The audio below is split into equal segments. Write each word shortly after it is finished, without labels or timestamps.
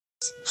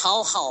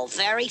Ho ho,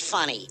 very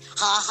funny.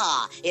 Ha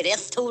ha, it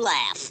is to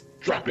laugh.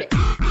 Drop it.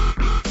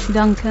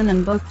 Duncan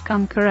and both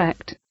come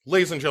correct.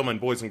 Ladies and gentlemen,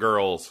 boys and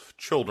girls,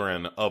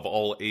 children of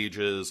all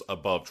ages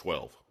above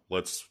 12.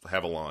 Let's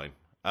have a line.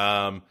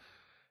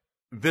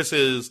 This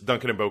is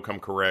Duncan and Bo Come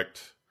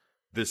Correct.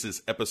 This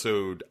is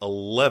episode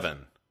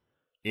 11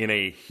 in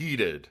a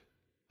heated...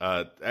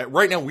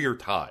 right now we are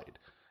tied.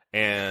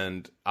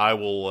 And I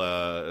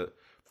will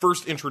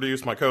first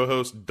introduce my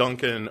co-host,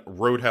 Duncan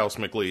Roadhouse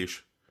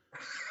McLeish.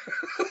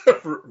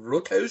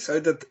 Roadhouse? How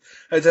did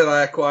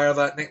I acquire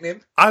that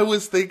nickname? I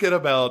was thinking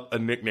about a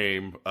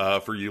nickname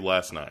for you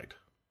last night.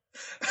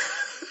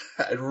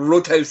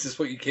 Roadhouse is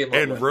what you came up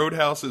with. And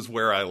Roadhouse is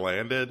where I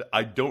landed.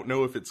 I don't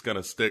know if it's going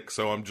to stick,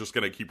 so I'm just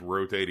going to keep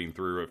rotating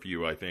through a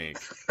few, I think.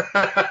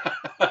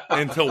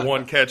 Until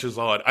one catches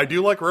on. I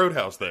do like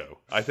Roadhouse, though.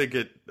 I think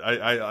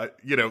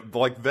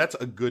that's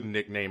a good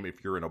nickname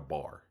if you're in a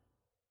bar.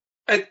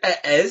 It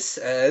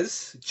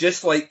is.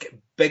 Just like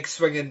Big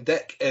Swinging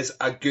Dick is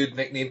a good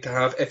nickname to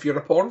have if you're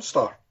a porn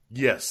star.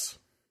 Yes.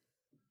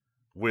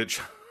 Which,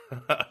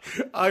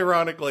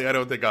 ironically, I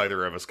don't think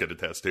either of us could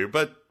attest to,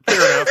 but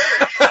fair enough.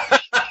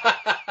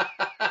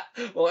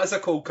 Well, it's a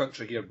cold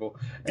country here, Bo.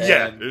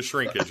 Yeah, it's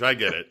shrinkage. I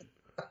get it.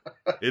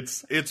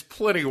 It's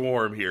plenty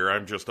warm here.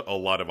 I'm just a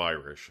lot of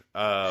Irish.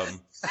 God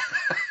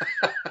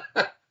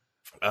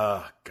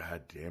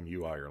damn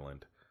you,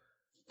 Ireland.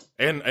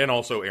 And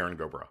also Aaron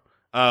Gobra.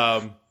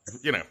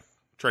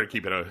 Try to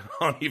keep it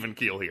on even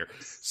keel here.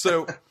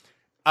 So,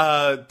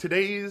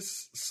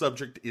 today's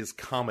subject is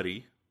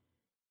comedy.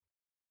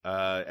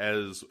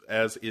 As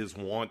is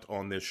wont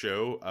on this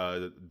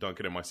show,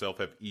 Duncan and myself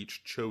have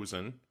each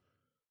chosen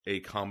a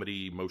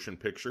comedy motion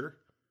picture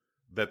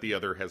that the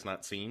other has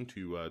not seen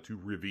to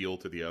reveal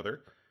to the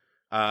other.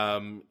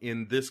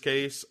 In this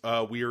case,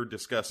 we are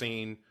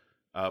discussing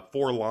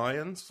Four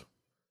Lions,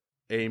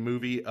 a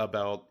movie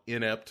about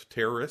inept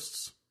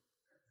terrorists.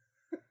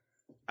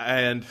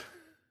 And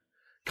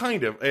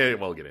kind of,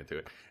 we'll get into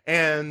it.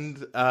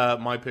 And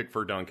my pick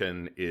for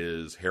Duncan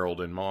is Harold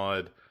and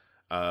Maude.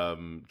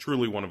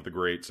 Truly one of the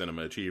great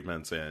cinema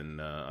achievements and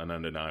an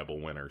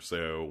undeniable winner.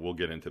 So we'll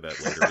get into that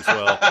later as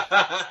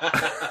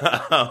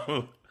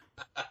well.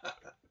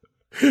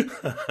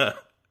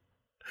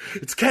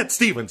 It's Cat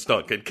Stevens,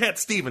 Duncan. Cat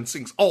Stevens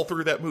sings all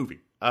through that movie.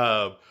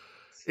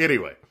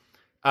 Anyway,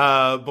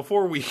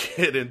 before we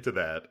get into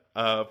that,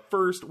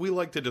 first we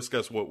like to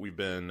discuss what we've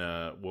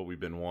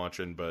been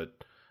watching. But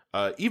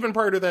even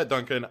prior to that,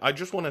 Duncan, I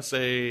just want to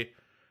say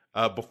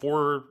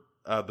before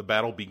the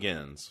battle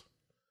begins,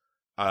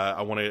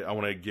 I want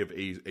to give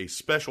a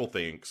special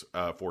thanks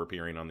for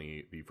appearing on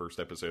the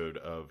first episode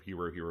of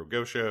Hero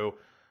Go Show,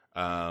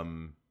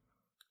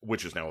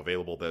 which is now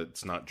available.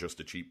 That's not just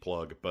a cheap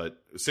plug,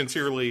 but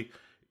sincerely,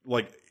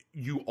 like,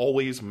 you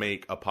always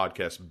make a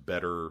podcast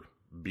better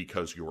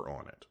because you're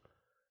on it.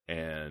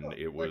 And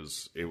it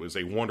was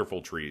a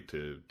wonderful treat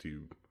to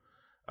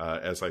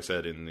as I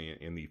said in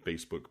the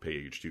Facebook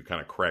page, to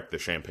kind of crack the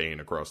champagne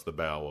across the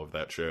bow of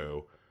that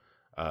show.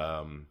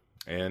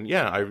 And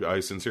yeah, I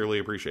sincerely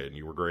appreciate it. And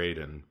you were great,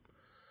 and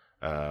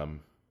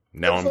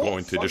now I'm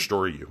going to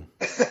destroy you.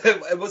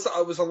 It was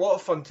a lot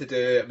of fun to do.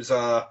 It was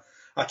a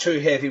true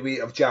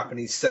heavyweight of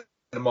Japanese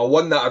cinema,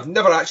 one that I've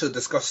never actually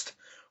discussed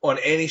on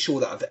any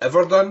show that I've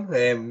ever done,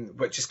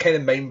 which is kind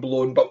of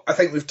mind-blowing. But I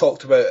think we've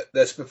talked about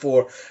this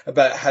before,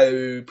 about how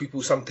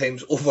people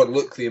sometimes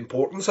overlook the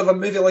importance of a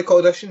movie like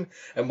Audition,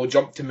 and will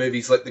jump to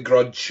movies like The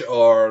Grudge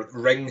or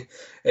Ring,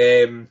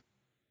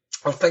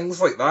 or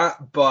things like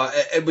that. But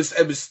it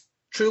was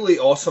truly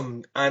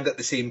awesome, and at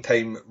the same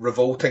time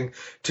revolting,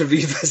 to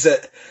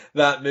revisit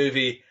that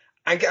movie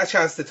and get a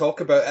chance to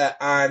talk about it.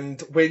 And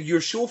when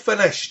your show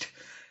finished,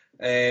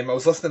 I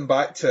was listening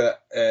back to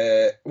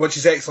it, which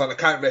is excellent. I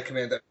can't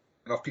recommend it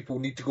enough. People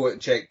need to go out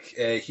and check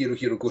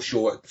Hero Go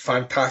Show.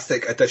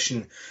 Fantastic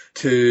addition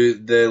to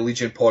the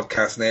Legion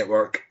Podcast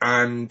Network.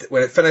 And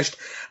when it finished,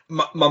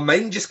 my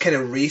mind just kind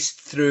of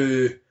raced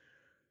through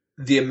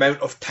the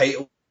amount of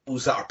titles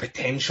that are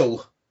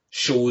potential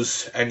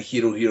shows in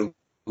Hero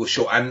Go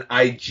Show. And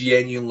I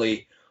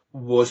genuinely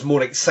was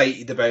more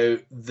excited about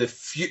the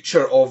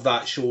future of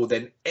that show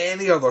than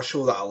any other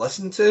show that I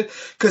listened to.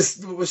 Because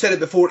we said it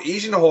before,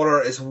 Asian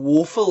horror is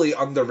woefully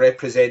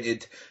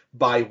underrepresented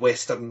by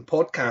Western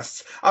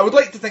podcasts. I would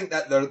like to think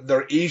that there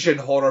are Asian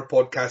horror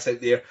podcasts out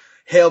there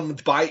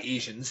helmed by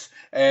Asians.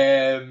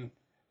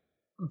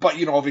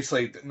 But,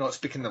 obviously not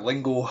speaking the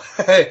lingo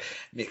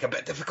make it a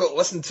bit difficult to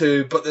listen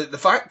to. But the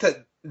fact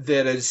that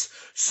there is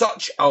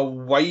such a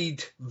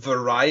wide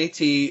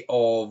variety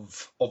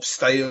of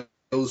styles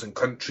and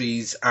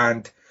countries,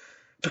 and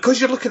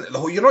because you're looking at the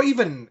whole, you're not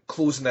even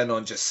closing in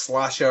on just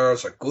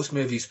slashers or ghost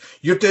movies,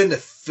 you're doing the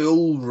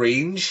full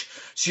range.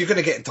 So you're going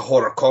to get into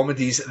horror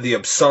comedies, the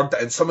absurd,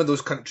 and some of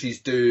those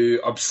countries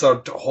do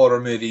absurd horror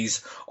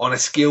movies on a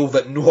scale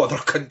that no other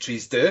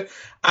countries do.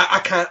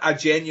 I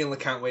genuinely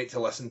can't wait to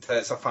listen to it.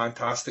 It's a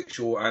fantastic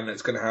show, and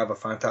it's going to have a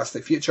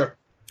fantastic future.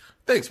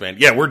 Thanks, man.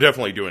 Yeah, we're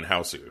definitely doing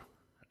Hausu,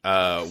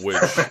 which,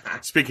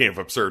 speaking of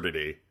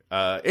absurdity,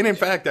 And in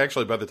fact,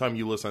 actually, by the time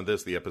you listen to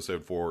this, the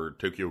episode for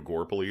Tokyo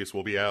Gore Police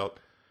will be out.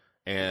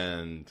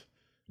 And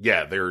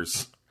yeah,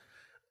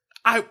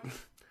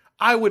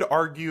 I would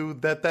argue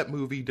that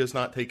movie does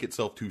not take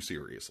itself too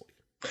seriously.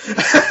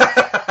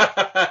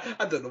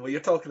 I don't know what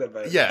you're talking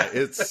about. Yeah,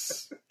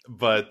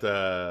 but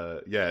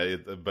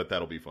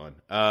that'll be fun.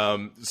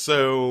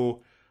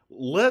 So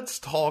let's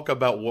talk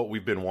about what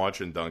we've been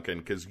watching, Duncan,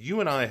 because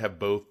you and I have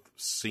both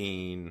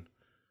seen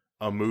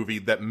a movie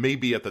that may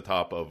be at the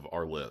top of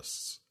our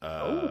lists.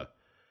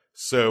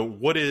 So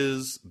what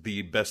is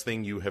the best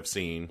thing you have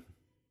seen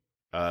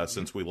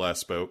since we last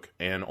spoke,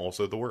 and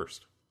also the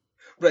worst?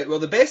 Right, well,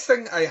 the best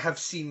thing I have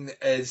seen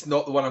is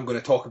not the one I'm going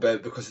to talk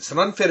about because it's an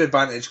unfair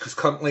advantage because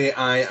currently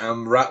I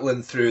am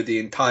rattling through the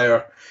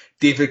entire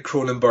David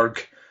Cronenberg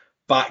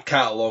back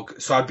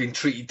catalogue, so I've been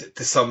treated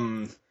to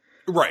some...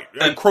 Right,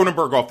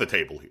 Cronenberg off the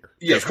table here.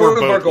 Yeah, we're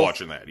both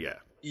watching that, yeah.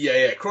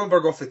 Yeah,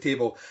 Cronenberg off the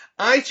table.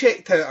 I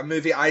checked out a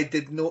movie I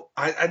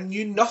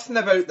knew nothing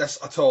about this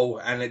at all,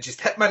 and it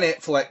just hit my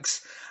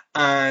Netflix,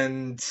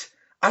 and...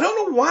 I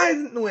don't know why I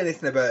didn't know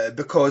anything about it,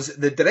 because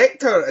the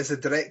director is a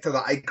director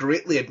that I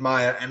greatly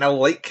admire, and I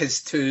like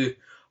his two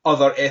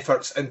other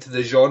efforts into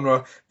the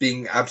genre,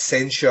 being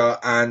Absentia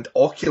and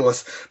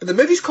Oculus. But the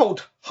movie's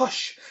called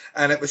Hush,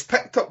 and it was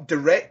picked up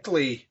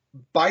directly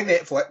by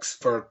Netflix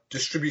for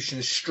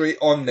distribution straight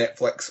on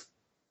Netflix.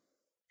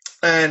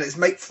 And it's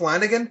Mike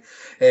Flanagan,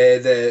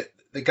 the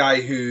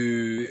guy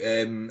who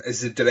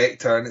is the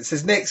director, and it's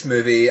his next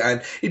movie,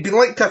 and he'd been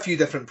linked to a few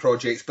different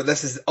projects, but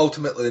this is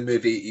ultimately the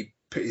movie he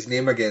put his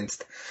name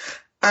against.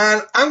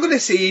 And I'm going to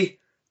say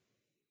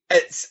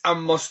it's a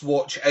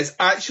must-watch. It's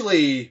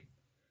actually...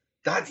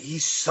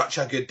 he's such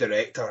a good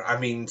director. I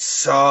mean,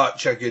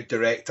 such a good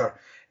director.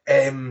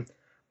 I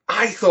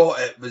thought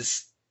it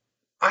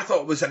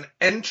was an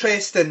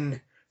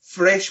interesting,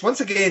 fresh... Once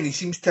again, he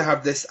seems to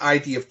have this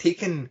idea of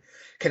taking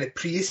kind of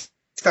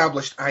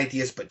pre-established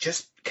ideas, but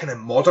just kind of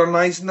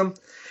modernising them.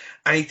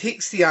 And he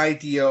takes the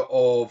idea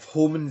of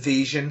home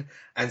invasion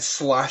and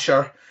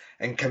slasher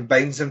and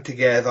combines them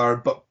together,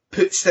 but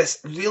puts this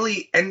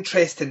really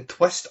interesting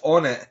twist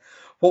on it.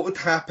 What would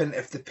happen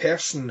if the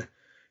person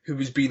who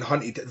was being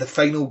hunted, the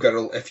final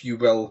girl, if you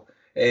will,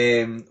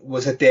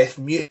 was a deaf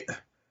mute,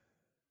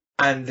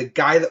 and the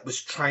guy that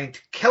was trying to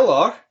kill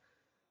her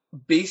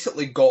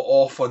basically got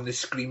off on the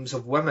screams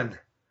of women,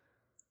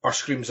 or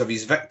screams of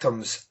his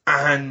victims,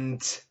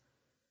 and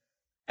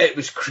it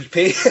was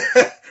creepy.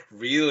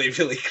 Really,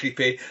 really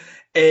creepy.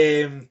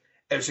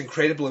 It was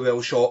incredibly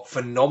well shot,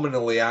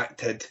 phenomenally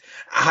acted.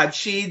 I had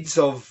shades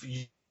of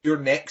You're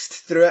Next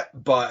through it,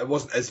 but it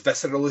wasn't as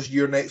visceral as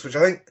You're Next, which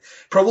I think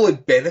probably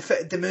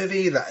benefited the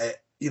movie, that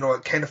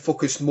it kind of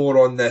focused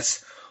more on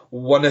this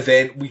one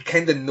event. We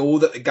kind of know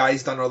that the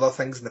guy's done other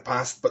things in the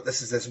past, but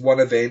this is this one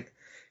event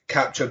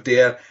captured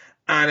there.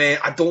 And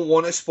I don't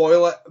want to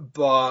spoil it,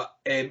 but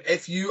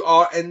if you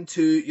are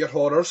into your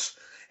horrors,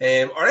 or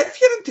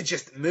if you're into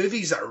just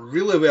movies that are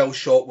really well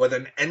shot with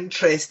an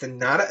interesting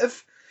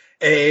narrative,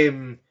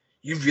 you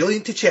really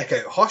need to check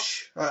out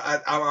Hush.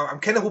 I'm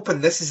kind of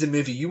hoping this is the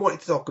movie you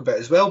wanted to talk about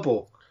as well,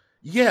 Bo.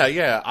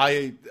 Yeah.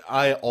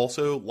 I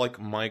also like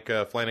Mike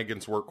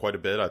Flanagan's work quite a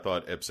bit. I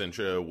thought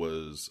Absentia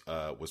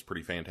was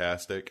pretty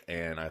fantastic,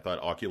 and I thought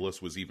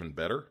Oculus was even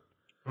better.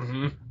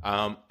 Mm-hmm.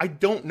 I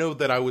don't know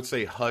that I would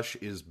say Hush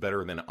is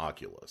better than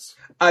Oculus.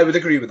 I would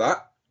agree with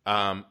that.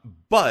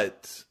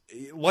 But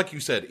like you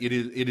said, it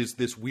is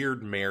this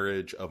weird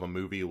marriage of a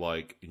movie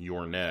like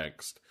You're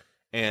Next,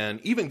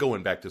 and even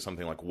going back to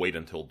something like Wait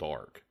Until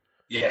Dark.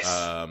 Yes.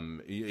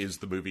 Is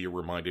the movie it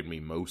reminded me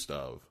most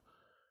of.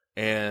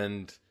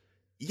 And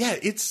yeah,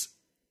 it's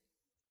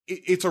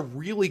a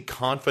really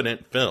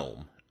confident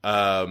film.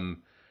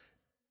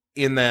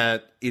 In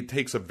that it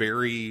takes a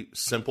very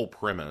simple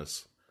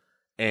premise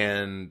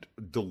and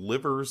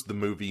delivers the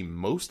movie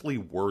mostly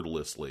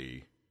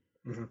wordlessly.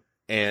 Mm-hmm.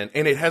 And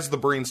it has the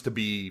brains to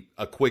be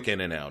a quick in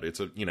and out. It's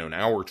an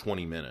hour,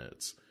 20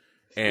 minutes.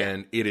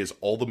 And it is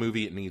all the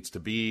movie it needs to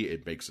be.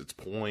 It makes its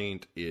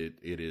point. It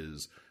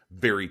is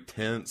very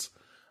tense.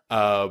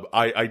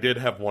 I did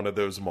have one of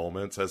those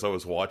moments as I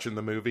was watching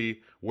the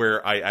movie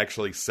where I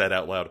actually said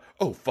out loud,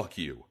 "Oh, fuck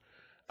you."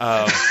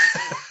 And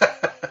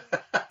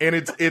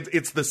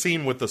it's the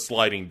scene with the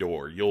sliding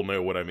door. You'll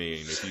know what I mean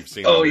if you've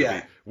seen the movie.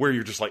 Yeah. Where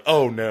you're just like,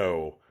 "Oh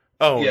no.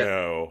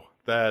 No.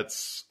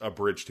 That's a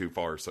bridge too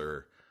far,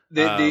 sir."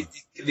 They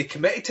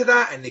committed to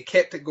that and they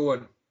kept it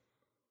going.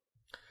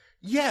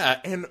 Yeah,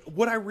 and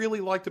what I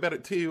really liked about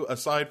it too,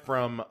 aside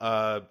from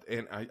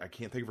and I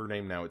can't think of her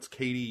name now, it's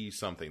Katie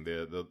something.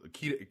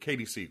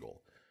 Katie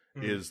Siegel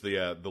is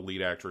the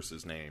lead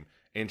actress's name,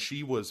 and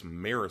she was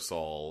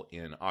Marisol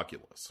in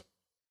Oculus.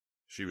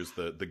 She was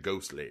the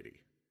ghost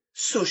lady.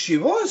 So she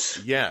was.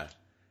 Yeah,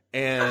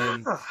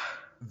 and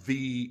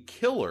the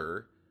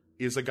killer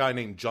is a guy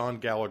named John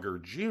Gallagher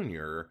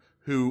Jr.,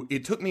 who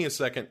it took me a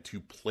second to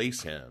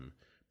place him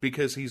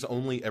because he's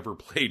only ever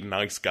played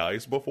nice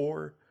guys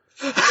before.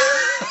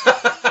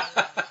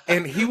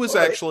 And he was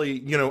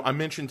actually, I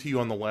mentioned to you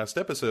on the last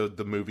episode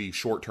the movie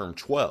Short Term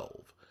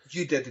 12.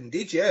 You did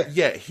indeed, yeah.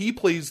 Yeah, he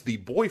plays the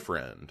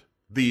boyfriend,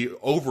 the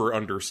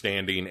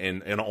over-understanding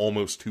and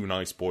almost too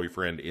nice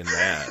boyfriend in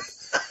that.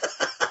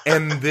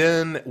 And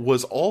then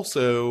was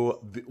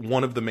also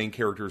one of the main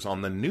characters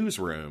on The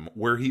Newsroom,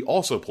 where he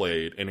also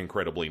played an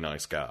incredibly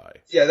nice guy.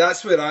 Yeah,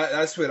 that's where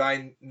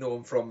I know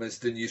him from, is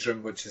The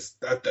Newsroom, which is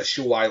a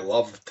show I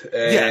loved.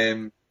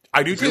 Yeah,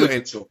 I do too. Really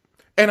good show.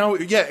 And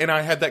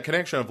I had that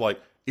connection of like,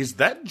 is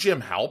that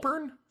Jim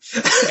Halpern?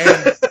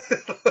 And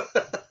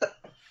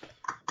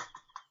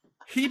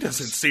he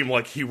doesn't seem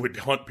like he would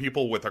hunt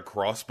people with a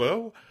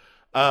crossbow.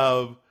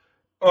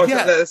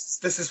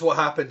 This is what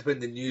happened when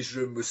The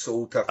Newsroom was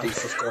sold to a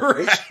faceless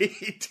corporation.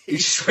 Right. He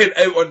just went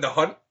out on the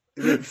hunt.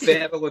 He went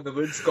feral in the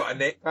woods, got a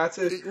neck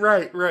tattoo.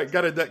 Right.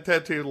 Got a neck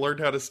tattoo,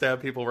 learned how to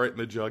stab people right in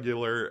the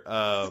jugular.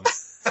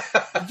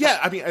 Yeah,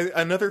 I mean,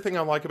 another thing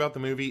I like about the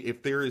movie,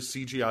 if there is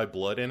CGI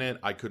blood in it,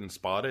 I couldn't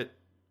spot it.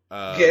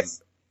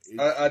 Yes.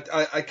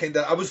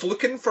 I was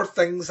looking for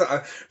things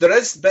there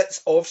is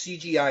bits of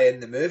CGI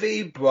in the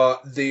movie,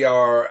 but they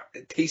are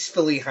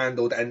tastefully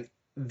handled and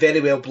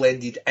very well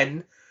blended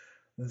in.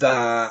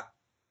 I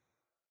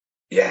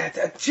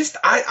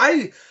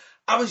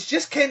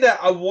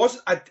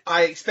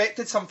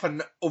expected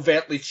something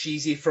overtly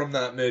cheesy from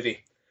that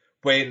movie.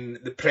 When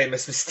the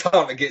premise was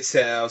starting to get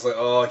set, I was like,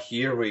 oh,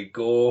 here we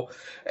go.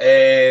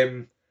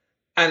 And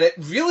it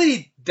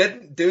really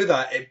didn't do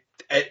that.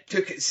 It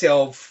took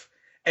itself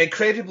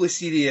incredibly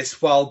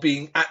serious while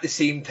being at the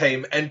same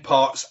time in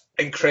parts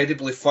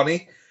incredibly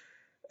funny.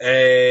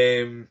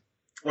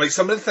 Like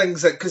some of the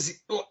things that, because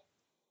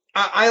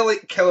I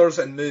like killers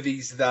in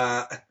movies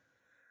that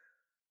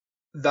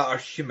are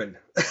human.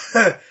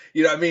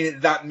 You know what I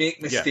mean? That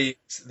make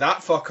mistakes,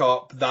 that fuck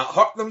up, that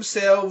hurt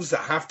themselves, that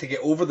have to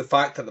get over the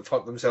fact that they've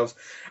hurt themselves.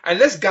 And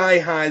this guy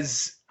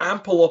has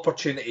ample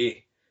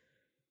opportunity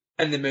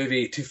in the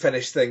movie to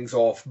finish things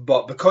off,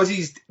 but because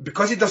he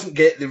doesn't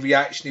get the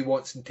reaction he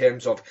wants in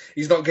terms of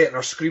he's not getting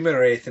her screaming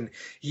or anything,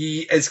 he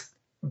is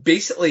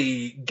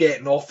basically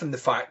getting off in the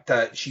fact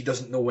that she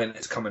doesn't know when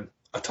it's coming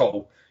at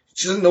all.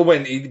 She doesn't know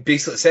when. He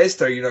basically says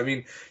to her, you know what I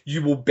mean,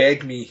 you will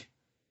beg me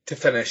to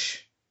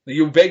finish.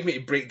 You'll beg me to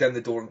break down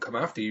the door and come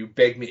after you. You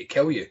beg me to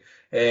kill you.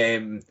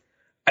 And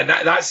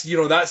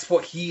that's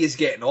what he is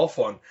getting off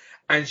on.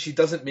 And she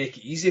doesn't make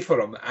it easy for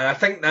him. And I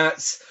think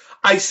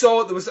I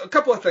saw there was a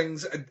couple of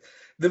things.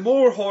 The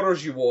more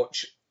horrors you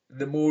watch,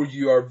 the more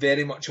you are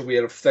very much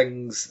aware of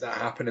things that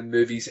happen in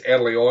movies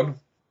early on.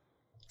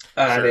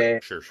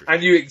 And sure. I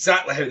knew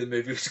exactly how the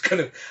movie was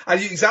I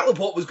knew exactly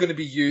what was going to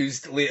be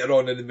used later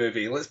on in the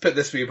movie. Let's put it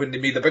this way, when they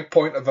made a big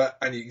point of it,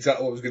 I knew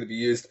exactly what was going to be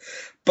used.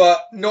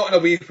 But not in a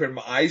way where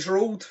my eyes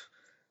rolled.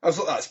 I was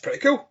like, that's pretty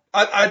cool.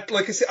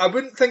 Like I said, I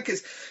wouldn't think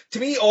to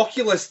me,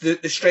 Oculus, the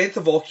strength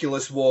of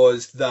Oculus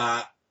was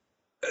that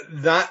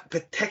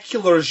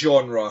particular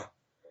genre,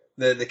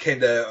 the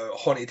kind of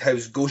haunted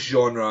house ghost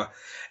genre,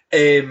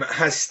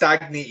 has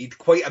stagnated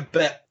quite a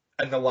bit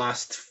in the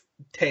last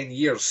 10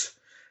 years.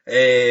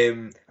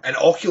 And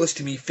Oculus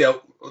to me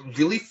felt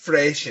really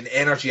fresh and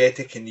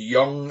energetic and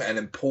young and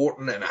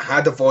important, and it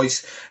had a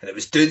voice and it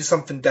was doing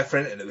something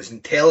different and it was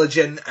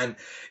intelligent and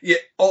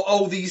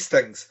all these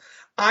things.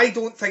 I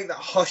don't think that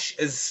Hush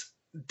is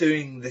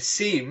doing the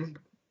same.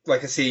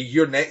 Like I say,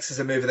 Your Next is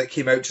a movie that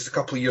came out just a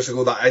couple of years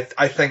ago that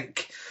I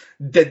think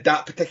did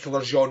that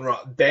particular genre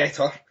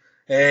better.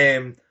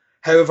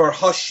 However,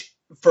 Hush,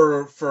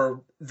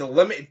 for the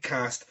limited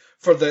cast,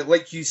 for the,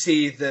 like you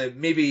say, the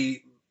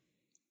maybe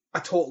a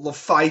total of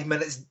 5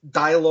 minutes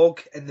dialogue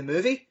in the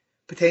movie,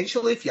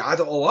 potentially, if you add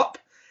it all up,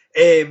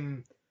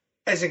 it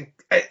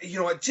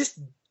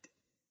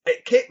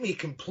kept me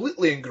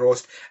completely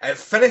engrossed. It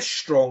finished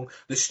strong.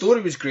 The story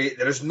was great.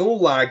 There is no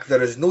lag.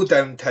 There is no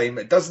downtime.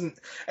 It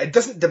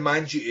doesn't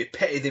demand you to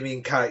pity the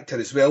main character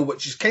as well,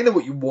 which is kind of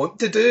what you want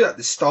to do at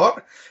the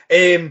start.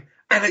 And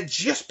it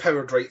just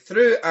powered right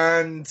through.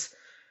 And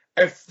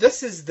if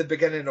this is the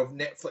beginning of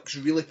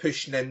Netflix really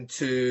pushing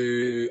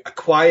into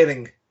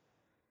acquiring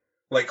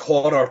like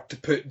horror to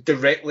put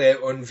directly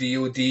out on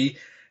VOD,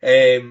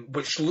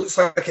 which looks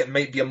like it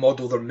might be a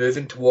model they're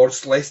moving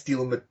towards, less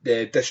dealing with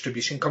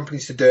distribution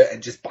companies to do it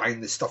and just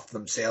buying the stuff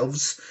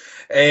themselves.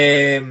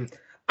 I'm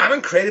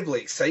incredibly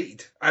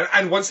excited.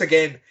 And once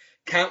again,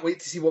 can't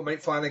wait to see what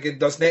Mike Flanagan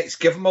does next.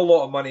 Give him a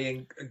lot of money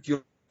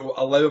and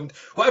allow him...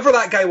 Whatever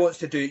that guy wants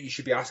to do, you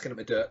should be asking him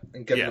to do it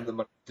and giving him the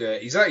money to do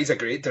it. He's a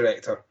great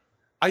director.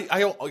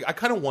 I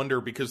kind of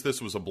wonder, because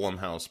this was a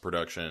Blumhouse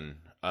production,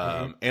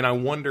 and I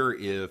wonder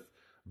if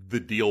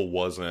the deal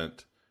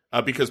wasn't...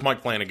 because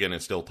Mike Flanagan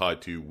is still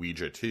tied to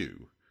Ouija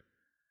 2.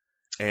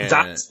 And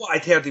that's what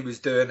I'd heard he was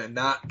doing, and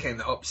that kind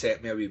of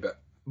upset me a wee bit.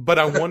 But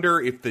I wonder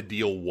if the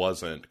deal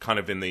wasn't kind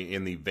of in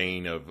the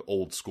vein of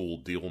old school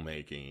deal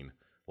making.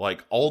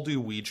 Like, I'll do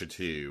Ouija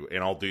 2,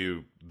 and I'll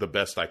do the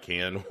best I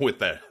can with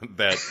that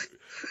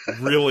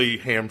really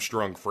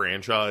hamstrung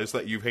franchise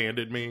that you've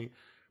handed me.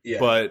 Yeah.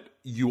 But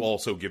you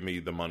also give me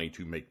the money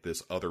to make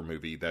this other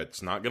movie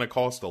that's not going to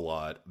cost a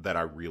lot that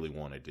I really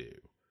want to do.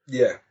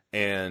 Yeah.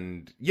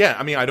 And yeah,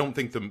 I mean, I don't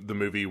think the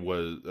movie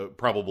was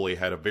probably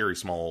had a very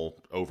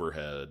small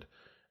overhead.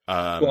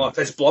 Well, if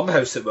it's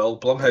Blumhouse, it will.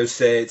 Blumhouse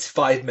it's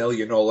 $5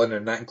 million all in,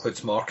 and that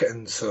includes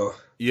marketing. So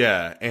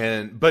yeah,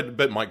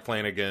 but Mike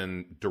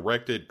Flanagan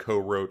directed,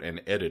 co-wrote,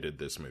 and edited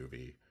this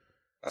movie,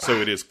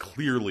 so it is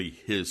clearly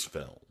his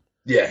film.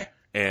 Yeah,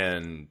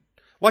 and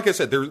like I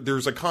said,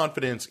 there's a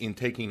confidence in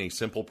taking a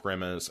simple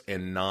premise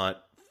and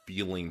not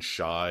feeling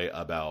shy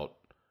about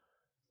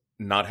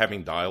not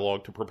having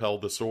dialogue to propel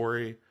the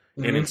story,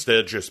 and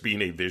instead just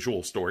being a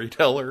visual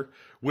storyteller,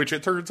 which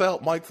it turns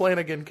out Mike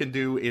Flanagan can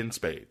do in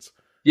spades.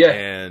 Yeah.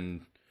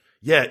 And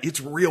yeah, it's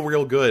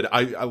real good.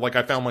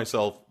 I found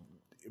myself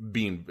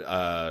being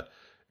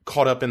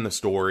caught up in the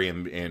story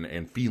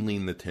and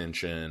feeling the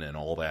tension and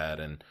all that.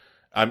 And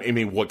I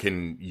mean, what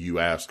can you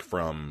ask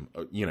from,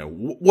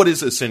 what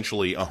is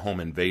essentially a home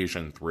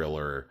invasion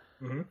thriller,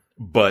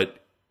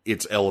 but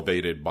it's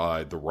elevated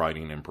by the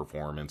writing and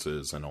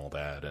performances and all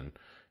that.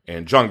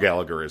 And John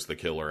Gallagher as the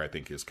killer, I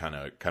think, is kind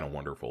of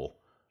wonderful.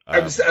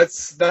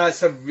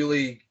 That's a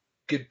really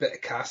good bit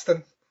of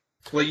casting.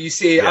 Like you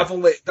say, yeah. I've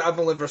only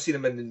ever seen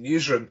him in the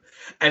newsroom,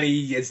 and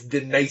he is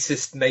the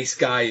nicest nice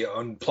guy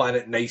on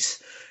planet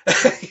Nice,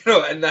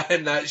 in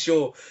that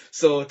show.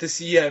 So to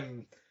see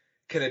him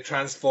kind of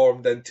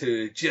transformed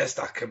into just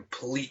a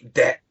complete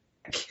dick,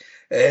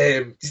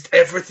 just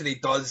everything he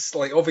does,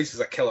 like obviously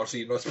he's a killer, so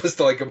you're not supposed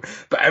to like him,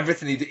 but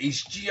everything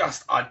he's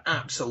just an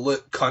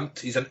absolute cunt.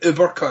 He's an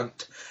uber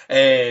cunt.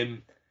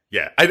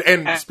 Yeah,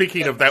 and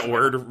speaking of that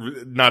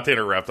word, not to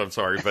interrupt, I'm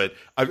sorry, but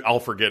I'll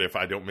forget if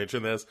I don't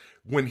mention this.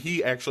 When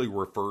he actually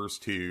refers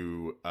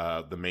to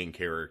the main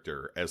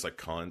character as a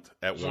cunt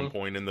at one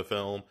point in the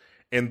film,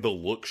 and the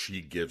look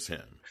she gives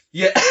him,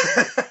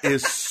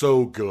 is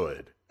so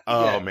good.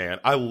 Oh man,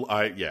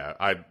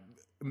 I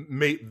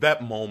made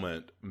that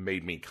moment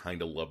made me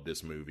kind of love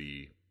this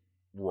movie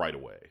right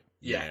away.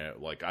 Yeah,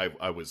 like I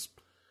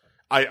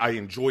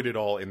enjoyed it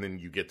all, and then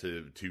you get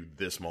to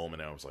this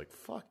moment, and I was like,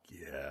 fuck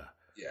yeah.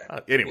 Yeah.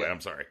 Anyway, I'm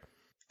sorry.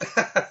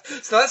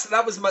 So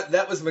that was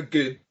my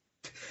good.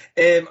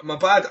 My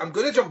bad. I'm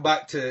going to jump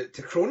back to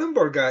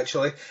Cronenberg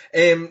actually.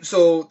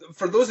 So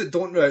for those that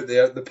don't know out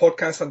there, the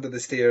podcast Under the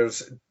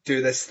Stairs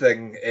do this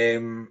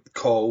thing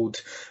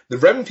called the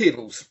Round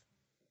Tables,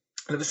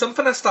 and it was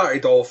something I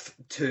started off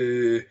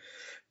to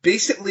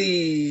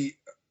basically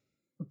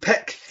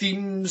pick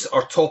themes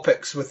or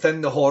topics within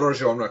the horror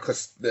genre,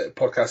 because the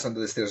podcast Under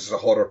the Stairs is a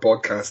horror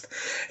podcast.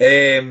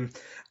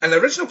 And the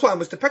original plan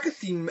was to pick a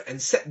theme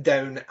and sit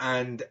down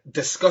and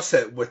discuss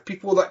it with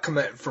people that come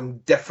at it from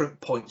different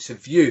points of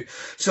view.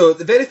 So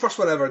the very first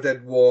one I ever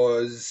did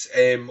was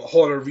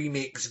horror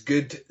remakes,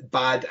 good,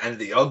 bad, and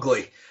the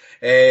ugly.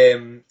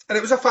 And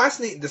it was a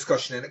fascinating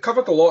discussion, and it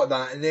covered a lot of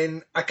that. And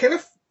then I kind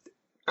of,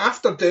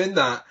 after doing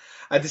that,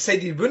 I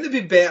decided, wouldn't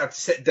it be better to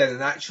sit down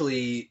and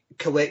actually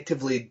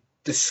collectively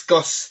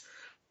discuss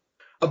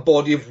a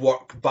body of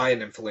work by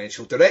an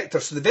influential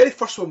director? So the very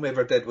first one we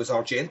ever did was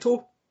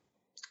Argento.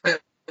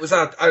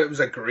 It was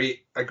a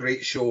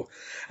great show,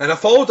 and I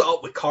followed it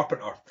up with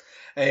Carpenter,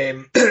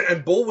 and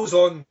Bo was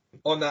on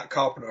that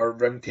Carpenter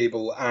round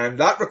table, and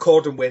that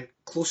recording went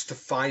close to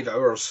 5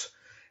 hours.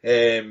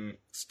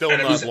 Still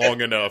not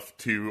long enough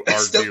to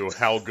argue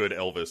how good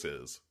Elvis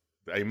is.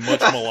 A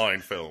much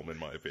maligned film, in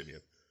my opinion.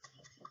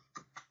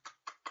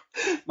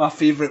 My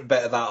favourite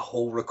bit of that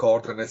whole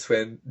recording is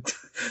when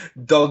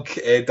Doug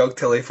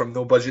Tilley from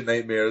No Budget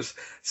Nightmares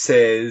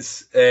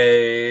says,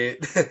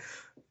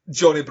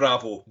 Johnny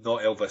Bravo,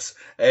 not Elvis.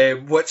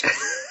 Which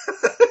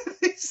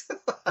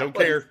don't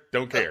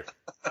care.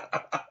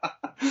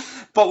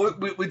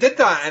 But we did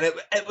that, and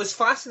it was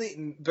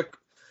fascinating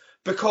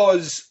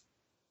because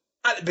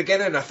at the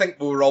beginning I think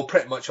we were all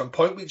pretty much on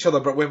point with each other,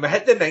 but when we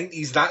hit the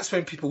 90s, that's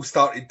when people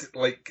started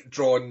like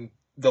drawing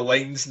the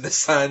lines in the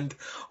sand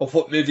of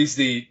what movies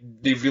they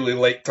really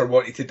liked or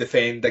wanted to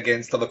defend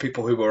against other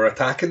people who were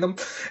attacking them.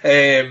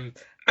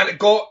 And it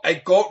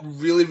got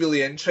really,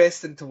 really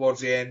interesting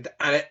towards the end,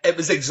 and it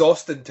was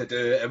exhausting to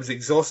do. It was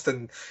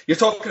exhausting. You're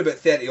talking about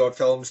 30 odd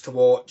films to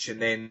watch,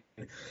 and then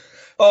it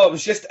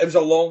was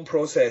a long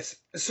process.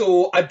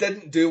 So I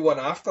didn't do one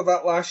after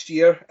that last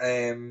year.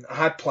 I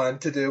had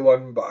planned to do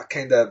one, but I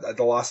kind of at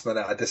the last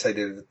minute I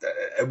decided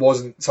it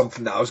wasn't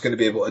something that I was going to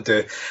be able to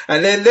do.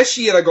 And then this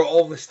year I got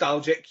all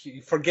nostalgic.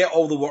 You forget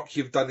all the work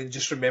you've done and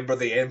just remember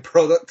the end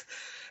product.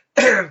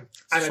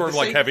 It's sort of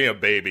like having a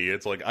baby.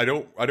 It's like I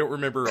don't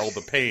remember all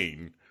the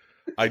pain.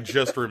 I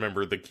just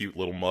remember the cute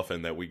little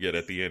muffin that we get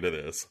at the end of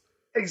this.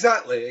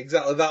 Exactly.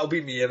 That'll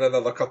be me in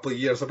another couple of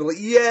years. I'll be like,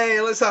 yay,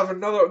 let's have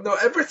another. No,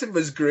 everything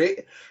was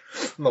great.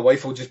 My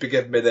wife will just be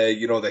giving me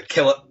the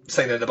kill it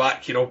sign in the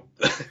back,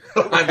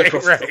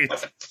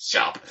 right.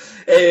 Sharp.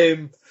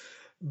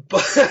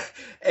 But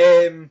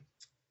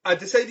I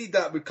decided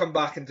that we'd come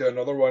back and do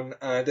another one,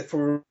 and if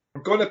we're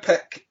going to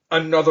pick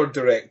another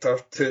director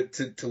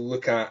to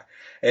look at,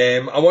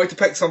 I wanted to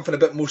pick something a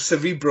bit more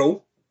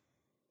cerebral,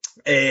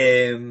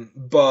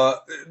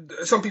 but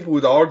some people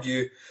would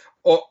argue,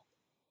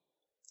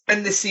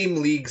 in the same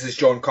leagues as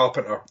John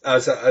Carpenter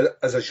as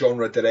a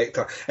genre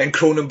director, and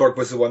Cronenberg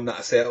was the one that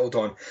I settled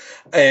on.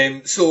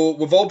 So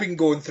we've all been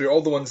going through,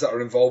 all the ones that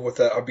are involved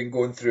with it. I've been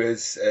going through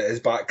his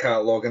back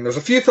catalogue, and there's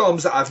a few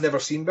films that I've never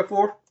seen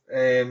before,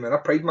 and I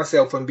pride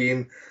myself on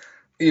being,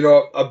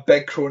 a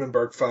big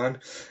Cronenberg fan.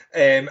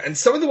 And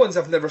some of the ones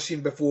I've never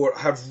seen before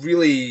have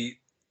really,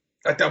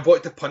 I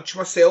wanted to punch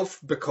myself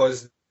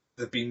because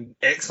they've been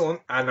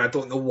excellent, and I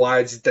don't know why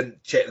I just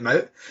didn't check them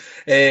out.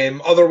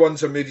 Other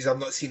ones are movies I've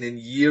not seen in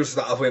years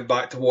that I went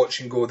back to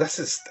watch and go, this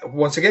is,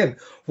 once again,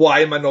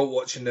 why am I not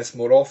watching this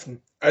more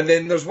often? And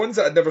then there's ones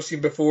that I'd never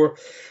seen before,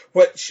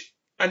 which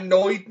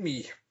annoyed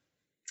me.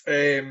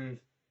 And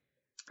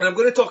I'm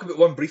going to talk about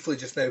one briefly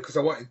just now, because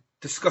I want to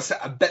discuss it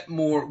a bit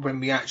more when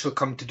we actually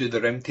come to do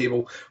the round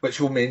table, which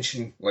we'll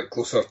mention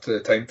closer to the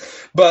time.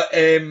 But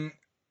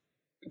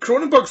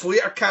Cronenberg's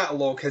later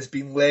catalogue has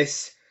been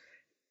less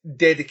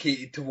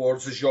dedicated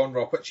towards the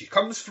genre which he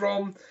comes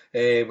from,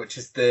 which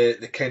is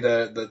the kind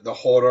of the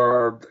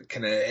horror,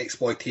 kind of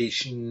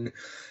exploitation,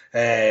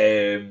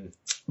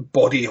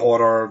 body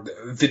horror,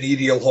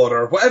 venereal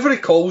horror, whatever he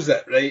calls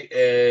it,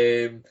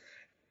 right?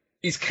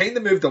 He's kind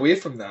of moved away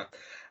from that.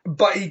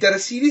 But he did a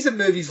series of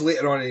movies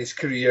later on in his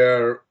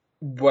career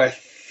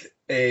with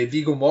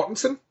Viggo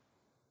Mortensen,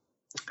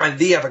 and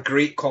they have a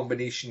great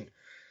combination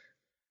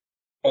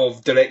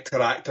of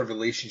director-actor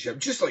relationship.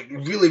 Just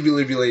really,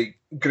 really, really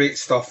great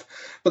stuff.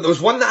 But there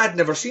was one that I'd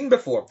never seen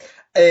before.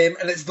 And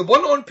it's the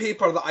one on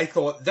paper that I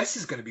thought, this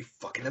is going to be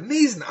fucking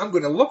amazing. I'm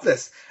going to love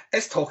this.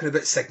 It's talking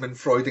about Sigmund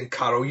Freud and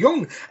Carl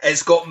Jung.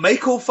 It's got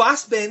Michael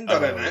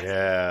Fassbender in it.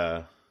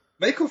 Yeah.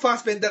 Michael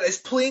Fassbender is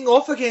playing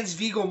off against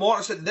Viggo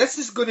Mortensen. This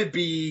is going to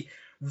be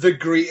the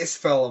greatest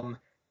film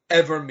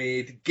ever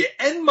made. Get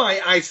in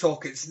my eye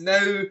sockets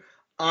now.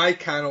 I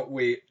cannot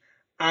wait.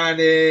 And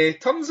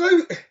turns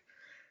out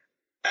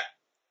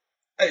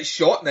it's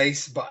shot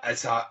nice, but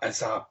it's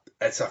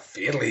a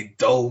fairly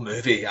dull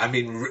movie. I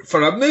mean,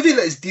 for a movie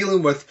that is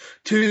dealing with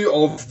two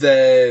of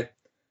the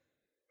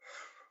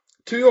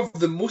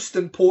most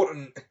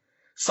important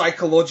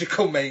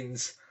psychological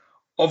minds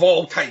of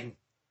all time,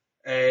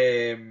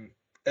 it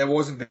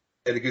wasn't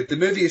very good. The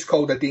movie is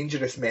called A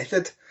Dangerous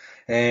Method,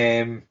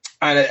 and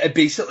it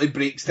basically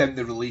breaks down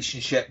the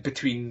relationship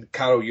between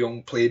Carl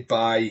Jung, played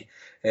by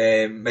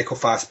Michael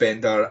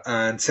Fassbender,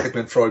 and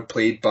Sigmund Freud,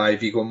 played by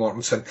Viggo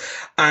Mortensen,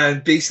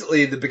 and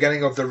basically the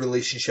beginning of their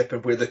relationship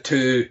and where the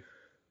two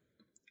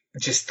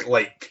just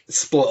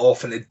split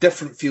off into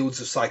different fields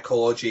of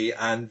psychology,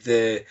 and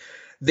the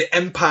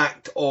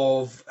impact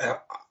of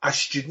a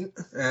student,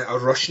 a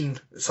Russian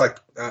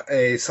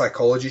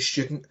psychology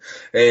student,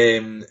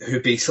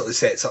 who basically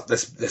sets up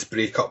this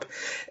breakup.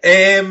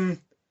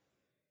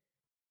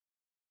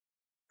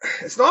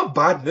 It's not a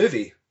bad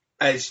movie.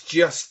 It's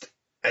just,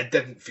 it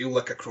didn't feel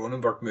like a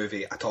Cronenberg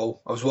movie at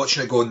all. I was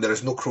watching it going, there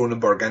is no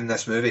Cronenberg in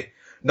this movie.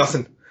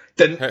 Nothing.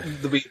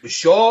 Didn't, the way it was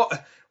shot,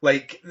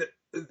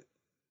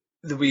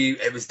 the way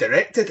it was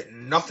directed,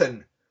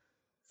 nothing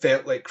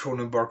felt like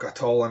Cronenberg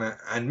at all in it.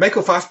 And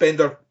Michael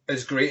Fassbender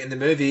is great in the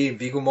movie, and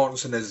Viggo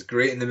Mortensen is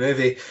great in the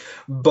movie,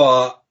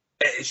 but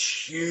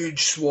it's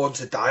huge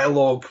swaths of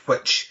dialogue,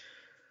 which,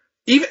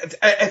 even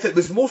if it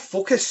was more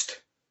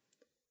focused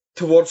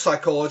towards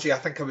psychology, I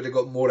think I would have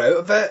got more out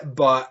of it,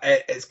 but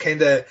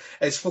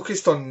it's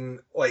focused on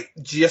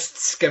just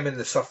skimming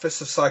the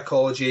surface of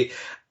psychology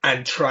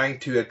and trying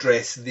to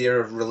address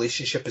their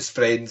relationship as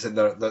friends and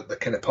their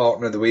kind of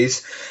partner the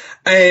ways.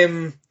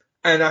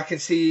 And I can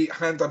say,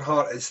 hand on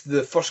heart, it's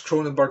the first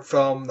Cronenberg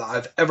film that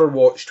I've ever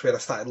watched where I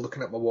started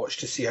looking at my watch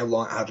to see how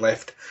long I had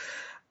left.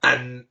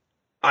 And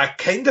I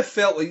kind of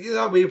felt like,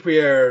 that way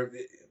where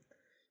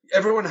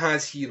everyone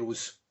has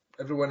heroes.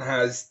 Everyone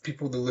has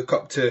people they look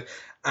up to.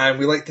 And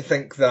we like to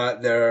think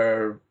that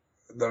they're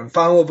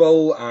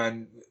infallible,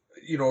 and,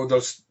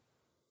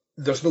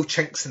 there's no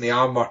chinks in the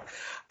armour.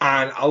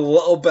 And a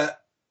little bit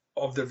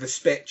of the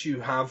respect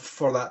you have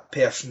for that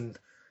person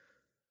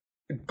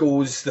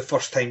goes the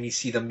first time you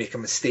see them make a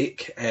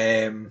mistake.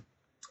 I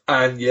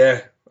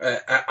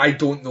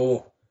don't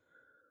know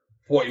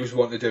what he was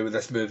wanting to do with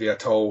this movie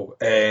at all.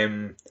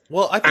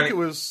 Well, I think it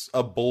was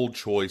a bold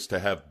choice to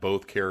have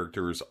both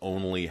characters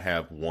only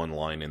have one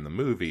line in the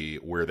movie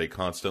where they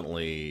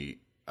constantly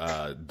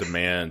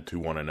demand to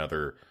one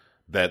another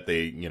that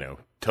they,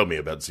 tell me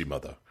about the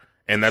mother.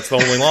 And that's the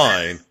only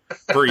line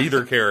for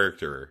either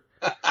character,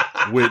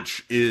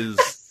 which is...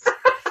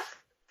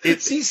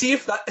 See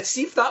if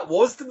that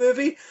was the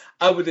movie,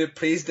 I would have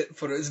praised it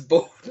for its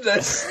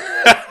boldness.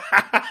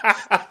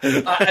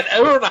 An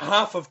hour and a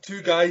half of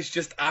two guys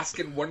just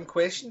asking one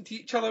question to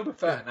each other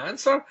without an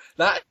answer.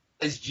 That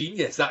is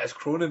genius. That is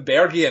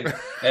Cronenbergian.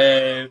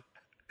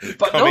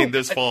 But coming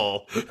this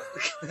fall.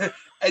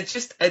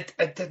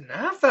 It didn't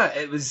have that.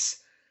 It was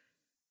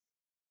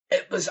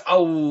a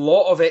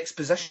lot of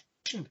exposition.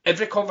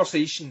 Every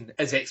conversation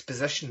is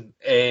exposition,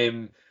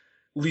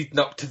 leading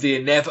up to the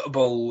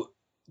inevitable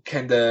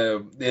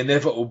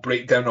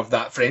breakdown of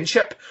that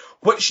friendship,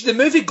 which the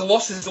movie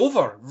glosses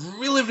over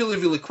really, really,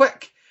 really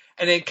quick.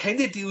 and then kind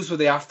of deals with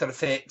the after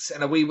effects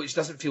in a way which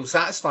doesn't feel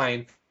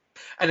satisfying.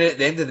 And then at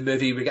the end of the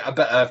movie, we get a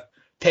bit of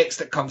text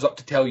that comes up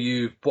to tell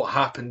you what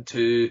happened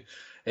to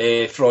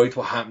Freud,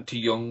 what happened to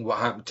Jung, what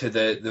happened to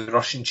the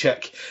Russian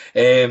chick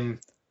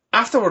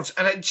afterwards.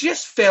 And it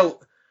just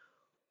felt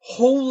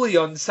wholly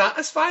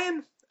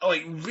unsatisfying,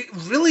 like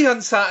really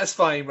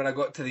unsatisfying when I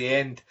got to the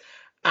end.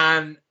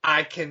 And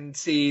I can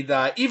say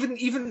that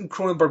even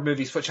Cronenberg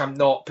movies, which I'm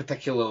not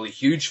particularly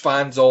huge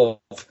fans of,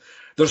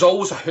 there's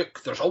always a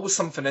hook. There's always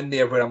something in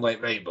there where I'm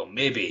like, right, well,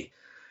 maybe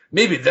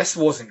this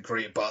wasn't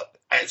great, but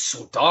it's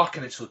so dark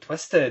and it's so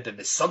twisted, and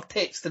the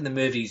subtext in the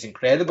movie is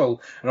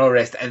incredible and all the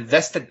rest. And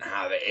this didn't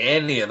have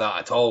any of that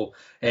at all.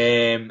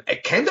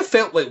 It kind of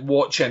felt like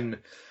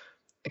watching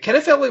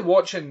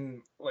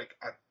like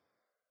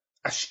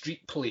a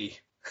street play.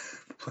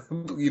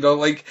 You know,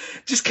 like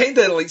just kind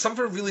of like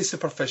something really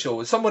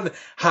superficial. Someone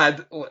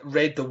had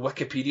read the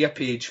Wikipedia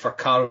page for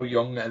Carl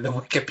Jung and the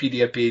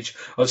Wikipedia page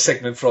of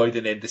Sigmund Freud,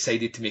 and then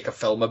decided to make a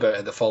film about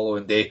it the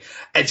following day.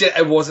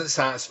 It wasn't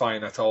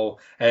satisfying at all.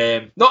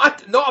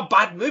 Not a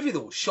bad movie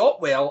though.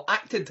 Shot well,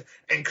 acted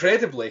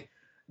incredibly,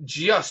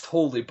 just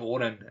wholly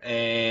boring.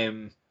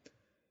 And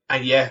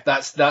yeah,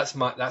 that's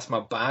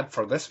my bad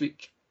for this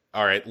week.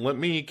 All right, let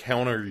me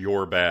counter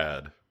your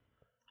bad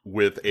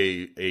with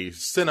a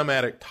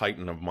cinematic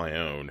titan of my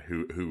own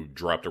who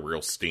dropped a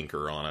real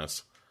stinker on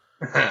us.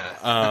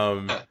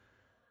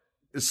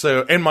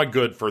 So, and my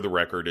good, for the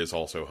record, is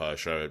also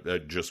Hush.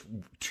 Just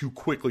to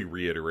quickly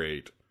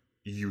reiterate,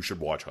 you should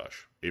watch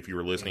Hush. If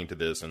you're listening to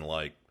this and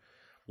like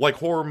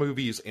horror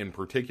movies in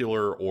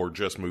particular, or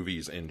just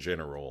movies in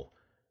general,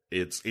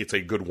 it's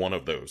a good one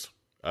of those.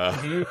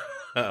 Of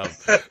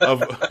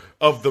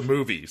the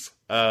movies.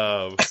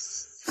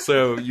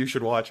 So you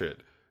should watch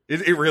it.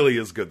 It really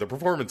is good. The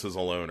performances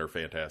alone are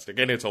fantastic,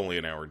 and it's only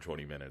an hour and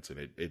 20 minutes, and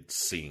it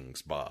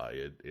sings by.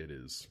 It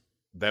is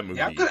that movie.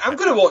 Yeah, I'm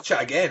gonna watch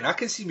it again. I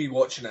can see me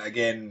watching it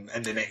again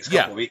in the next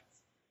couple of weeks.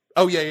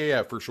 Oh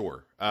yeah, for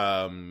sure.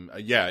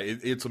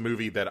 It's a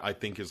movie that I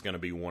think is going to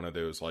be one of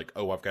those like,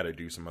 oh, I've got to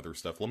do some other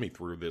stuff. Let me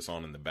throw this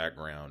on in the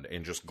background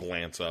and just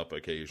glance up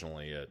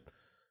occasionally at,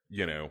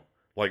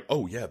 like,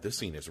 oh yeah, this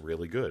scene is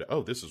really good.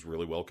 Oh, this is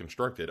really well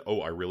constructed. Oh,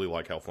 I really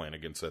like how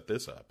Flanagan set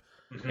this up.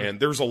 Mm-hmm. And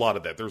there's a lot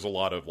of that. There's a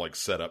lot of like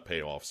setup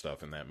payoff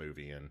stuff in that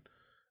movie. And,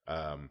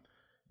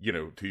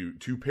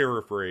 to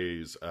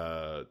paraphrase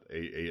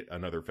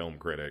another film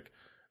critic,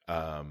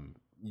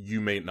 you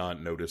may not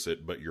notice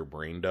it, but your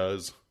brain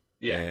does.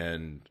 Yeah.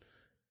 And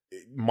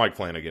Mike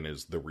Flanagan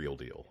is the real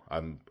deal.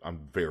 I'm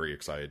very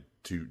excited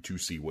to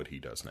see what he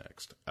does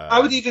next. I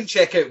would even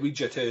check out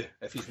Ouija 2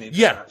 if his name's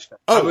attached.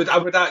 I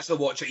would actually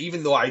watch it,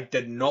 even though I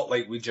did not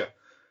like Ouija.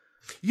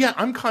 Yeah,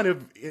 I'm kind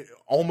of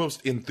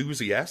almost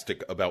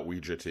enthusiastic about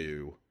Ouija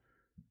 2,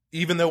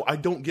 even though I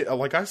don't get,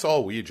 like, I saw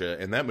Ouija,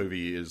 and that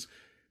movie is,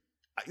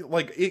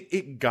 like,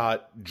 it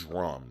got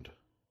drummed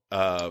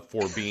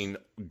for being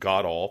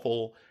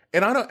god-awful,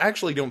 and I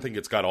don't think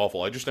it's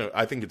god-awful, I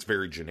think it's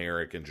very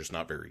generic and just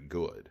not very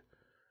good.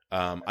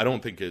 I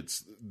don't think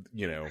it's,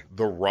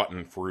 the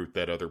rotten fruit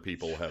that other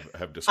people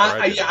have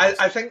described.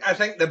 I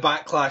think the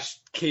backlash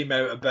came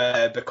out a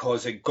bit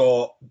because it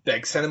got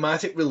big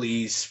cinematic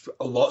release,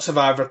 lots of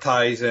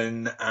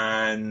advertising,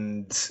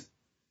 and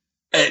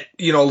it,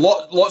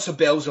 lots of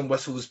bells and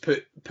whistles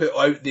put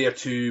out there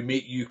to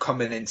make you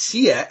come in and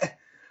see it,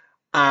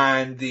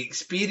 and the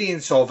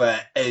experience of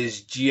it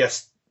is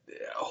just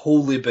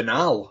wholly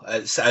banal.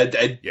 It's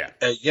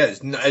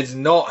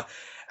not.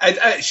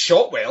 It's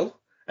shot well.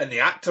 And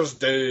the actors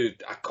do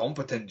a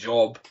competent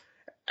job.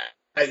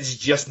 It's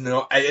just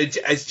not.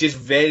 It's just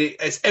very.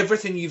 It's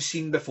everything you've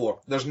seen before.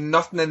 There's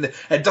nothing in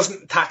it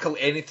doesn't tackle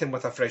anything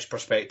with a fresh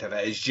perspective.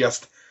 It is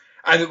just.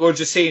 And we're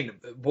just saying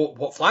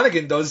what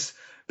Flanagan does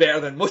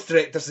better than most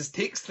directors is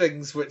takes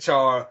things which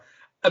are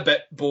a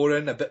bit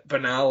boring, a bit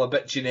banal, a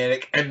bit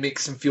generic, and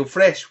makes them feel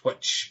fresh.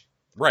 Which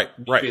right.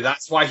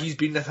 That's why he's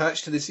been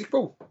attached to the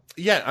sequel.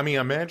 Yeah, I mean,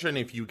 imagine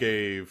if you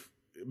gave.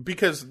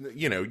 Because,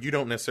 you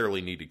don't necessarily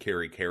need to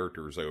carry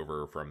characters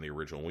over from the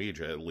original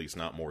Ouija, at least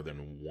not more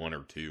than one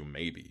or two,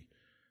 maybe.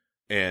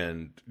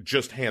 And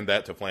just hand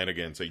that to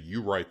Flanagan and say,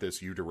 you write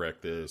this, you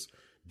direct this,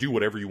 do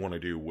whatever you want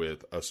to do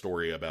with a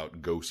story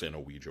about ghosts in a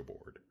Ouija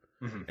board.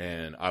 Mm-hmm.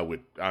 And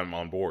I'm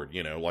on board,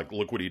 like,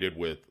 look what he did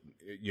with,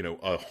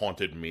 a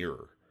haunted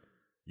mirror.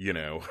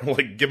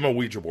 Like, give him a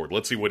Ouija board.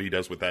 Let's see what he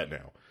does with that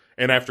now.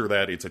 And after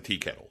that, it's a tea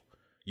kettle.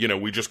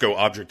 We just go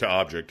object to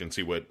object and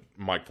see what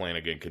Mike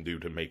Flanagan can do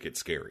to make it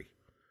scary.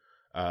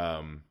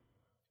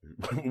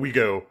 We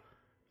go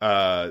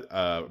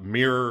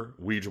mirror,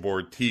 Ouija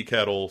board, tea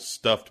kettle,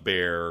 stuffed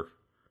bear,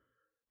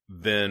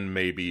 then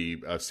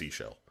maybe a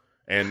seashell.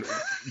 And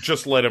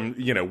just let him,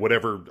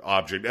 whatever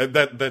object.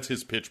 That's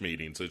his pitch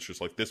meetings. It's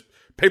just like, this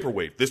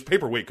paperweight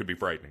could be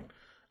frightening.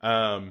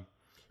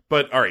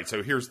 But, all right,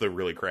 so here's the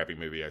really crappy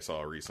movie I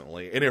saw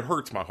recently. And it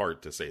hurts my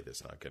heart to say this,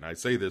 Duncan. I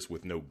say this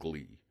with no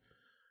glee.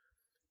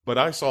 But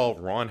I saw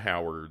Ron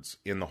Howard's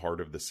In the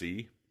Heart of the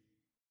Sea.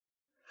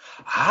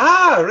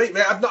 Ah, right.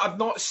 I've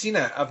not seen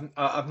it.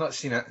 I've not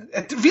seen it.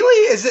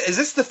 Really, is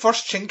this the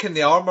first chink in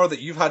the armor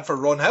that you've had for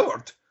Ron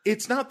Howard?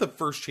 It's not the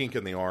first chink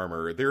in the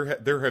armor.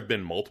 There have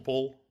been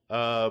multiple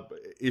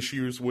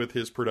issues with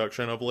his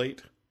production of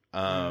late.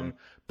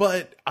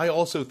 But I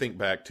also think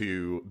back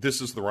to,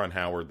 this is the Ron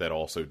Howard that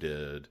also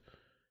did,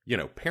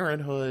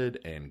 Parenthood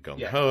and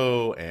Gung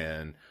Ho,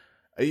 and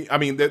I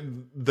mean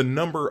the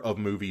number of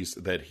movies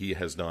that he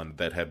has done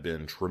that have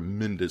been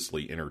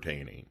tremendously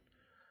entertaining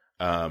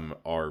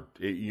are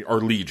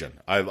legion.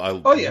 I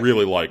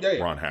really like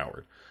Ron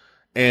Howard,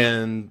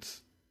 and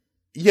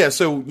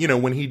so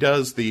when he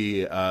does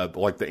the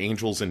like the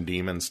Angels and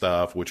Demons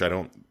stuff, which I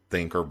don't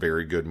think are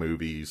very good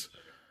movies,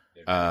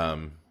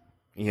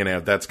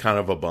 that's kind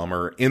of a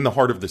bummer. In the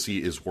Heart of the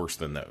Sea is worse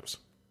than those.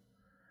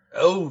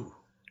 Oh,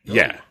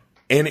 yeah.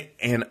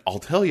 And I'll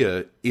tell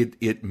you,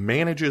 it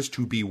manages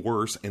to be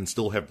worse and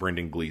still have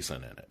Brendan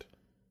Gleeson in it.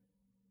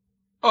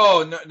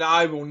 Oh, no,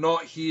 I will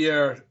not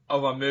hear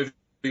of a movie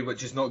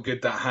which is not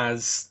good that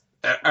has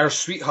our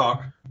sweetheart,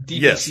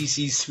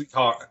 DBCC's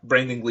sweetheart,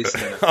 Brendan Gleeson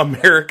in it.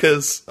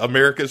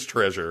 America's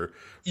treasure,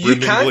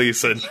 Brendan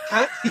Gleeson.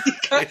 You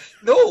can't.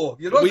 No,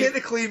 you're not getting to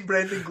claim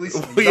Brendan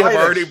Gleeson. We have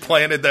already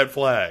planted that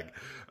flag.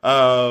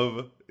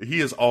 He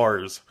is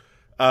ours.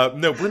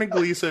 No, Brendan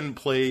Gleeson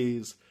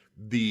plays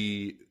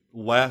the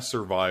last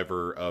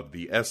survivor of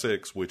the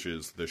Essex, which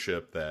is the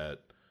ship that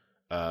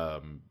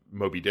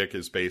Moby Dick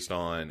is based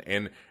on.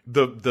 And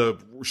the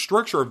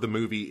structure of the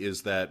movie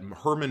is that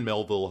Herman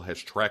Melville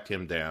has tracked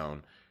him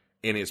down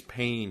and is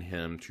paying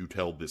him to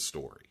tell this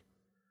story.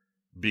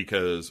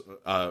 Because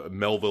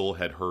Melville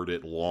had heard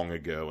it long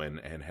ago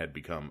and had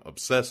become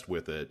obsessed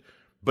with it,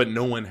 but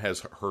no one has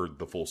heard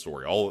the full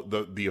story.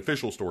 The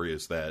official story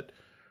is that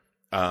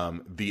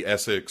the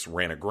Essex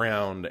ran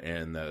aground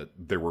and that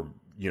there were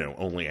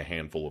only a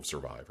handful of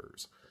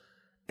survivors.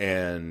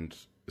 And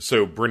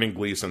so Brendan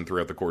Gleeson,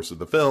 throughout the course of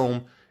the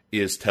film,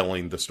 is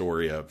telling the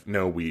story of,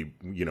 no, we,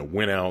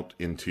 went out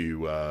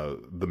into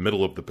the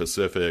middle of the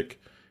Pacific,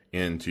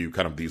 into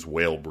kind of these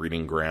whale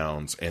breeding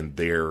grounds, and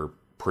there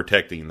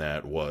protecting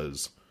that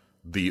was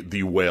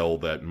the whale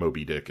that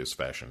Moby Dick is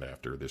fashioned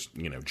after, this,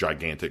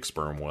 gigantic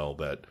sperm whale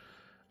that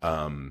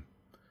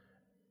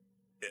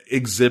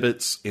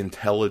exhibits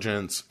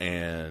intelligence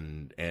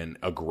and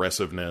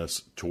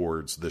aggressiveness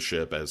towards the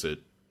ship as it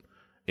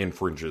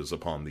infringes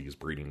upon these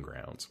breeding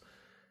grounds.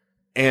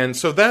 And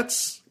so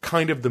that's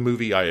kind of the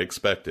movie I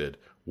expected.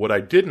 What I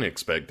didn't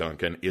expect,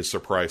 Duncan, is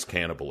surprise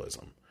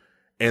cannibalism.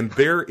 And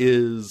there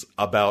is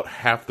about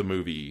half the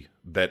movie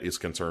that is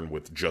concerned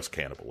with just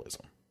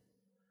cannibalism.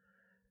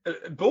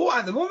 Bo,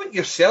 at the moment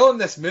you're selling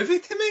this movie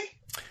to me?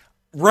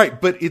 Right,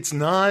 but it's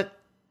not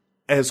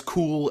as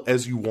cool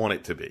as you want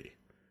it to be.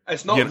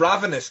 It's not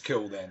ravenous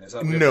cool then, is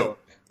that what No,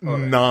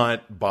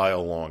 not by a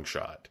long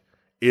shot.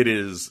 It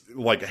is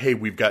like, hey,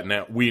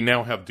 we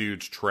now have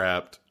dudes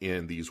trapped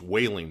in these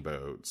whaling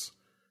boats,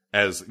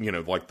 as,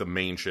 like the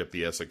main ship,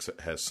 the Essex,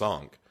 has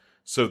sunk.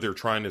 So they're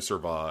trying to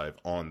survive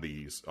on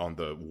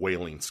the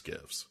whaling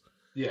skiffs.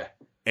 Yeah.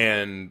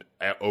 And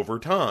over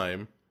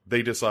time,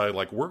 they decide,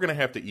 like, we're going to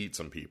have to eat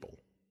some people.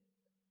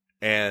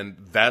 And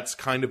that's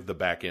kind of the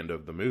back end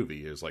of the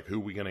movie, is like, who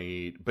are we going to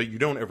eat? But you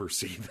don't ever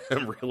see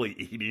them really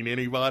eating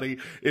anybody.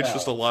 It's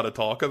just a lot of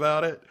talk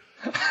about it.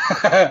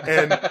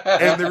 and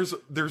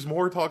there's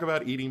more talk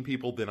about eating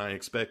people than I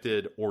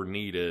expected or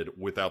needed,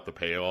 without the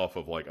payoff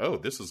of, like, oh,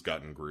 this has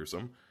gotten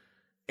gruesome.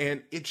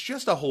 And it's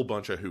just a whole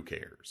bunch of who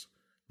cares.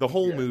 The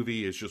whole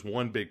movie is just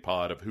one big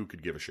pot of who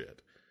could give a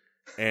shit.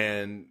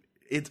 And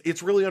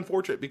it's really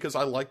unfortunate, because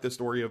I like the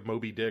story of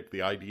Moby Dick,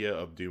 the idea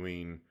of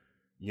doing,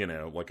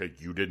 like a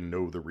you didn't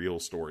know the real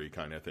story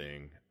kind of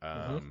thing.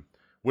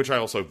 Which I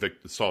also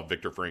saw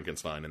Victor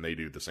Frankenstein, and they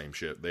do the same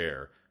shit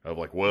there. Of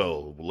like,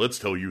 well, let's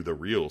tell you the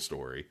real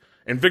story.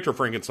 And Victor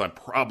Frankenstein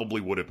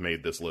probably would have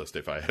made this list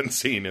if I hadn't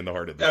seen In the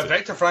Heart of the Sea.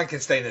 Victor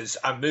Frankenstein is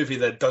a movie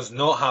that does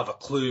not have a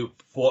clue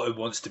what it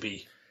wants to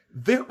be.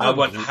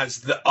 One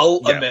has the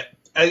ultimate... Yeah.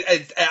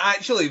 It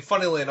actually,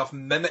 funnily enough,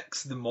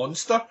 mimics the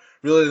monster.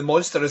 Really, the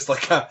monster is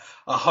like a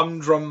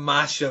humdrum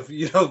mash of,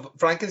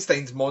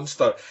 Frankenstein's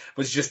monster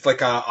was just like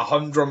a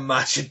humdrum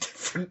mash of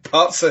different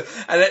parts.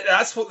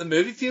 That's what the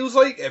movie feels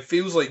like. It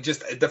feels like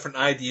just different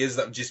ideas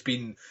that have just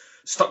been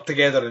stuck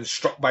together and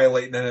struck by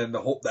lightning in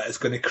the hope that it's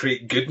going to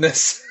create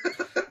goodness.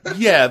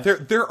 Yeah,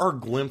 there are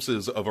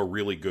glimpses of a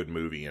really good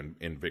movie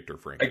in Victor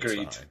Frankenstein.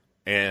 Agreed.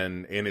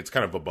 And it's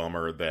kind of a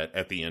bummer that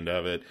at the end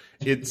of it,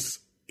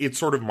 it's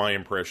sort of my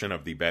impression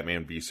of the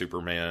Batman v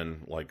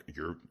Superman, like,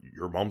 your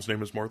mom's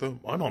name is Martha?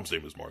 My mom's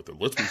name is Martha.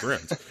 Let's be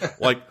friends.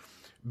 Like,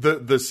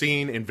 the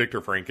scene in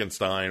Victor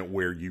Frankenstein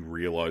where you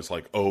realize,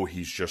 like, oh,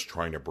 he's just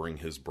trying to bring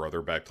his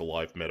brother back to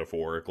life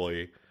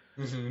metaphorically.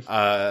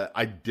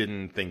 I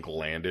didn't think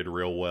landed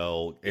real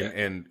well.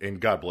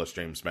 And God bless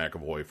James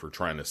McAvoy for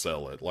trying to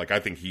sell it. Like, I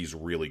think he's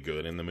really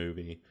good in the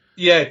movie.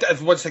 Yeah,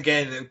 once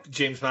again,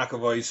 James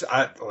McAvoy's,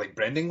 like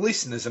Brendan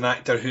Gleeson, is an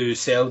actor who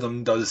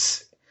seldom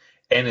does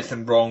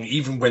anything wrong,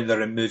 even when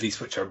they're in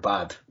movies which are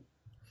bad.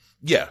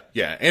 Yeah.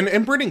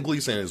 And Brendan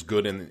Gleeson is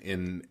good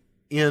in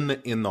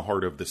in the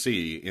Heart of the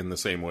Sea, in the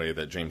same way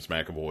that James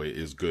McAvoy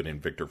is good in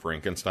Victor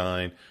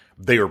Frankenstein,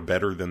 they are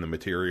better than the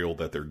material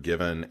that they're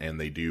given, and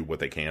they do what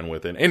they can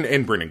with it.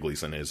 And Brendan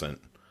Gleeson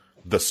isn't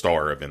the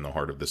star of In the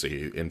Heart of the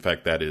Sea. In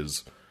fact, that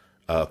is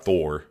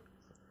Thor.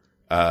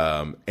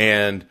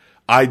 And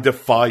I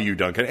defy you,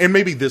 Duncan. And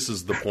maybe this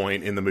is the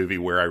point in the movie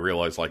where I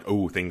realize, like,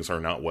 oh, things are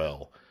not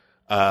well.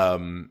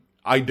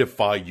 I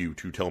defy you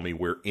to tell me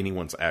where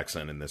anyone's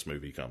accent in this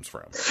movie comes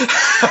from.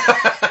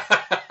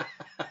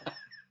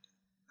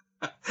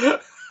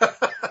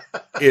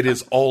 It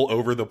is all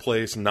over the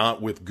place. Not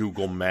with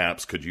Google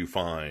Maps could you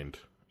find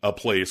a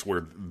place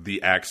where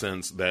the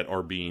accents that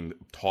are being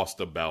tossed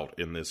about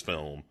in this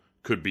film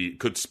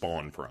could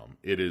spawn from.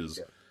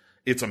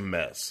 It's a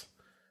mess.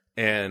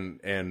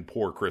 And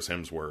poor Chris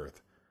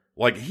Hemsworth.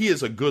 Like, he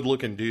is a good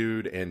looking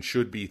dude and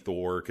should be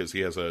Thor because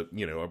he has a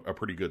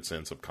pretty good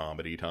sense of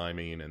comedy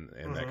timing and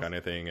that kind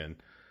of thing. And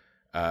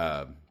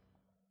I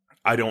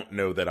don't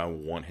know that I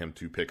want him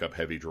to pick up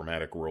heavy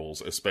dramatic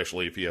roles,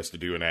 especially if he has to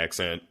do an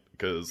accent.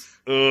 Because,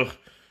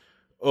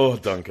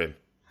 Duncan,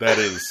 that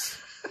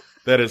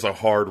is a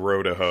hard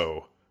row to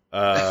hoe.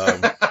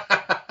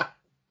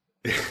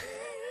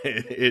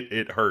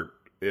 It hurt.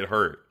 It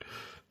hurt.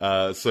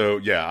 So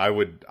yeah, I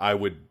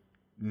would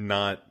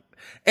not.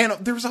 And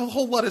there's a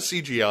whole lot of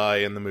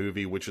CGI in the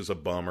movie, which is a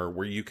bummer,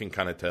 where you can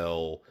kind of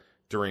tell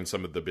during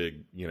some of the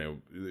big,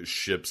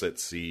 ships at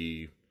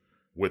sea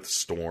with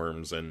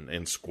storms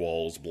and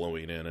squalls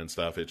blowing in and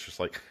stuff. It's just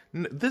like,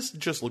 this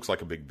just looks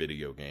like a big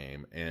video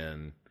game,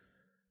 and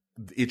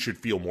it should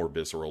feel more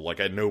visceral. Like,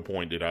 at no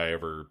point did I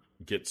ever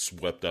get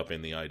swept up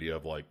in the idea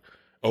of like,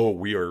 oh,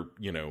 we are,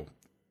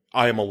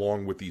 I am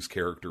along with these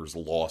characters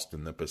lost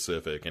in the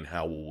Pacific, and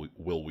how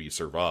will we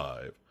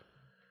survive?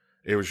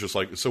 It was just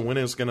like, so when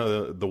is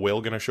the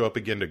whale gonna show up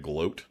again to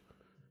gloat?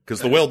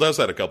 Because the whale does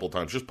that a couple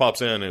times. Just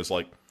pops in and is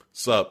like,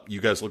 sup,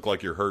 you guys look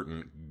like you're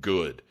hurting.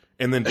 Good.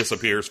 And then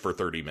disappears for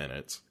 30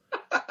 minutes.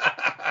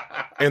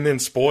 And then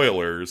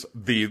spoilers,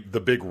 the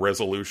big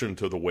resolution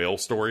to the whale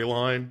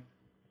storyline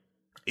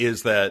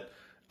is that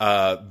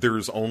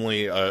there's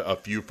only a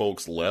few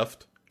folks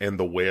left, and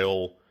the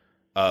whale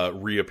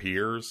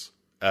reappears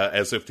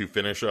as if to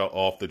finish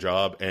off the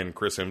job, and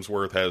Chris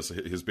Hemsworth has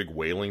his big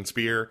whaling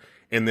spear,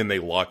 and then they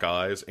lock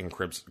eyes, and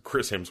Chris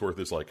Hemsworth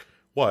is like,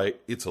 why,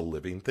 it's a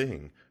living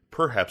thing.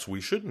 Perhaps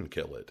we shouldn't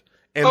kill it.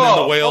 And then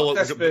the whale...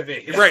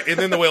 Right, and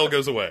then the whale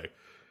goes away.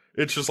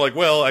 It's just like,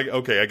 well,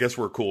 I guess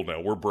we're cool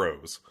now. We're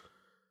bros.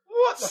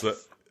 What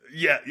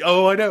yeah,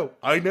 oh,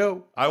 I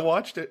know. I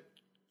watched it.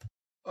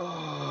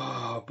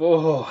 Oh,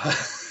 boy.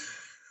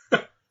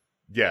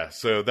 Yeah,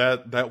 so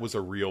that was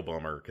a real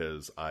bummer,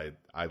 because I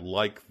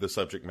like the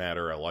subject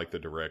matter, I like the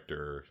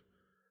director.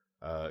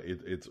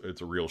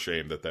 It's a real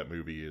shame that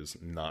movie is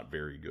not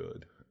very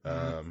good.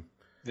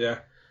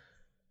 Yeah.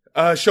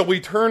 Shall we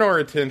turn our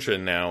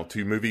attention now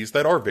to movies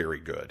that are very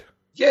good?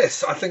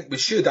 Yes, I think we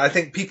should. I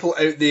think people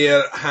out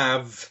there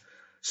have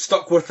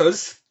stuck with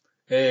us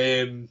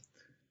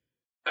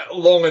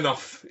long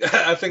enough.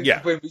 I think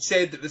when we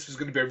said that this was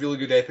going to be a really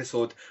good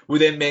episode, we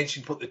then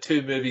mentioned what the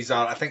two movies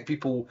are. I think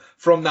people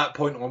from that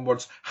point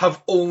onwards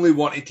have only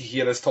wanted to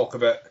hear us talk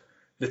about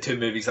the two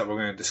movies that we're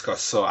going to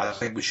discuss. So I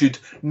think we should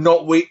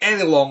not wait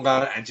any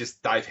longer and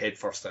just dive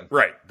headfirst in.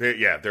 Right.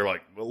 They're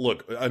like,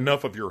 look,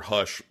 enough of your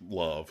Hush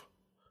love.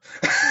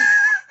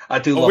 I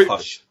do love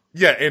Hush.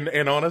 Yeah,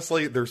 and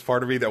honestly, there's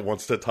part of me that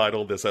wants to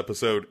title this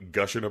episode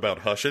Gushing About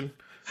Hushin'.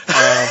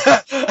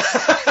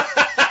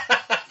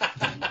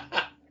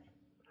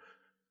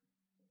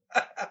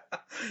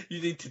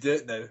 You need to do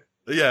it now.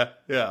 Yeah,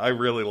 I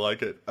really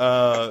like it.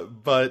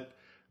 But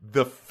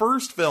the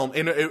first film,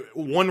 and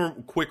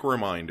one quick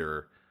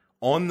reminder,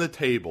 on the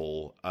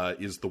table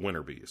is The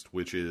Winter Beast,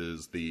 which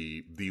is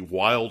the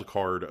wild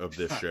card of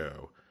this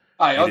show.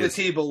 The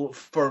table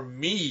for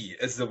me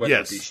is The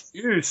Winter Beast.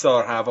 You,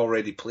 sir, have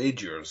already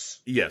played yours.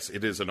 Yes,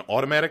 it is an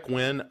automatic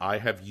win. I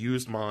have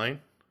used mine,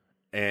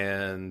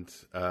 and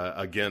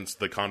against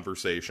the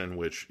conversation,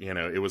 which,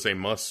 it was a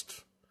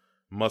must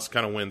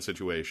kind of win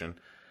situation.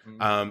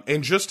 Mm-hmm.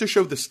 And just to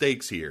show the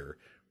stakes here,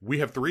 we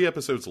have 3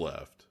 episodes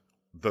left.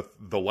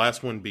 The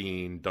last one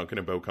being Duncan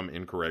and Bo Come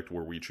Incorrect,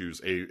 where we choose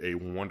a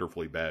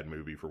wonderfully bad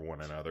movie for one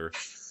another.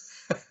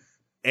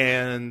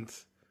 And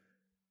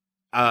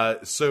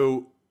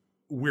so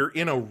we're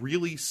in a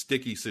really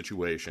sticky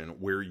situation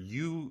where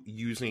you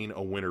using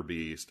a Winter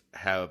Beast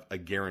have a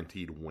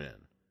guaranteed win.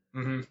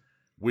 Mm-hmm.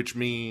 Which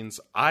means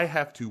I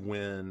have to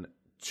win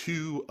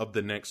 2 of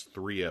the next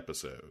 3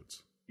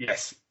 episodes.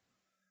 Yes.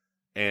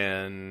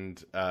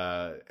 But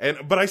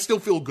I still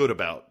feel good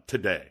about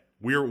today.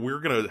 We're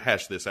gonna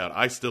hash this out.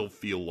 I still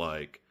feel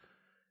like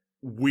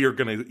we are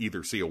gonna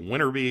either see a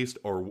Winter Beast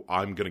or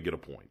I'm gonna get a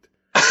point.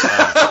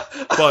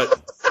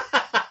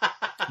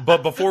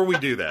 But before we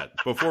do that,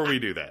 oh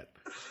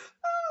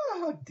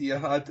dear,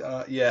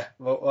 yeah.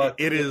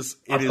 It is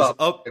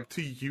up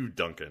to you,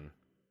 Duncan,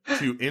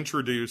 to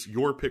introduce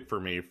your pick for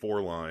me,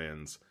 4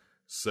 Lions.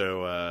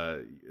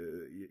 So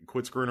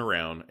quit screwing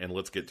around and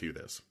let's get to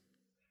this.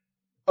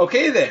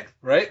 Okay then,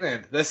 right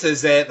then. This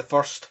is the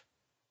first.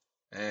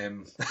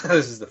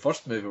 This is the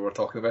first movie we're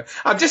talking about.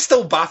 I'm just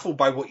still baffled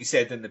by what you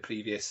said in the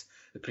previous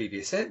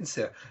sentence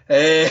there.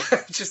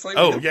 Just like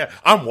Oh yeah,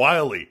 I'm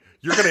wily.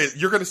 You're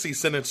gonna see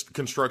sentence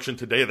construction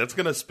today. That's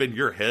gonna spin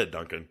your head,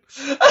 Duncan.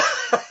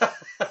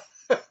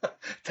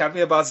 Tell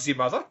me about your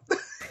mother.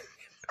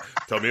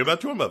 Tell me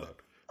about your mother.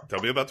 Tell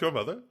me about your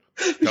mother.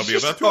 Tell me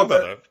Just about your record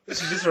mother. it.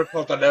 She just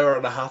recorded an hour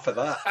and a half of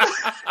that.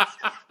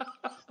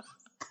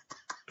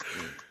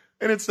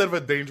 And instead of a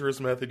dangerous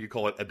method, you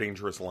call it a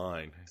dangerous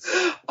line.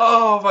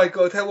 Oh my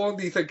god, how long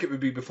do you think it would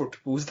be before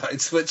people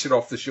started switching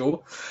off the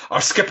show?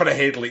 Or skipping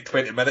ahead like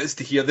 20 minutes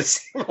to hear the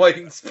same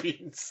lines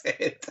being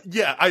said?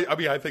 Yeah, I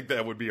mean, I think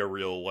that would be a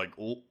real, like,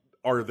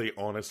 are they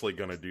honestly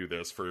going to do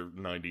this for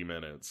 90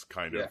 minutes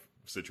kind of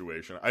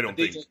situation? I don't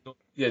think.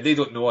 They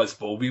don't know us,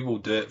 but we will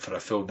do it for a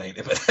full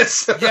 90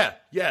 minutes.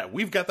 Yeah,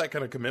 we've got that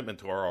kind of commitment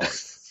to our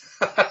art.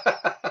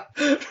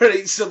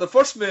 Right, so the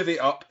first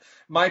movie up,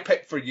 my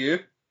pick for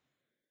you,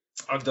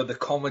 under the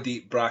comedy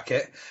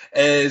bracket,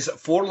 is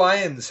Four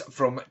Lions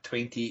from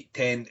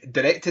 2010,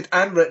 directed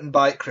and written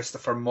by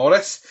Christopher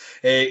Morris.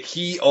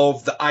 He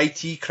of the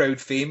IT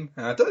Crowd fame.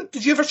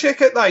 Did you ever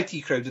check out the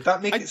IT Crowd? Did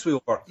that make its way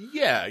over?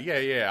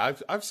 Yeah.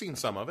 I've seen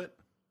some of it.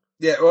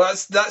 Yeah, well,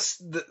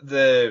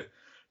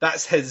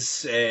 that's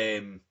his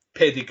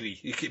pedigree.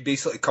 It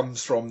basically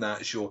comes from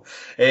that show.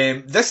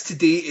 This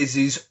today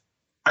is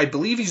I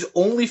believe his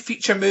only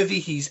feature movie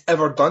he's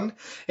ever done.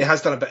 He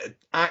has done a bit of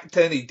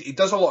acting. He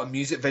does a lot of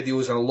music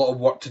videos and a lot of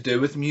work to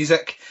do with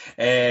music.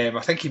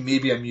 I think he may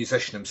be a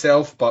musician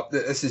himself, but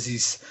this is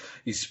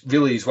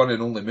his one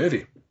and only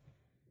movie.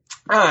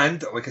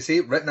 And, like I say,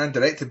 written and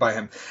directed by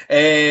him.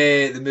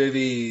 The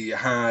movie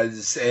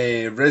has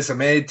Riz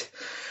Ahmed,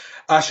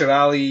 Asher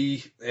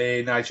Ali,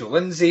 Nigel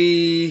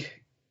Lindsay,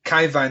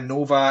 Kai Van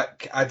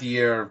Novak,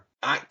 Adair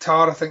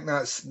Akhtar. I think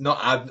that's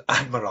not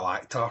Admiral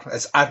Akhtar.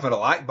 It's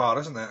Admiral Akbar,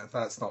 isn't it?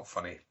 That's not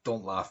funny.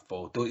 Don't laugh,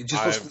 Bo. Don't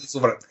just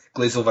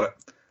glaze over it.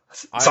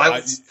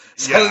 Silence.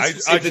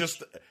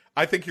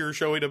 I think you're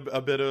showing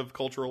a bit of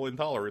cultural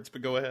intolerance,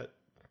 but go ahead.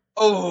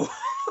 Oh,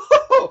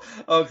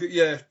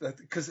 yeah,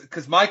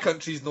 because my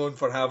country's known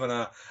for having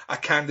a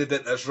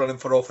candidate that's running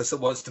for office that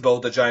wants to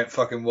build a giant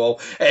fucking wall.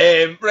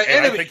 Right, and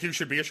anyway. I think you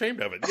should be ashamed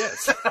of it,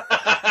 yes.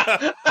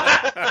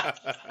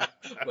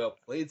 Well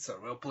played, sir.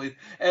 Well played.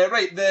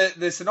 Right,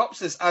 the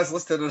synopsis as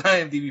listed on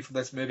IMDb for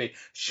this movie,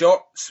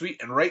 short,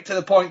 sweet, and right to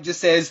the point, just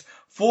says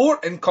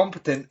 4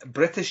 incompetent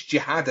British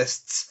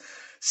jihadists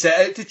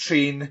set out to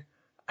train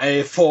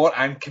for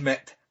and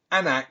commit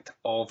an act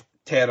of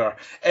terror.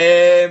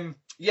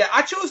 Yeah,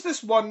 I chose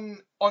this one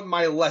on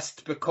my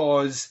list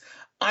because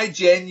I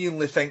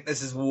genuinely think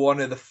this is one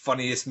of the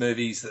funniest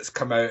movies that's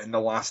come out in the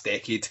last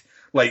decade.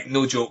 Like,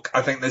 no joke.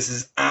 I think this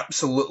is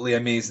absolutely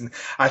amazing.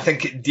 I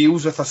think it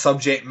deals with a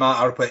subject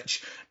matter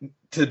which,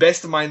 to the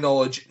best of my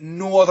knowledge,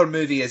 no other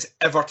movie has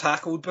ever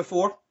tackled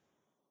before,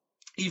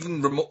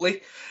 even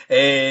remotely.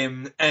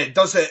 And it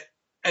does it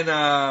in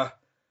a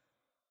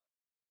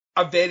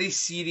very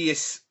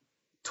serious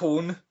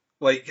tone.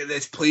 Like,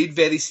 it's played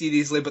very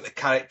seriously, but the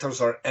characters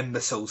are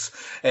imbeciles,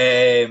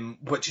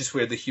 which is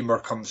where the humour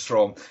comes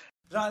from.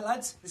 Right,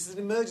 lads, this is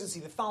an emergency.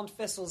 They found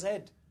Fessel's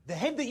head. The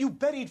head that you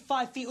buried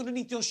 5 feet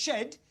underneath your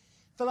shed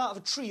fell out of a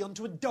tree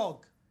onto a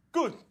dog.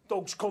 Good.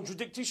 Dogs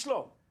contradict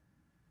Islam.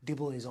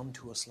 Dibble is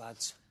onto us,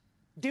 lads.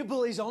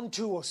 Dibble is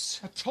onto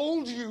us. I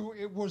told you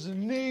it was a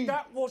knee.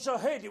 That was a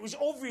head. It was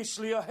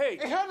obviously a head.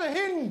 It had a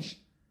hinge.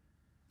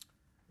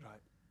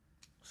 Right.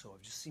 So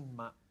I've just seen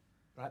Matt.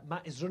 Right,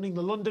 Matt is running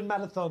the London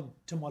Marathon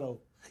tomorrow.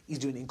 He's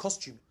doing it in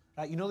costume.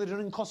 Right, you know they're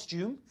doing in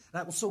costume.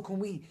 Right, well, so can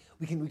we.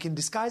 We can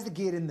disguise the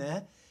gear in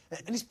there,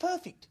 and it's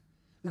perfect.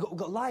 We've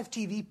got live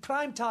TV,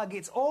 prime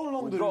targets all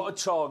along We've the got a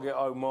target,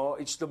 Omar.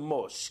 It's the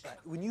mosque. Right,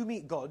 when you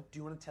meet God, do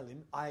you want to tell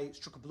him I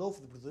struck a blow for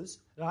the brothers,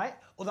 right?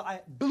 Or that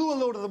I blew a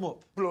load of them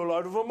up? Blow a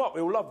load of them up.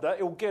 He'll love that.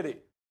 He'll get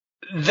it.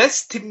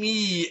 This, to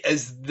me,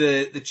 is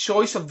the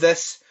choice of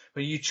this,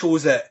 when you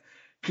chose it,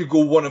 could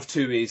go one of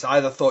two ways. I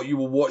either thought you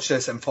will watch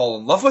this and fall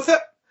in love with it,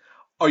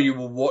 or you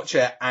will watch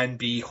it and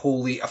be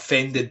wholly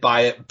offended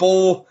by it.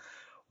 Bo,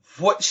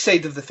 which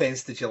side of the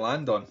fence did you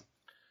land on?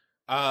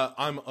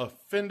 I'm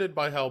offended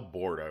by how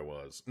bored I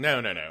was. No.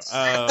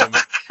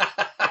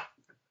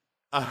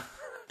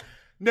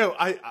 No,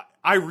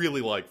 I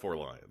really like Four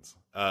Lions.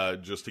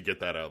 Just to get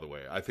that out of the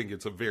way, I think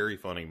it's a very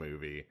funny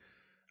movie.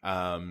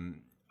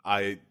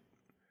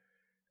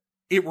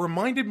 It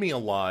reminded me a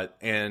lot,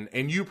 and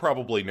you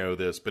probably know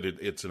this, but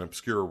it's an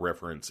obscure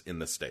reference in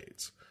the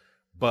States.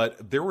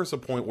 But there was a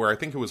point where I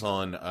think it was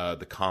on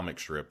the comic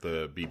strip,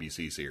 the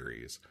BBC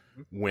series,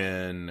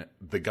 when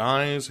the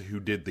guys who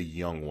did The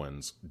Young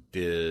Ones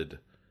did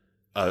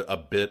a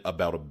bit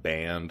about a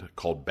band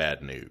called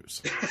Bad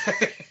News.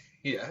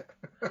 Yeah.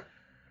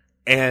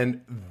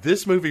 And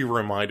this movie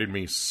reminded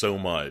me so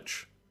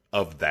much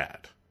of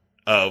that.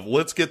 Of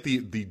let's get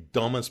the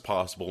dumbest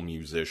possible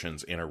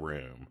musicians in a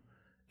room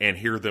and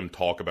hear them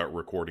talk about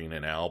recording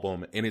an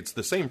album. And it's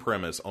the same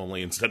premise,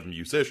 only instead of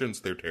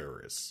musicians, they're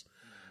terrorists.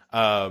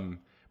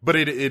 But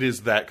it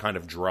is that kind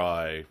of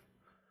dry,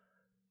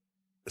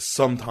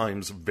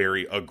 sometimes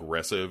very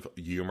aggressive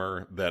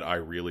humor that I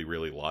really,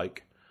 really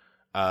like.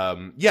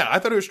 Yeah, I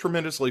thought it was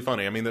tremendously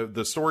funny. I mean,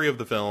 the story of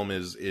the film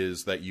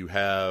is that you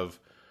have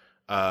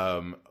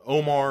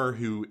Omar,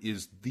 who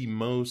is the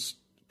most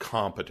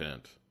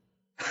competent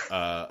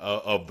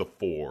of the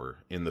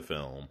four in the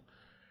film.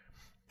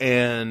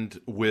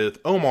 And with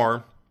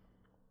Omar,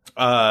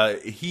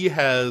 he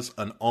has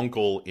an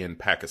uncle in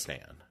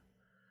Pakistan.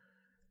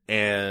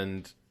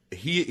 And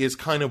he is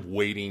kind of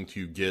waiting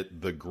to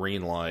get the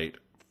green light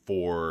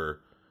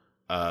for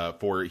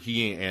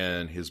he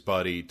and his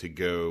buddy to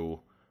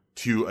go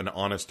to an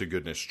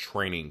honest-to-goodness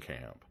training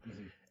camp.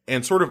 Mm-hmm.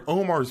 And sort of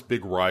Omar's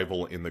big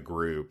rival in the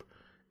group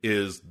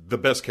is the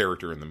best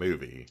character in the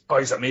movie. Oh,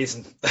 he's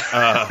amazing.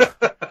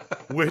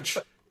 Which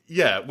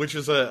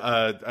is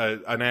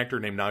an actor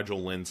named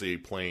Nigel Lindsay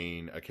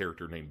playing a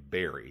character named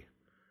Barry.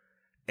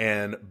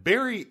 And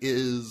Barry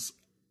is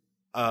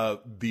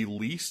the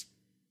least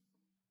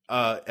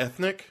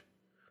ethnic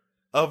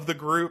of the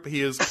group.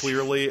 He is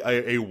clearly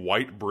a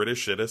white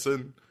British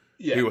citizen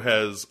who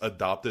has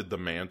adopted the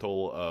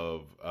mantle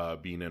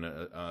of being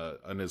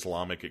an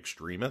Islamic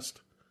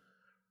extremist.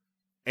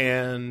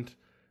 And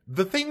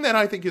the thing that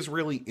I think is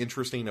really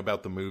interesting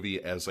about the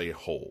movie as a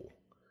whole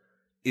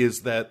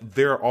is that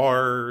there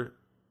are,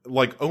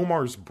 like,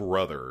 Omar's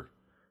brother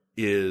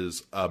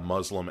is a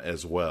Muslim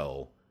as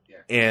well,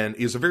 and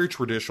is a very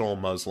traditional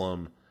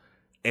Muslim,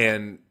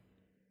 and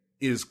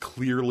is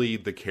clearly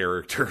the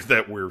character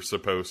that we're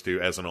supposed to,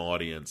 as an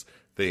audience,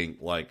 think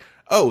like,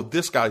 oh,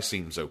 this guy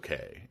seems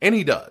okay. And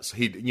he does.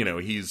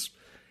 He's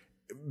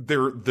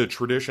the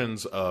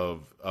traditions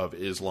of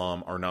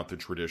Islam are not the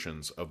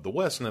traditions of the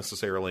West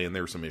necessarily, and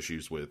there's some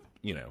issues with,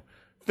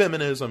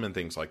 feminism and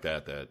things like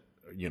that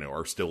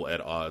are still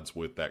at odds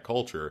with that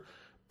culture.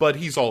 But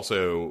he's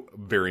also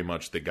very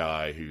much the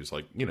guy who's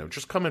like,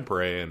 just come and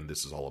pray, and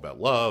this is all about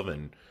love.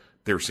 And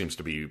there seems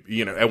to be,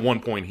 at one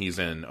point he's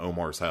in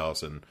Omar's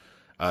house and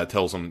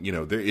tells him,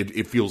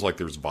 it feels like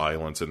there's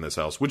violence in this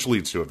house, which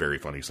leads to a very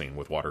funny scene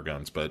with water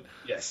guns. But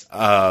yes,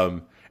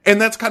 and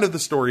that's kind of the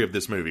story of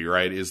this movie,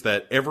 right? Is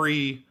that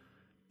every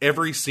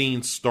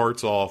scene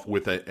starts off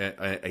with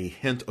a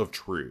hint of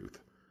truth,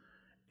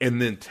 and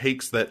then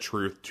takes that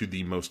truth to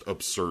the most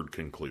absurd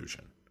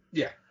conclusion.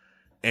 Yeah,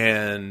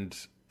 and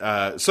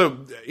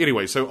so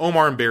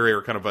Omar and Barry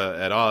are kind of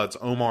at odds.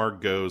 Omar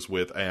goes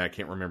with, I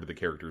can't remember the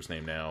character's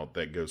name now,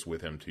 that goes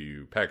with him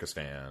to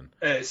Pakistan.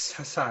 It's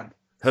Hassan.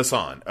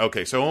 Hassan.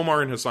 Okay, so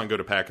Omar and Hassan go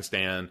to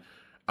Pakistan.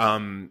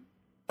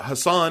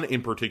 Hassan,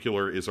 in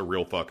particular, is a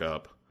real fuck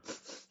up.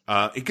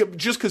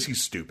 Just because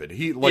he's stupid.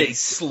 He's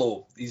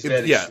slow. He's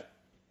very slow.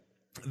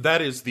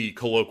 That is the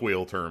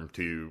colloquial term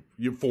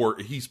for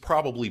he's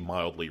probably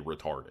mildly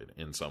retarded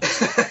in some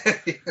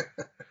way.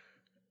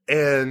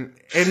 And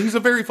he's a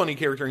very funny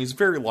character, and he's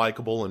very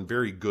likable and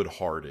very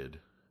good-hearted.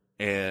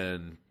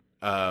 And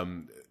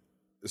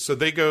so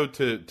they go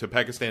to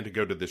Pakistan to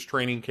go to this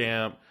training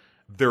camp.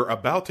 They're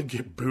about to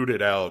get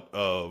booted out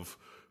of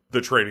the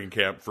training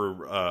camp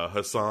for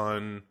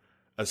Hassan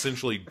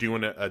essentially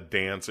doing a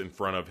dance in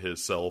front of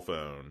his cell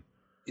phone.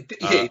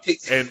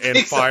 And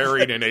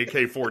firing an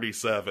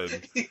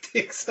AK-47. He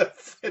takes a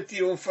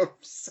video of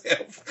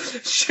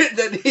himself shooting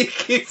an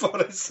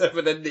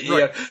AK-47 in the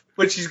air,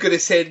 which he's going to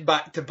send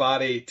back to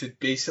Barry to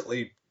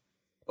basically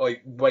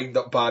wind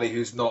up Barry,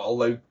 who's not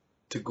allowed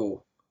to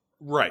go.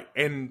 Right,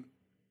 and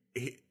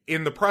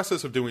in the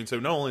process of doing so,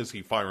 not only is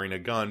he firing a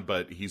gun,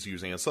 but he's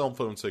using a cell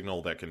phone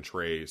signal that can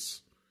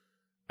trace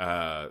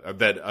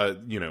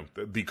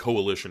the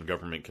coalition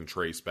government can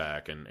trace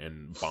back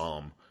and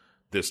bomb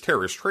this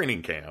terrorist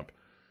training camp.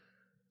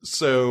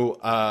 So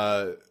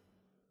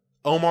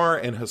Omar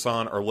and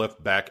Hassan are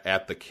left back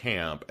at the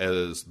camp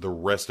as the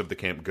rest of the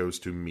camp goes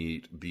to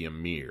meet the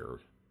Emir.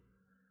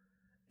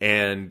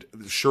 And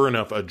sure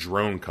enough, a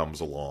drone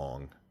comes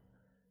along,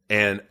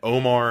 and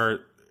Omar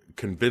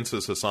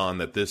convinces Hassan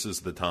that this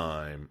is the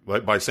time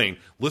by saying,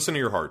 listen to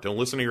your heart, don't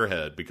listen to your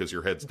head because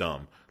your head's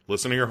dumb.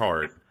 Listen to your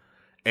heart.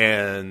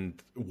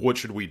 And what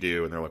should we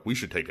do? And they're like, we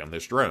should take down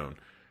this drone.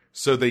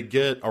 So they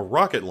get a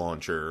rocket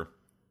launcher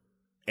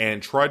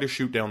and try to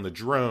shoot down the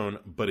drone,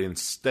 but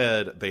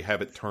instead they have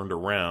it turned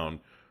around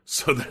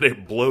so that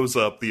it blows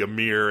up the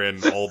Emir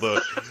and all the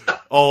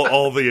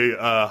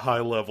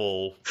high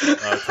level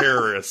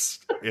terrorists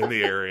in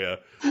the area.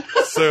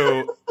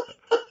 So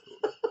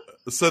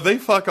they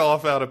fuck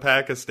off out of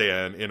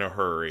Pakistan in a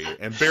hurry,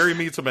 and Barry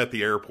meets them at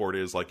the airport.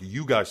 Is like,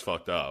 you guys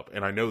fucked up,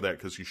 and I know that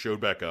because you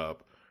showed back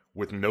up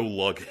with no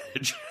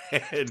luggage,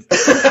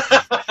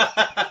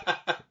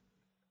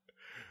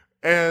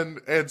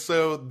 and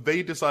so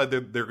they decide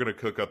that they're going to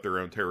cook up their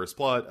own terrorist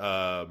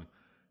plot.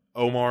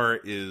 Omar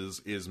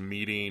is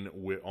meeting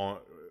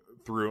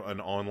through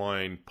an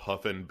online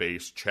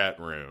Puffin-based chat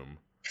room,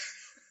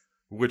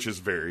 which is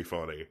very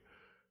funny,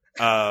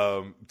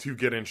 to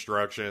get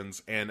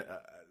instructions. And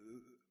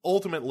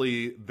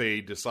ultimately,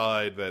 they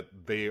decide that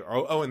they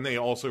are... Oh, and they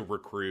also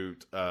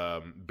recruit...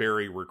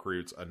 Barry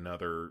recruits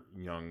another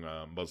young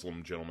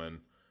Muslim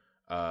gentleman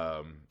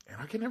And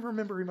I can never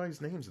remember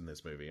anybody's names in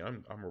this movie.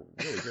 I'm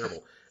really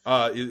terrible.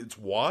 It's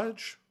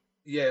Waj.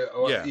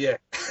 Yeah.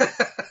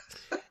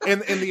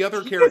 And the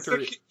other character,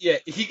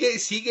 he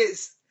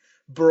gets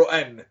brought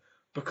in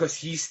because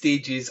he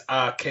stages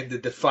a kind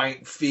of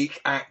defiant fake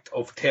act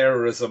of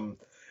terrorism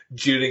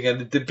during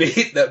a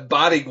debate that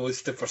Barry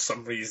goes to for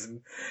some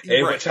reason,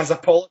 Right. which has a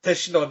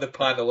politician on the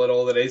panel and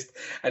all the rest,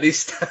 and he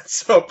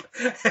stands up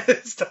and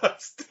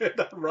starts doing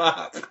a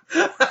rap.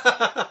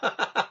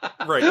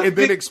 right, and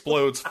then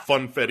explodes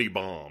funfetti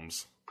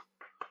bombs,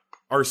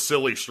 or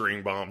silly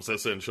string bombs,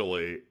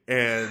 essentially,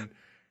 and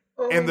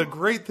the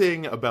great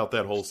thing about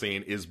that whole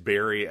scene is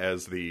Barry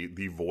as the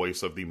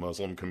voice of the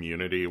Muslim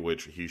community,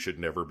 which he should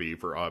never be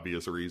for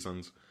obvious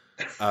reasons.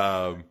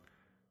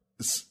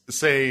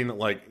 Saying,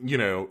 like, you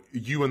know,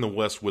 you in the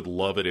West would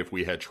love it if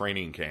we had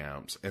training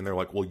camps. And they're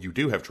like, well, you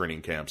do have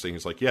training camps. And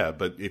he's like, yeah,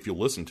 but if you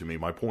listen to me,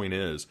 my point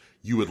is,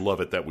 you would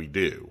love it that we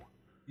do.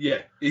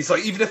 Yeah. He's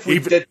like, even if we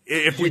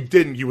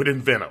didn't, you would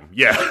invent them.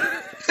 Yeah.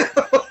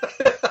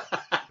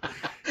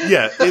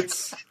 Yeah,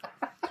 it's...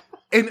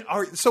 And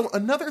so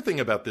another thing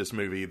about this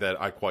movie that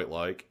I quite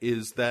like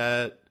is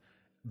that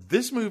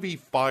this movie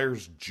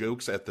fires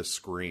jokes at the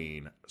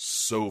screen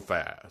so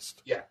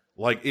fast. Yeah.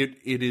 Like, it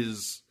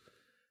is...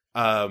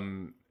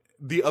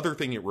 the other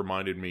thing it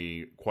reminded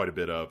me quite a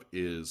bit of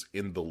is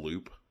In the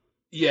Loop.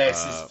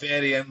 Yes,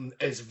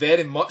 it's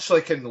very much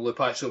like In the Loop,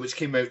 actually, which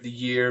came out the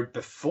year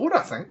before,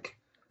 I think.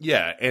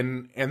 Yeah,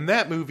 and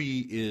that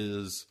movie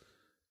is...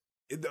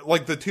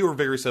 Like, the two are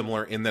very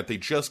similar in that they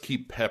just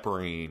keep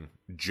peppering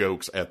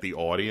jokes at the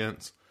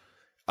audience.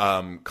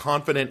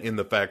 Confident in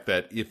the fact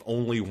that if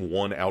only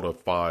 1 out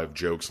of 5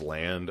 jokes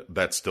land,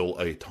 that's still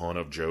a ton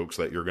of jokes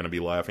that you're going to be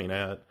laughing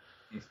at.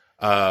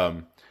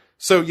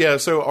 So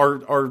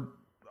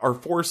our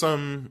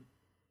foursome,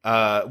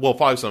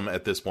 fivesome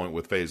at this point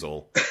with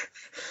Faisal.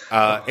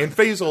 And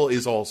Faisal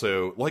is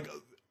also, like,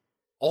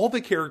 all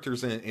the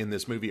characters in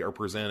this movie are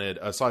presented,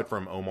 aside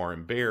from Omar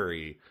and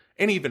Barry,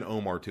 and even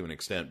Omar to an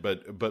extent,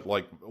 but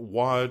like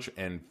Waj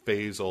and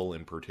Faisal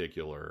in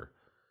particular,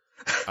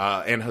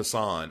 and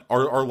Hassan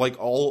are like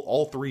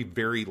all three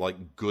very,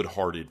 like,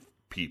 good-hearted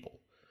people.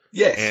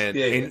 Yes.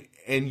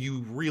 And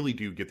you really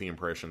do get the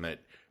impression that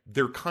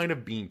they're kind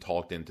of being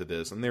talked into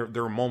this, and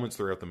there are moments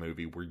throughout the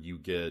movie where you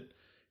get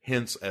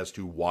hints as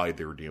to why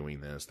they're doing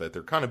this, that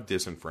they're kind of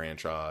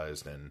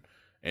disenfranchised and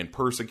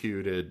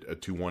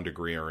persecuted to one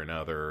degree or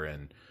another,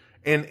 and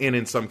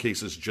in some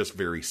cases just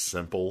very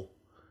simple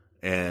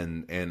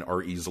and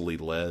are easily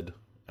led,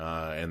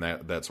 and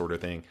that sort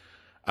of thing.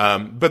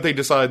 But they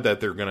decide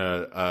that they're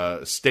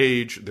gonna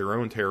stage their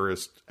own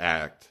terrorist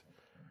act,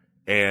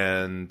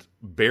 and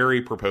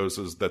Barry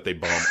proposes that they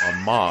bomb a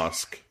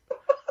mosque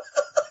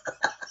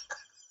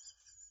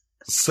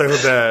so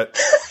that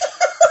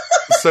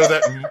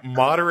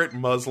moderate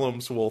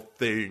Muslims will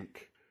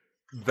think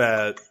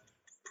that,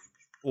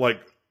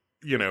 like,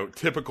 you know,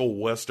 typical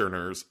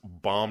Westerners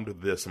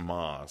bombed this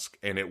mosque,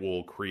 and it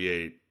will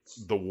create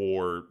the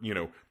war, you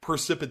know,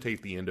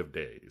 precipitate the end of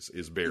days,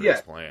 is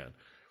Barry's plan.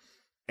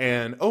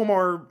 And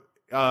Omar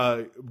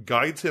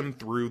guides him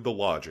through the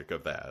logic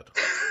of that.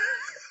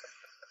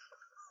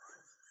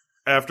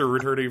 After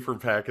returning from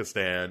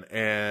Pakistan,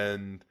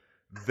 and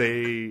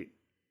they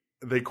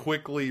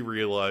quickly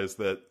realize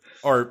that,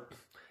 or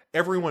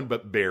everyone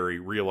but Barry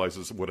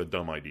realizes what a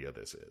dumb idea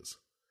this is.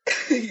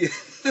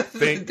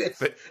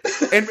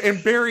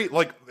 And Barry,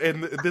 like,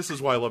 and this is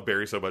why I love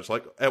Barry so much.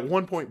 Like, at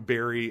one point,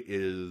 Barry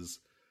is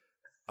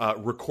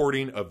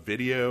recording a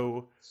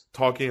video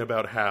talking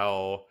about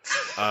how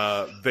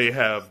they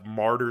have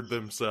martyred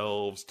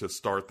themselves to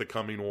start the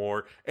coming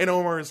war, and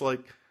Omar is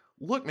like,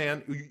 "Look,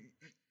 man,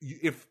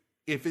 if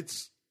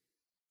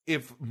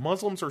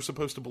Muslims are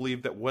supposed to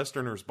believe that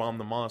Westerners bombed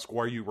the mosque,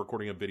 why are you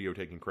recording a video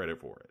taking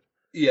credit for it?"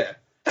 Yeah.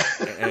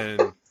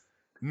 And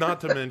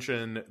not to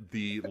mention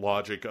the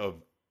logic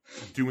of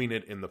doing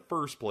it in the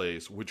first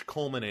place, which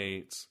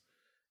culminates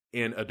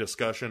in a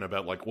discussion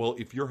about, like, well,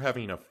 if you're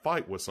having a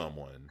fight with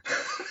someone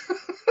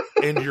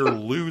and you're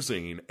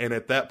losing, and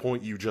at that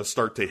point you just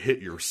start to hit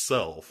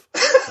yourself,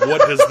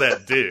 what does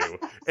that do?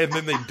 And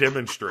then they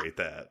demonstrate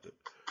that.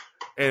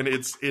 And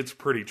it's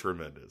pretty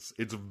tremendous.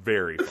 It's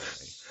very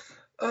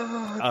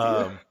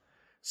funny.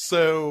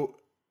 So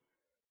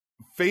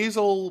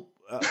Faisal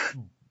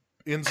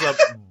ends up...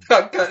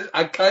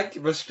 I can't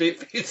keep a straight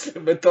face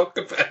when we talk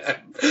about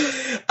him.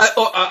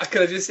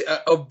 Can I just say,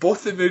 of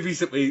both the movies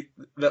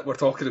that we're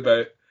talking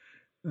about,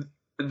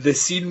 the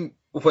scene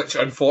which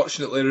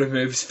unfortunately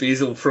removes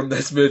Faisal from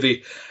this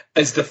movie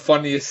is the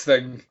funniest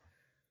thing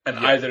in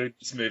either of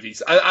these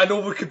movies. I know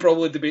we could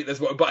probably debate this,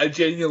 but I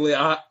genuinely,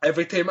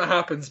 every time it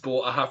happens,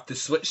 Bo, I have to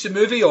switch the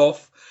movie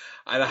off,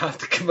 and I have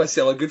to give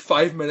myself a good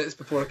 5 minutes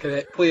before I can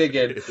hit play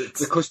again,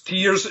 because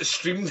tears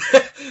streamed,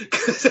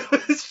 because it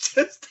was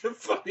just the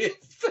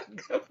funniest thing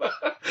ever.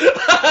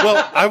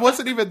 Well, I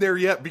wasn't even there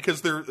yet,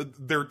 because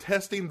they're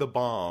testing the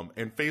bomb,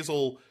 and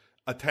Faisal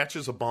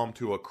attaches a bomb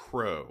to a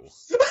crow.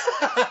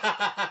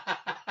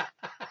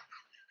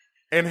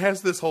 and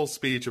has this whole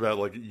speech about,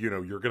 like,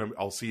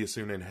 I'll see you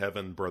soon in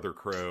heaven, Brother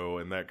Crow,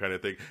 and that kind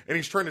of thing. And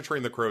he's trying to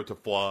train the crow to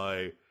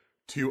fly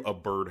to a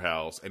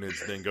birdhouse, and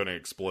it's then going to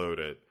explode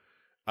it.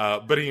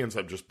 But he ends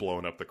up just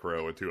blowing up the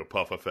crow into a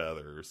puff of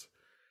feathers.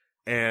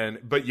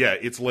 But yeah,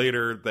 it's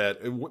later that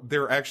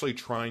they're actually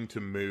trying to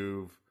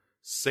move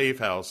safe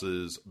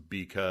houses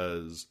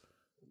because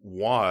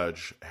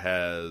Waj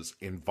has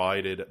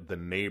invited the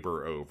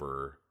neighbor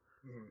over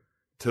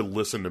to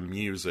listen to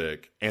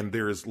music, and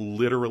there's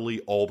literally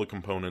all the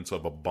components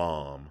of a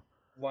bomb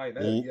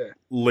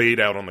laid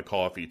out on the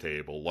coffee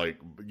table, like,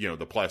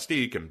 the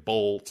plastique and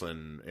bolts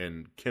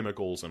and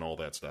chemicals and all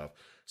that stuff.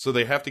 So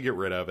they have to get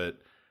rid of it,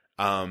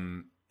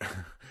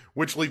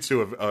 which leads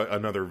to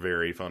another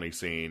very funny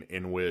scene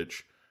in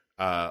which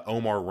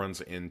Omar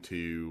runs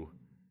into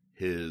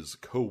his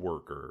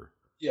coworker,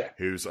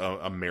 who's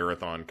a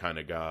marathon kind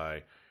of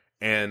guy,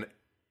 and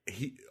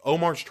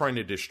Omar's trying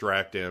to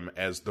distract him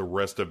as the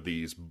rest of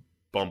these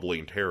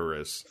bumbling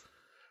terrorists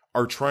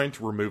are trying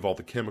to remove all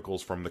the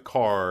chemicals from the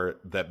car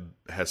that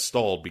has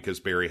stalled because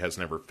Barry has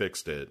never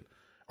fixed it.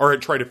 Or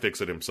tried to fix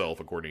it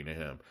himself, according to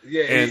him.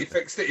 Yeah, he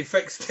fixed it. He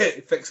fixed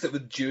it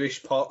with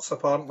Jewish parts,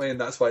 apparently,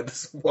 and that's why it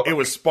doesn't work. It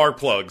was spark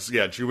plugs.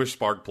 Yeah, Jewish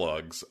spark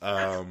plugs.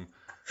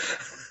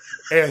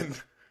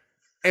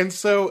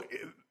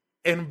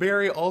 And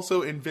Barry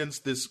also invents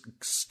this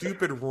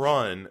stupid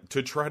run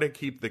to try to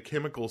keep the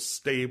chemicals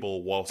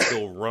stable while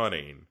still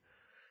running.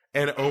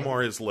 And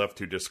Omar is left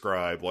to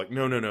describe, like,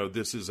 no,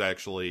 this is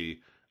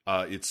actually,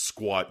 it's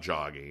squat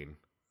jogging.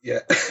 Yeah.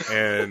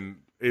 And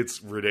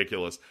it's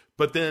ridiculous.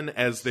 But then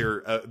as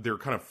they're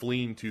kind of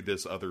fleeing to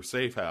this other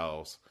safe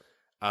house,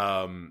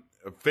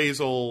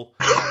 Faisal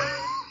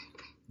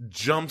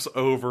jumps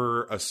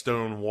over a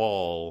stone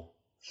wall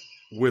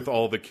with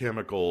all the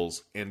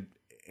chemicals and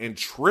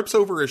trips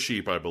over a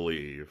sheep, I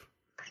believe,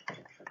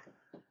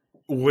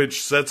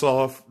 which sets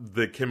off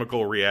the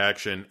chemical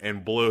reaction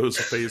and blows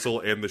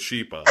Faisal and the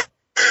sheep up.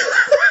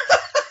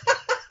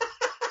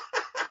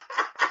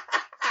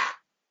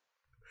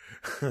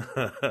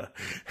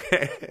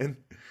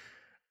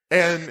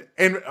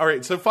 and all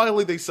right, so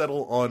finally they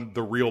settle on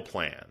the real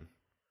plan,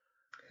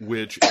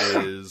 which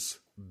is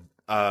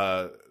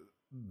Marathon,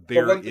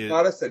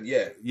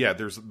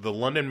 there's the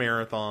London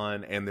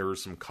Marathon, and there are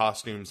some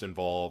costumes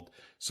involved.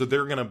 So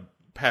they're going to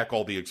pack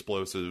all the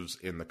explosives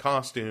in the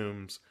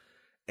costumes,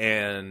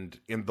 and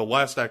in the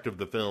last act of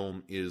the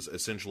film is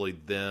essentially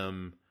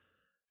them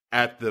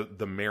at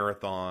the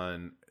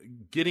marathon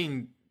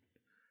getting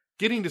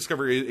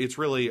discovered. It's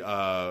really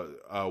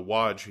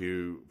Waj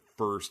who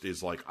first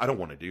is like, I don't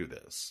want to do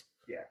this.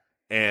 Yeah.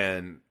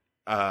 And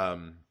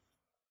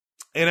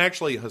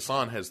actually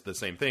Hassan has the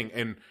same thing,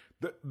 and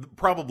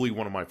probably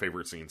one of my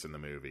favorite scenes in the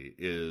movie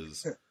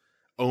is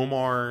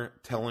Omar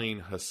telling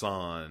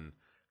Hassan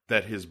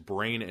that his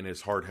brain and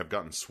his heart have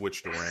gotten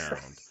switched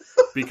around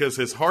because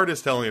his heart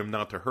is telling him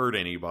not to hurt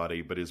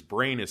anybody, but his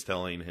brain is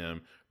telling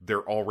him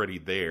they're already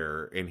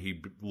there and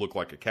he'd look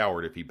like a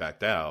coward if he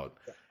backed out.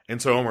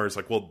 And so Omar is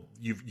like, well,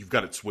 you've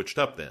got it switched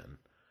up then.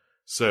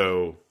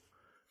 So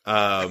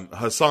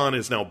Hassan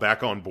is now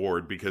back on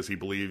board because he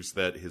believes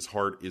that his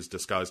heart is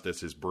disguised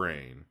as his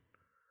brain.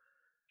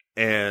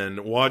 And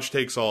Waj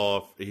takes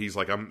off. He's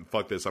like,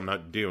 fuck this, I'm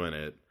not doing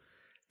it.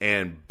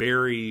 And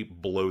Barry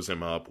blows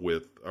him up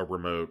with a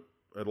remote,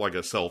 like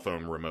a cell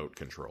phone remote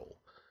control.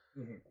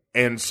 Mm-hmm.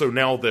 And so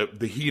now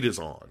the heat is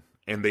on,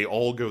 and they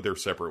all go their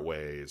separate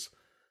ways,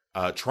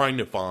 trying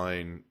to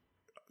find,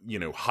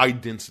 high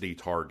density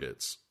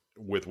targets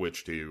with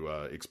which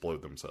to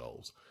explode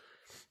themselves.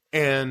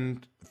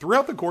 And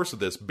throughout the course of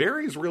this,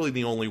 Barry's really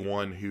the only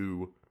one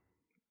who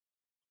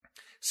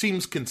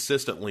seems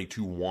consistently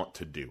to want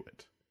to do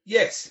it.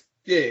 Yes.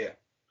 Yeah.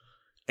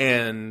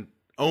 And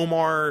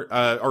Omar,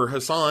 or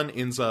Hassan,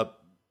 ends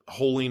up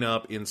holing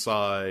up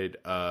inside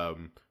a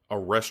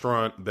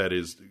restaurant that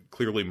is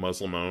clearly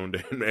Muslim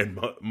owned and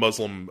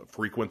Muslim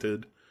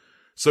frequented.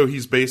 So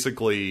he's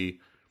basically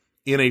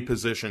in a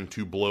position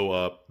to blow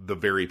up the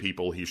very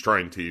people he's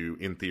trying to,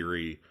 in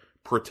theory,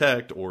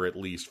 protect or at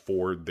least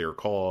forward their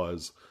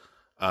cause.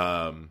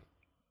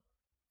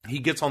 He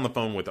gets on the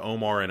phone with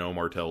Omar, and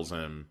Omar tells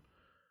him,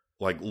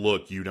 like,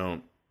 look, you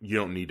don't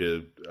need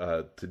to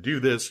do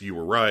this. You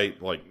were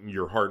right. Like,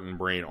 your heart and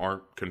brain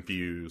aren't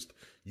confused.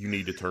 You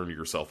need to turn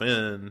yourself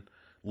in.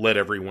 Let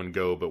everyone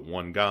go but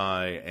one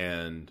guy.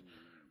 And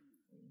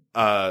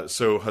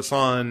so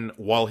Hassan,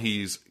 while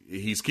he's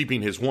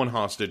keeping his one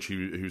hostage,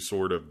 who's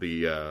sort of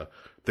the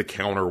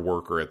counter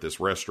worker at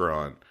this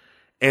restaurant,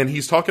 and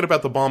he's talking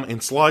about the bomb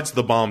and slides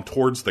the bomb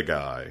towards the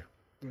guy,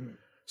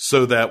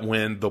 so that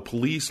when the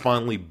police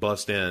finally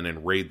bust in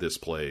and raid this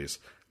place,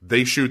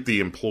 they shoot the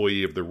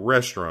employee of the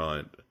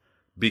restaurant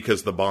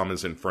because the bomb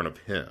is in front of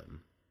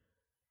him.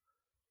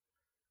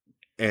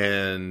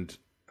 And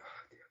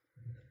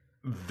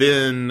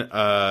then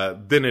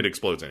it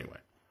explodes anyway.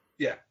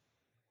 Yeah.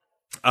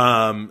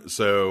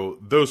 So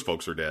those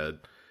folks are dead.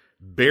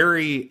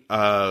 Barry,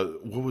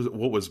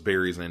 what was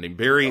Barry's ending?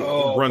 Barry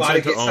runs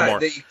into Omar.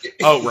 Right.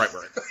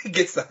 He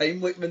gets the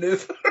Heimlich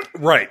maneuver.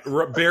 Right.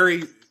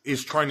 Barry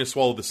is trying to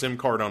swallow the SIM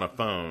card on a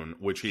phone,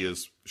 which he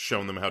has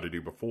shown them how to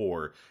do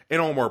before.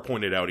 And Omar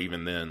pointed out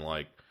even then,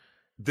 like,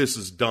 this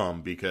is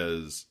dumb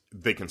because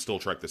they can still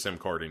track the SIM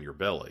card in your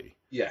belly.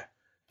 Yeah.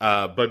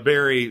 But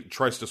Barry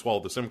tries to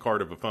swallow the SIM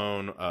card of a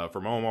phone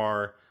from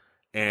Omar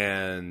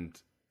and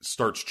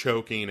starts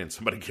choking, and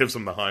somebody gives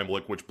him the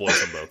Heimlich, which blows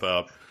them both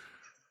up.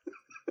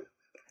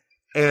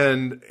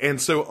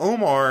 And so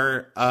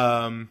Omar,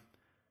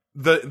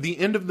 the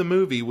end of the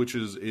movie, which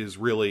is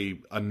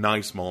really a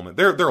nice moment.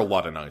 There are a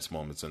lot of nice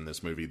moments in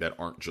this movie that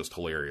aren't just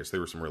hilarious. There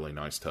were some really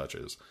nice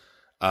touches.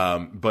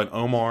 But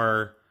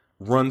Omar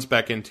runs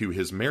back into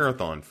his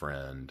marathon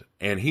friend,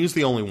 and he's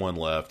the only one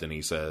left, and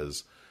he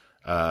says,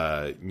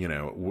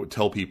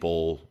 tell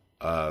people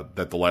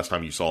that the last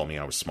time you saw me,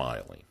 I was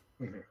smiling.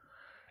 Mm-hmm.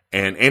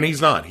 And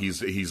he's not.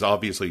 He's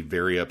obviously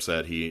very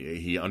upset.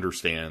 He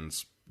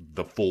understands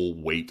the full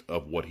weight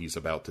of what he's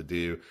about to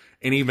do.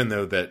 And even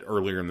though that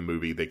earlier in the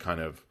movie they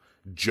kind of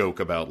joke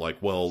about, like,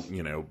 well,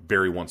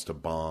 Barry wants to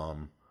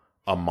bomb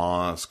a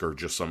mosque or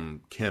just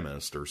some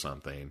chemist or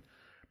something.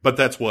 But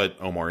that's what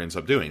Omar ends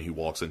up doing. He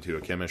walks into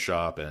a chemist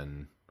shop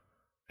and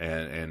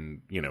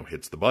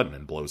hits the button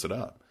and blows it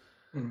up.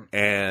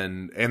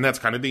 Mm-hmm. And that's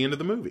kind of the end of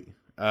the movie.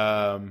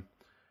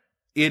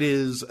 It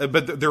is,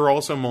 but there are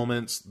also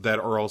moments that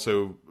are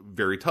also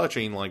very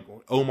touching, like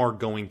Omar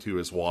going to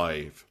his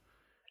wife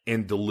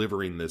and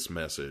delivering this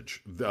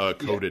message, the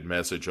coded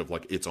message of,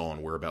 like, it's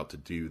on, we're about to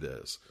do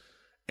this.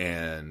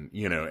 And,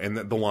 and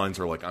the lines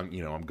are like,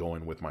 I'm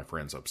going with my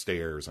friends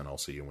upstairs and I'll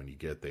see you when you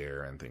get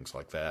there and things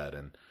like that.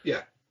 And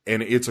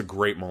and it's a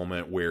great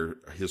moment where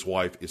his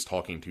wife is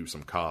talking to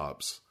some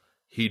cops.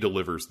 He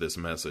delivers this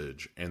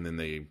message, and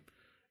then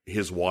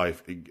his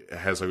wife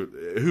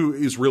who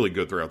is really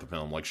good throughout the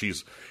film. Like,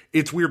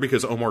 it's weird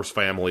because Omar's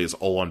family is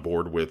all on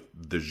board with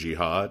the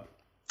jihad.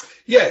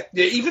 Yeah,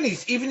 even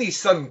his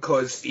son,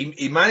 because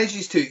he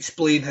manages to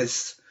explain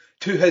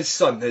to his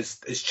son,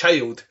 his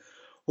child,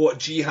 what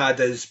jihad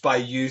is by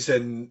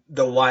using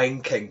the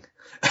Lion King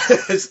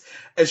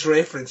as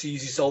reference. He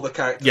uses all the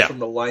characters from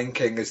the Lion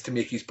King as to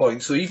make his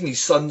point. So even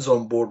his son's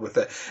on board with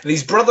it, and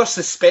his brother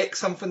suspects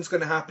something's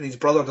going to happen. His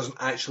brother doesn't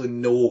actually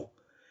know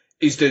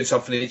he's doing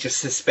something; he just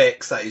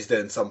suspects that he's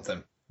doing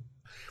something.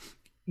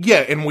 Yeah,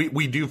 and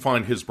we do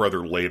find his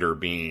brother later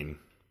being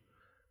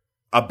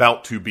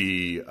about to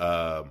be,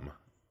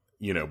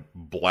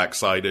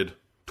 black-sided,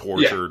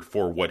 tortured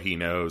for what he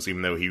knows,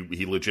 even though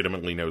he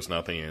legitimately knows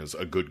nothing and is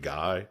a good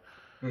guy.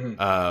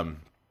 Mm-hmm.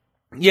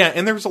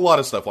 And there's a lot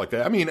of stuff like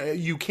that. I mean,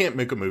 you can't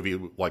make a movie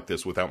like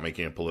this without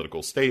making a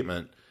political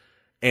statement.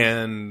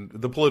 And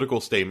the political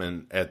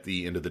statement at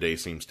the end of the day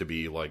seems to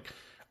be like,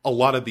 a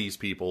lot of these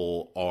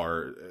people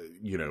are,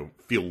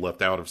 feel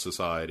left out of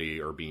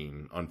society or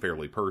being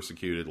unfairly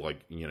persecuted,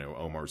 like,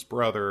 Omar's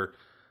brother.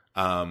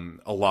 A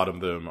lot of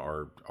them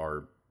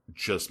are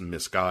just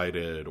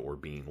misguided or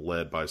being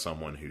led by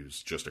someone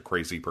who's just a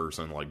crazy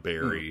person like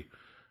Barry.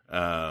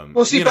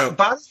 Well, see,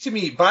 Barry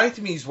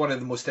to me is one of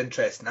the most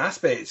interesting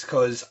aspects,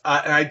 because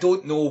I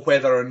don't know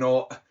whether or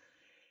not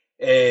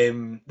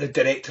the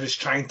director is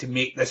trying to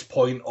make this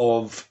point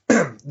of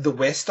the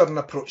Western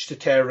approach to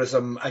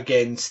terrorism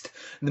against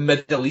the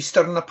Middle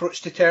Eastern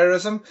approach to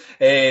terrorism.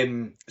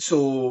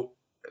 So,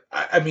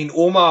 I mean,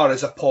 Omar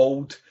is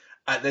appalled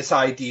at this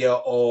idea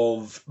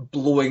of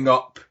blowing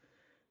up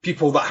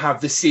people that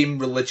have the same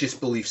religious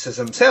beliefs as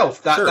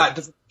himself. That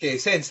doesn't make any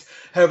sense.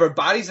 However,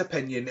 Barry's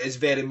opinion is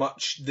very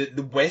much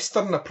the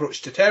Western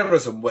approach to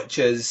terrorism, which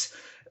is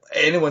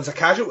anyone's a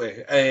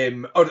casualty.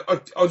 Or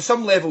on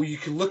some level, you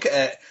can look at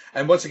it,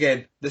 and once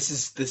again,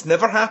 this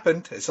never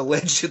happened. It's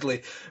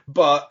allegedly,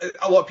 but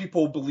a lot of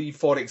people believe,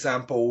 for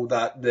example,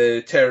 that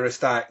the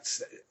terrorist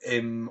acts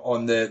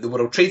on the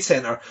World Trade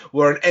Center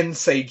were an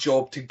inside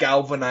job to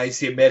galvanize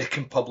the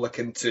American public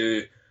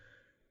into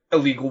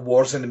illegal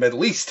wars in the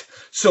Middle East.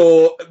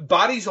 So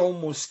Barry's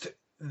almost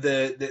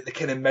the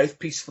kind of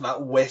mouthpiece for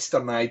that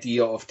Western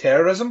idea of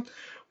terrorism,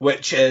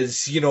 which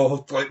is,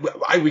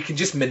 we can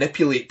just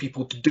manipulate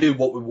people to do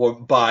what we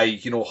want by,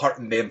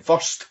 hurting them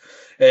first.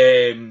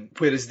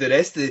 Whereas the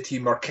rest of the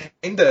team are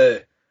kind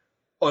of,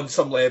 on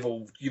some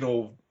level,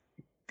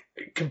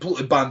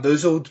 completely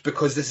bamboozled,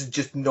 because this is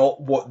just not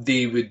what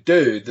they would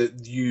do.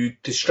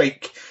 To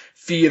strike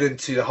fear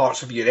into the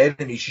hearts of your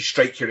enemies, you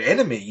strike your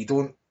enemy. You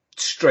don't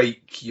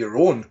strike your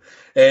own,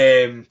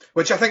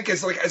 which I think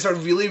is a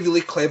really,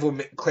 really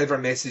clever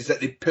message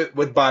that they put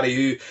with Barry,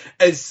 who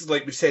is,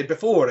 like we said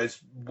before, is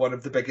one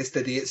of the biggest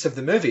idiots of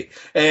the movie.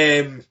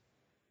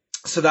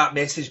 So that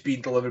message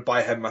being delivered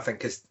by him, I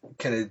think, is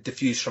kind of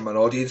diffused from an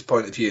audience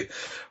point of view.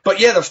 But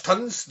yeah, there's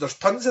tons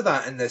of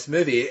that in this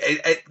movie.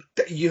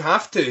 You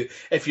have to,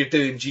 if you're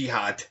doing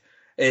jihad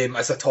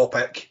as a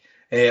topic,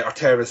 or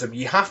terrorism,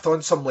 you have to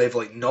on some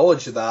level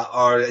acknowledge that,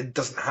 or it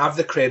doesn't have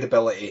the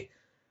credibility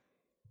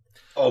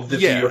of the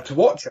viewer to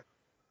watch it.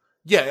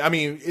 Yeah, I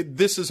mean,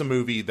 this is a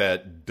movie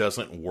that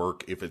doesn't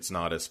work if it's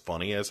not as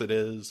funny as it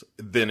is.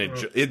 Then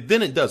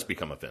it does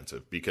become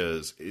offensive,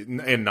 because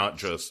and not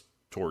just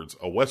towards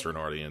a Western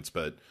audience,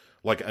 but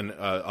like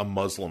a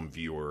Muslim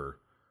viewer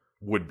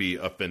would be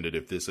offended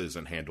if this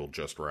isn't handled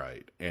just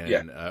right, and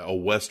Yeah. a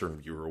Western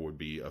viewer would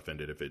be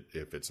offended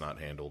if it's not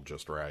handled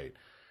just right.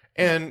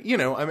 And you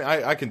know, I mean,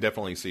 I can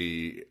definitely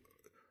see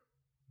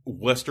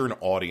Western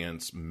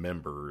audience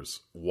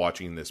members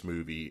watching this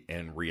movie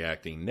and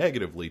reacting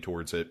negatively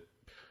towards it,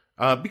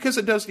 because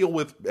it does deal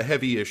with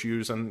heavy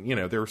issues, and you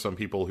know, there are some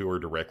people who are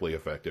directly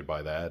affected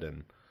by that,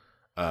 and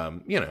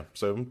you know,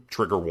 so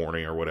trigger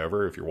warning or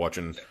whatever. If you're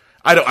watching,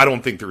 I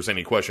don't think there's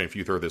any question if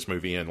you throw this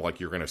movie in, like,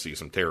 you're going to see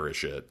some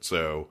terrorist shit.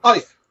 So,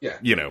 yeah,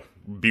 you know,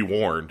 be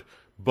warned.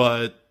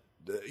 But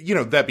you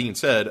know, that being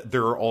said,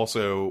 there are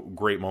also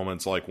great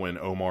moments like when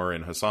Omar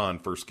and Hassan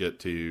first get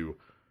to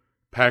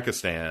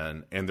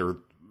Pakistan, and they're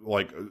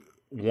like,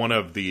 one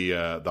of the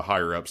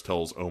higher ups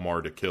tells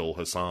Omar to kill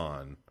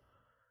Hassan,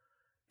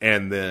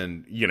 and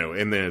then you know,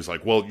 and then it's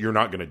like, well, you're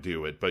not going to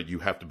do it, but you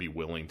have to be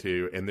willing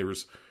to. And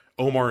there's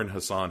Omar and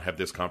Hassan have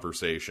this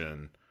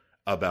conversation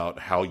about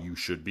how you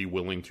should be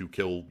willing to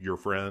kill your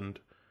friend,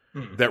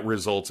 that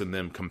results in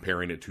them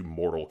comparing it to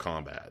Mortal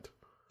Kombat.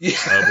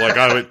 yeah. Like,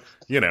 I would,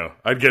 you know,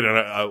 I'd get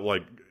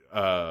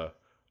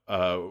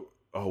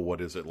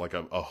what is it, like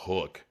a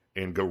hook,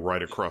 and go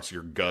right across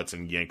your guts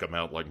and yank them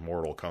out like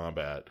Mortal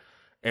Kombat.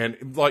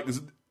 And like,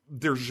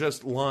 there's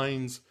just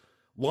lines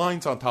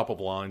on top of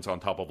lines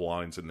on top of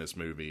lines in this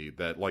movie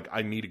that, like,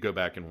 I need to go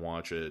back and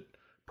watch it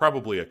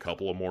probably a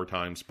couple of more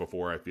times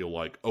before I feel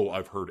like, oh,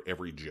 I've heard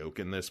every joke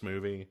in this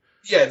movie.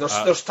 Yeah,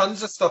 there's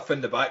tons of stuff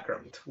in the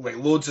background, like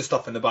loads of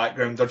stuff in the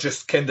background. They're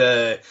just kind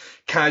of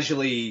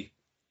casually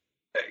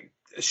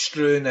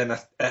strewn in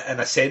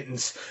a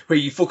sentence where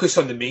you focus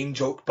on the main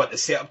joke, but the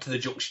setup to the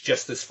joke's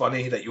just as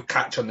funny that you'll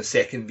catch on the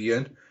second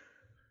viewing.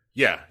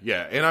 Yeah,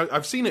 and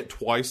I've seen it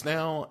twice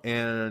now,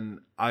 and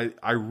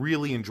I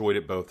really enjoyed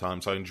it both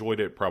times. I enjoyed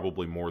it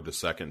probably more the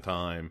second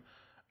time,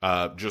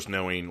 just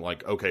knowing,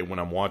 like, okay, when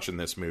I'm watching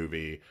this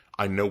movie,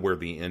 I know where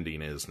the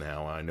ending is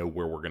now. I know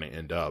where we're going to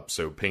end up,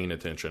 so paying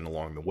attention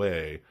along the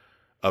way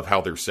of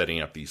how they're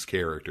setting up these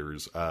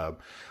characters.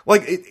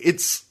 Like,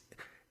 it's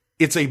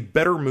a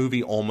better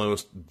movie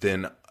almost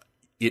than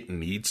it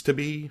needs to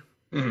be.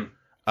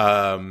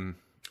 Mm-hmm.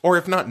 Or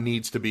if not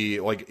needs to be,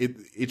 like,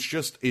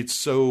 it's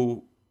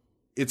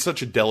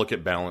such a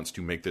delicate balance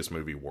to make this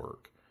movie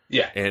work.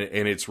 Yeah.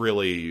 And it's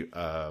really,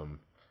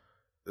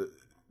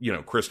 you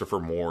know, Christopher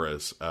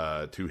Morris,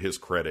 to his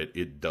credit,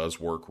 it does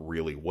work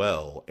really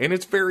well. And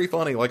it's very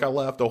funny. Like, I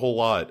laughed a whole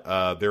lot.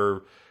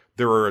 There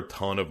are a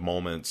ton of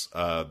moments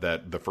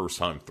that the first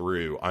time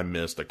through, I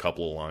missed a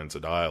couple of lines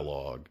of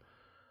dialogue.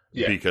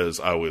 Yeah. Because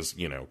I was,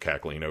 you know,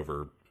 cackling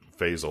over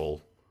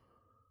Faisal,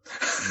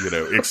 you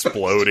know,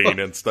 exploding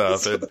and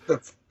stuff. And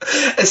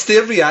it's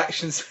their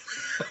reactions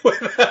when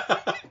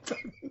that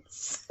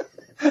happens.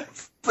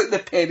 Like the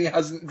penny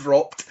hasn't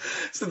dropped,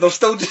 so they're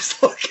still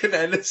just looking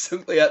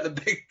innocently at the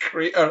big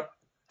crater.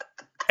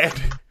 And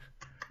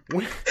they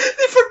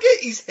forget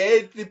his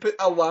head. They put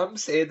a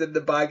lamb's head in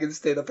the bag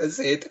instead of his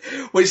head,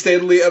 which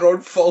then later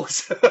on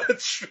falls in a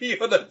tree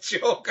on a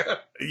jogger.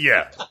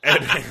 Yeah,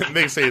 and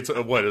they say it's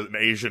what an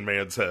Asian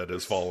man's head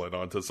has fallen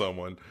onto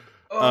someone.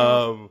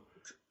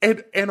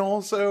 And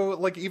also,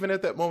 like, even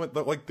at that moment,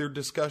 like, their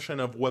discussion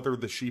of whether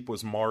the sheep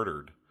was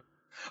martyred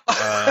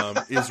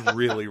is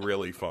really,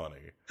 really funny.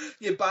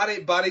 Yeah,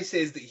 Barry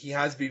says that he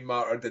has been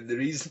martyred, and the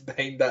reason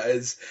behind that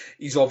is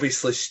he's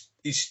obviously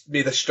he's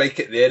made a strike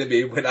at the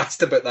enemy. When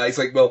asked about that, he's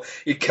like, well,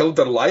 he killed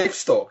their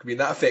livestock. I mean,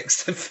 that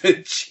affects the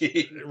food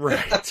chain.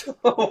 Right.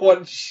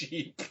 One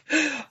sheep.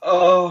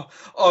 Oh,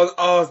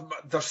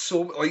 there's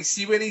so, like,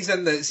 see when he's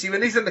in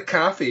the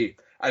cafe,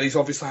 and he's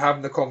obviously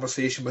having the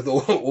conversation with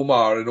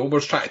Omar, and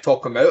Omar's trying to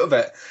talk him out of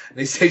it, and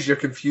he says, you're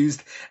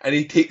confused, and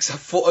he takes a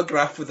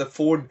photograph with a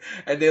phone,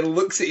 and then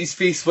looks at his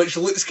face, which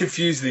looks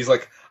confused, and he's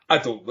like, I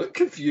don't look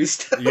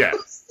confused. Yeah.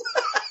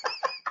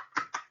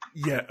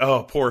 Yeah.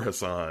 Oh, poor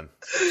Hassan.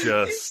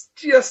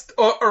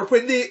 Or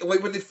when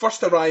they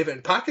first arrive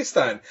in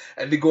Pakistan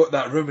and they go to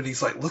that room and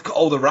he's like, look at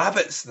all the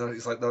rabbits. And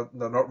he's like, they're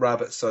not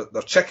rabbits,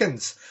 they're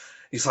chickens.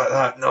 He's like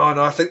that. No,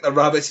 I think they're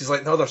rabbits. He's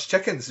like, no, there's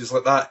chickens. He's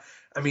like that.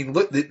 I mean,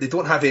 look, they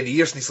don't have any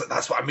ears. And he's like,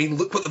 that's what I mean.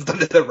 Look what they've done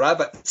to the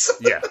rabbits.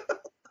 Yeah.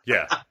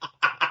 Yeah.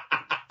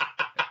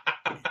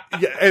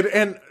 Yeah.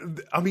 And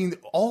I mean,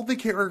 all the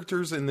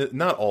characters in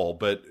not all,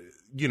 but,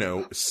 you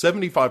know,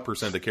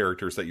 75% of the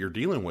characters that you're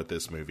dealing with in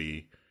this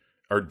movie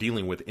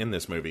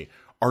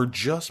are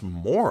just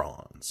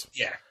morons.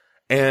 Yeah.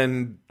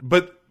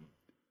 But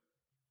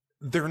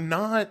they're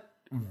not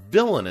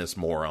villainous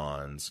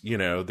morons, you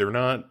know,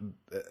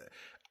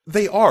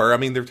 they are, I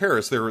mean, they're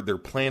terrorists. They're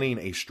planning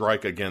a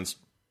strike against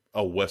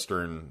a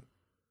Western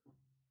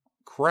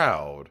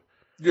crowd.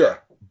 Yeah.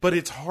 But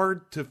it's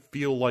hard to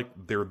feel like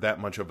they're that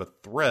much of a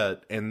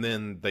threat, and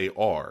then they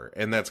are.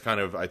 And that's kind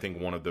of, I think,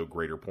 one of the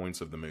greater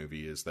points of the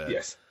movie is that,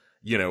 yes,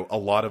 you know, a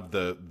lot of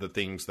the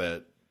things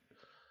that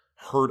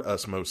hurt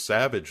us most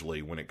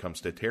savagely when it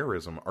comes to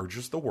terrorism are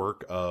just the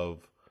work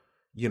of,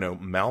 you know,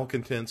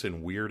 malcontents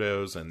and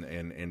weirdos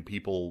and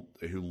people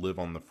who live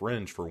on the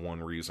fringe for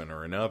one reason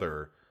or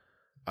another.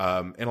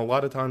 And a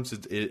lot of times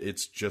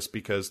it's just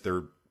because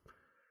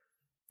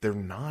they're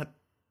not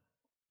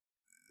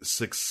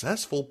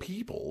successful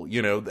people,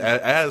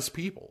 as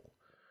people.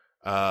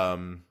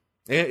 And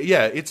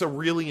yeah, it's a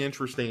really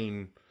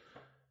interesting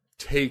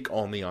take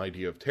on the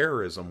idea of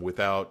terrorism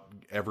without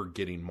ever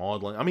getting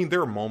maudlin. I mean,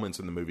 there are moments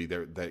in the movie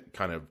that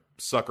kind of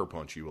sucker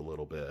punch you a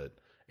little bit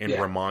and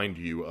remind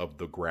you of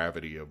the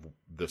gravity of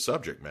the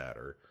subject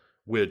matter,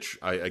 which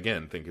I,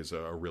 again, think is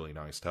a really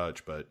nice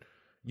touch. But,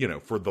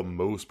 for the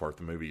most part,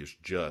 the movie is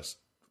just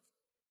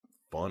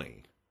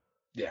funny.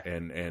 Yeah.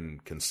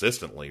 And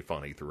consistently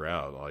funny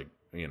throughout. Like,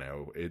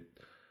 it,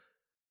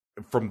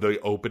 from the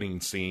opening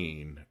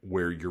scene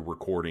where you're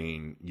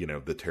recording,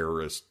 the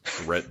terrorist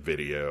threat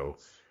video,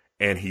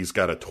 and he's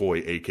got a toy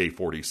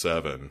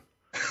AK-47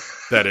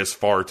 that is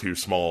far too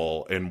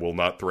small and will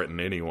not threaten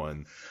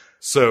anyone.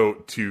 So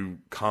to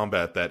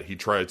combat that, he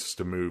tries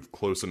to move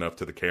close enough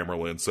to the camera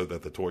lens so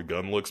that the toy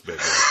gun looks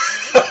bigger.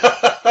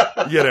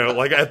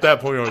 Like at that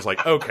point I was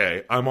like,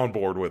 okay, I'm on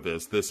board with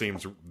this. This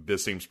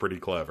seems pretty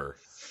clever.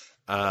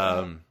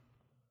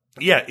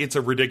 Yeah, it's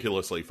a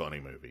ridiculously funny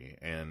movie,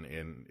 and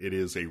it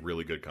is a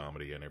really good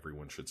comedy, and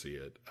everyone should see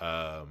it.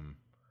 All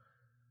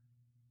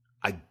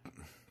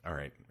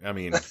right. I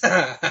mean,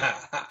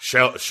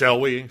 shall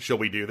we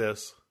do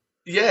this?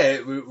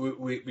 Yeah,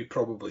 we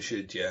probably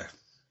should. Yeah.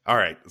 All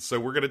right. So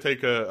we're going to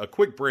take a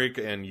quick break,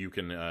 and you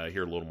can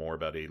hear a little more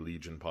about a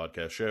Legion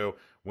podcast show.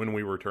 When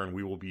we return,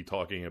 we will be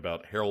talking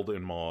about Harold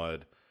and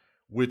Maude,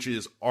 which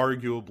is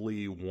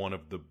arguably one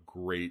of the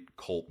great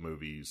cult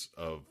movies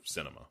of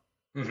cinema.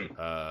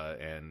 Mm-hmm.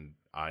 And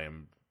I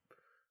am,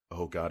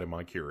 oh God, am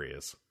I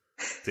curious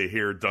to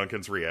hear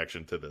Duncan's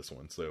reaction to this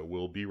one. So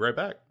we'll be right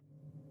back.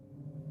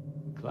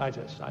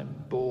 Clytus, I'm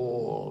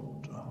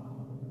bored.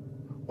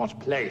 What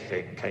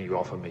plaything can you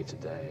offer me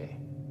today?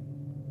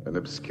 An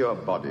obscure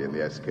body in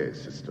the SK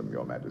system,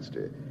 Your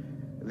Majesty.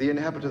 The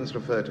inhabitants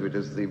refer to it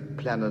as the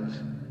planet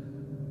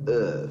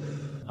Earth.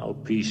 How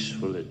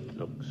peaceful it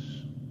looks.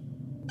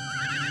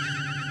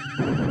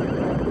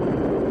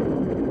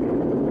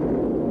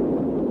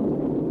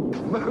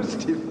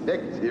 Most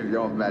effective,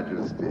 Your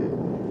Majesty.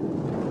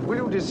 Will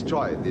you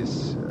destroy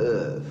this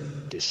Earth?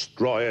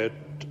 Destroy it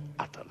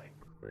utterly.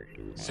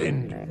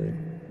 Send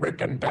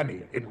Rick and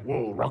Danny in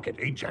Wool Rocket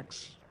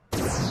Ajax.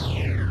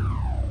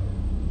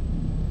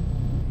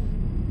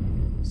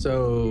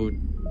 So,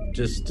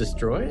 just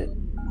destroy it?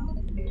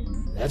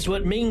 That's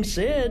what Ming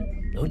said.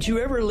 Don't you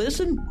ever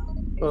listen?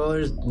 Well,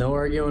 there's no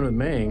arguing with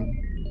Ming.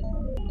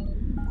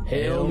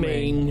 Hail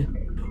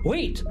Ming.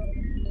 Wait!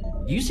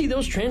 You see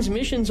those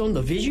transmissions on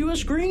the Visua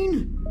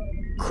screen?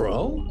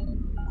 Crow?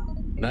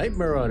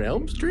 Nightmare on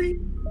Elm Street?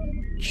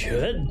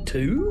 Chud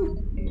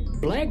 2?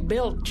 Black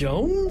Belt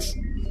Jones?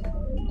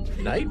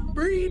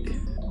 Nightbreed?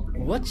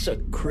 What's a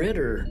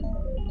critter?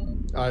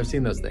 Oh, I've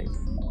seen those things.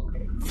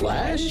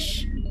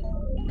 Flash?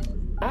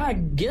 I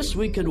guess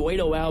we could wait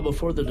a while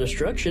before the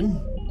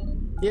destruction.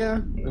 Yeah,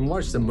 and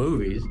watch the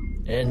movies.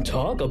 And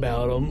talk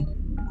about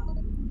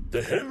them.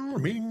 The Hail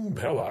Ming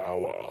Power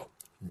Hour.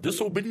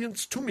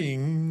 Disobedience to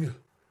Ming.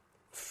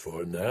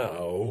 For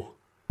now.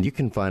 You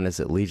can find us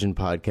at Legion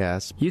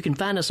Podcast. You can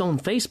find us on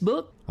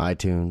Facebook.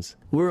 iTunes.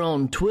 We're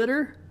on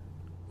Twitter.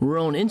 We're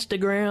on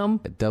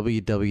Instagram. At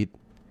www.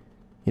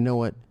 You know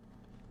what?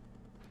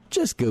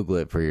 Just Google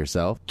it for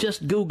yourself.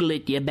 Just Google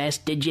it, you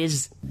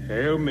bastages.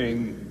 Hail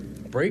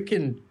Ming.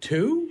 Breaking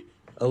 2?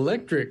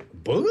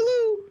 Electric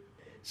Boogaloo?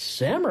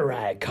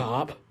 Samurai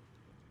Cop?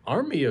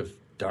 Army of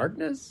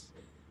Darkness?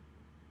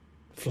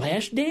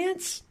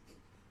 Flashdance?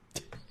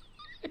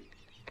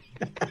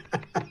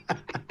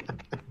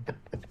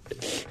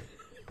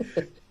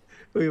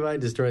 We might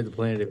destroy the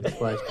planet if it's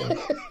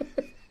Flashdance.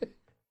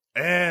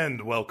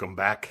 And welcome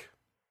back.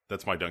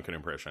 That's my Duncan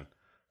impression.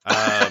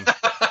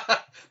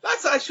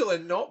 That's actually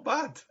not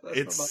bad.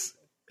 It's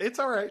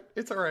all right.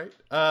 It's all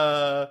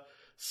right.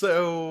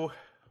 So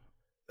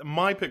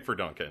my pick for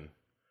Duncan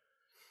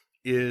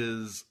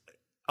is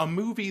a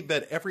movie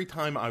that every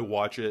time I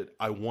watch it,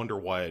 I wonder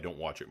why I don't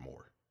watch it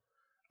more.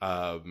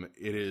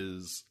 It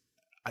is,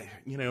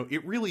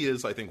 it really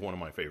is, I think, one of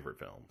my favorite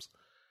films.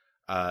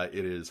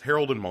 It is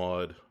Harold and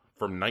Maude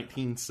from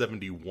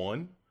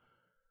 1971.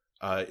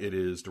 It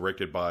is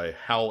directed by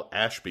Hal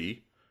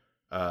Ashby,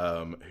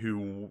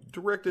 who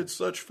directed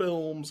such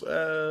films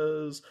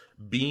as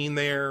Being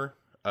There.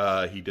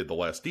 He did The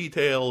Last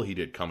Detail. He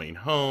did Coming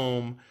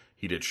Home.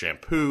 He did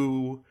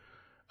Shampoo.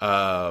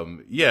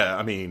 Yeah,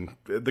 I mean,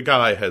 the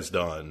guy has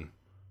done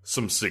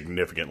some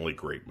significantly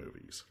great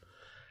movies.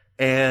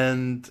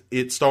 And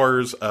it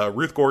stars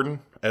Ruth Gordon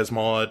as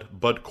Maude,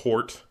 Bud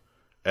Cort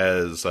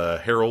as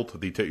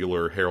Harold, the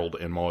titular Harold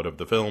and Maude of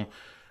the film.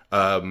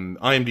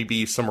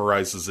 IMDb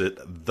summarizes it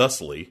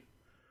thusly.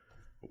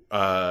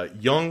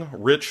 Young,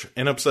 rich,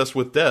 and obsessed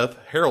with death,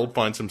 Harold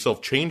finds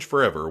himself changed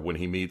forever when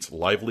he meets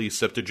lively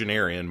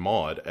septuagenarian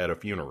Maude at a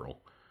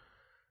funeral.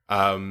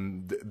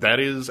 That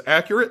is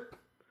accurate.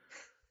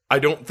 I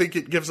don't think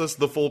it gives us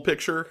the full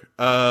picture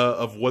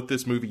of what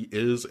this movie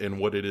is and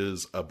what it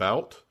is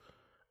about.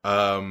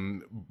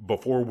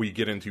 Before we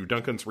get into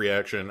Duncan's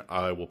reaction,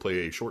 I will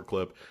play a short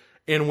clip,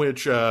 in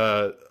which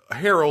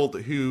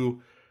Harold,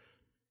 who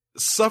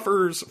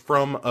suffers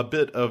from a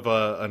bit of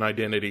an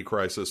identity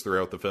crisis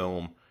throughout the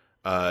film,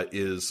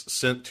 is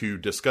sent to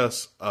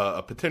discuss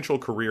a potential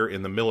career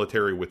in the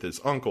military with his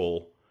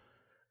uncle,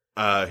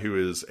 who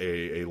is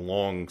a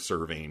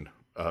long-serving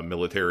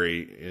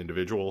military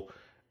individual.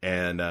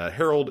 And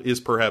Harold is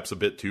perhaps a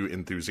bit too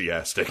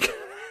enthusiastic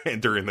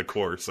during the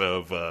course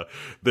of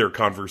their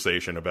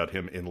conversation about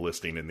him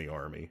enlisting in the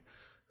army.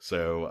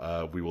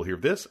 So we will hear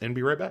this and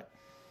be right back.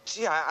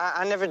 Gee,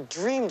 I never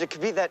dreamed it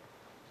could be that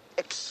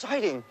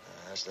exciting.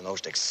 That's the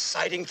most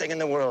exciting thing in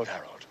the world,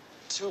 Harold.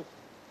 To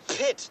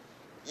pit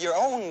your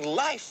own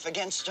life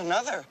against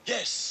another.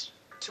 Yes.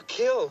 To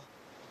kill.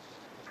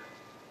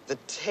 The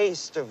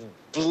taste of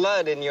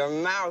blood in your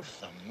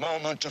mouth. The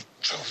moment of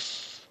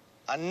truth.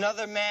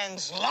 Another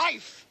man's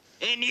life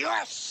in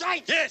your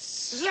sight.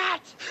 Yes.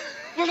 That.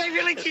 Will they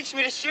really teach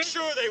me to shoot?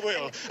 Sure they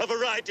will. A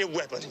variety of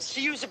weapons.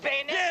 To use a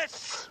bayonet?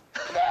 Yes.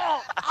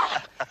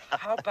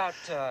 How about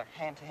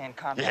hand-to-hand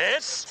combat?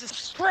 Yes. To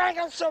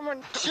strangle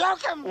someone,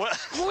 choke him,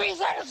 squeeze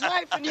out his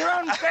life in your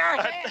own bare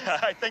hands.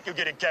 I think you're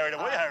getting carried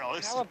away,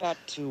 Harold. How about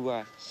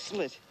to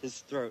slit his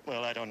throat?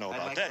 Well, I don't know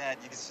about like that.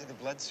 You can see the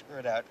blood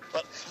squirt out.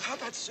 Well, how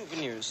about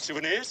souvenirs?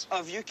 Souvenirs?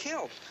 Of your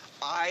kill.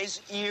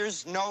 Eyes,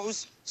 ears,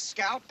 nose,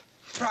 scalp,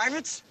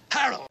 privates.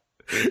 Harold.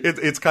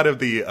 It's kind of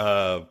the.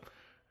 All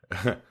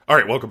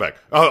right, welcome back.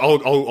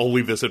 I'll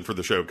leave this in for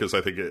the show because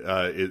I think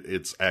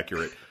it's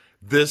accurate.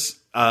 This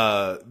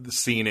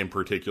scene in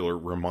particular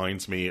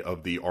reminds me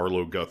of the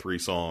Arlo Guthrie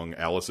song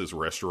 "Alice's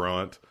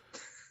Restaurant,"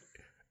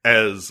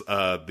 as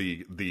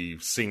the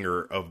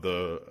singer of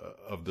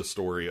the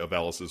story of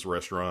Alice's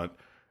Restaurant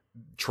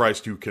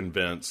tries to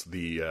convince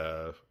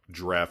the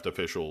draft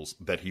officials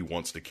that he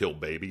wants to kill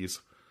babies,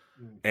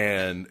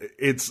 and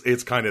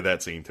it's kind of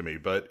that scene to me.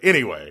 But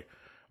anyway,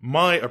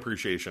 my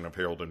appreciation of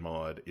Harold and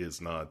Maude is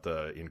not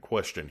in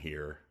question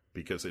here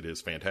because it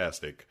is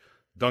fantastic.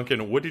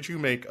 Duncan, what did you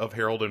make of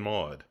Harold and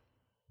Maude?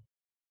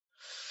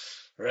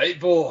 Right,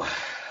 Bo.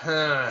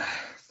 Where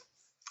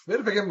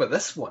to begin with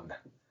this one?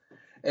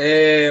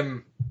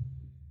 Yeah.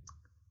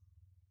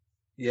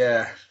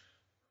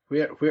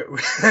 Where Do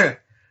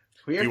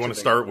you want to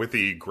start with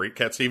the great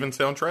Cat Stevens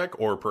soundtrack,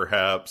 or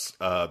perhaps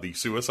the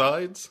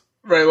Suicides?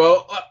 Right,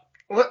 well,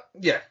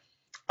 yeah.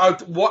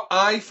 What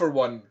I, for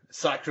one,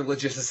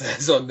 sacrilegious as it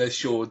is on this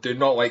show, do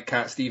not like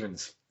Cat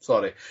Stevens.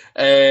 Sorry.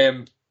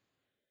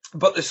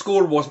 But the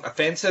score wasn't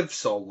offensive,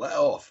 so I'll let it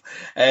off.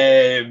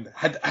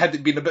 Had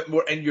it been a bit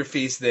more in your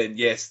face, then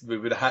yes, we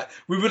would have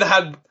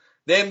had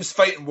them's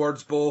fighting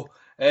words, Bo.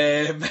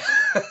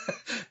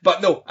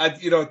 But no, I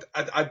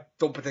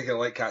don't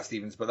particularly like Cat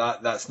Stevens,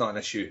 but that's not an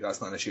issue.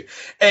 That's not an issue.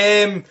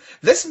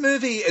 This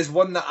movie is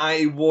one that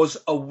I was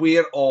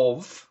aware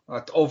of.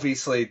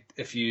 Obviously,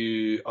 if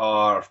you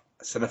are a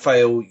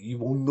cinephile, you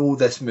will know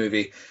this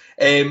movie.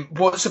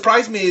 What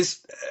surprised me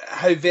is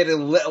how very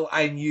little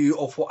I knew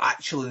of what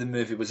actually the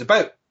movie was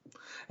about.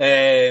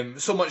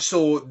 So much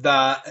so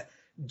that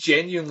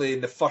genuinely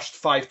in the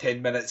first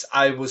 5-10 minutes,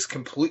 I was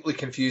completely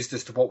confused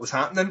as to what was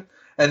happening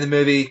in the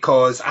movie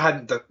because I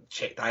hadn't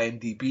checked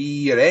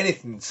IMDb or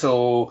anything.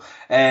 So,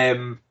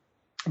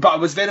 but I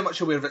was very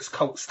much aware of its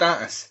cult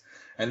status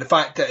and the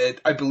fact that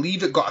I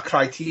believe it got a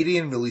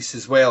Criterion release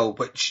as well,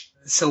 which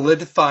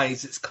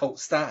solidifies its cult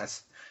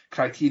status.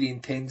 Criterion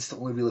tends to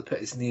only really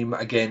put its name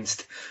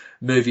against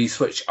movies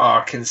which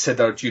are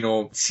considered,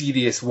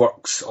 serious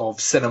works of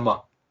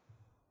cinema,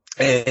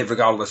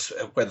 regardless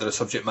of whether the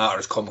subject matter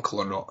is comical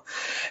or not.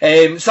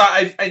 So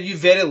I knew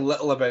very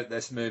little about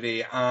this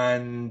movie,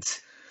 and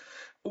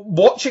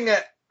watching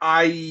it,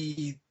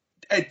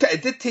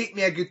 it did take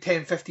me a good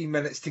 10-15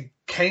 minutes to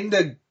kind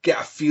of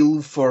get a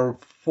feel for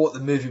what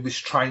the movie was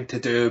trying to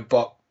do,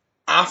 but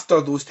after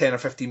those 10 or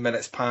 15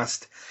 minutes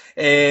passed,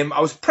 I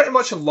was pretty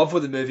much in love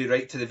with the movie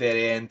right to the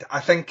very end.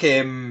 I think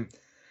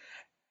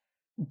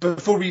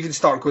before we even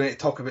start going to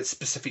talk about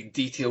specific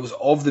details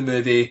of the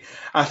movie,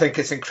 I think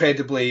it's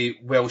incredibly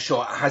well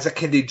shot. It has a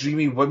kind of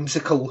dreamy,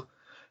 whimsical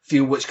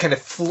feel which kind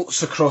of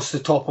floats across the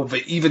top of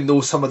it, even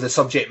though some of the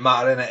subject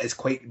matter in it is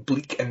quite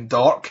bleak and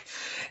dark.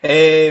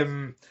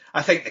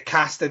 I think the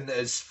casting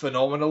is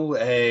phenomenal.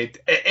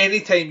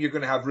 Anytime you're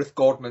going to have Ruth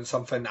Gordon in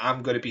something,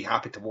 I'm going to be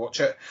happy to watch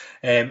it.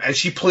 And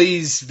she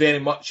plays very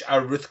much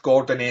a Ruth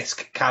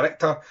Gordon-esque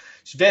character.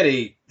 She's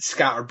very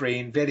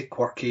scatterbrained, very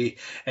quirky.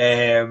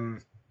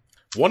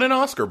 Won an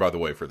Oscar, by the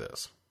way, for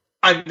this.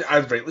 And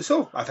rightly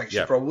so. I think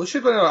she probably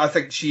should. I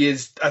think she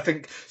is. I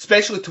think,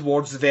 especially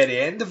towards the very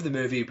end of the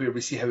movie, where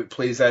we see how it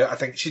plays out, I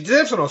think she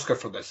deserves an Oscar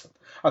for this.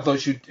 I thought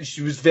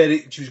she was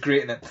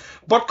great in it.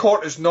 Bud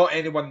Cort is not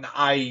anyone that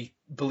I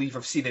believe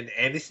I've seen in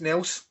anything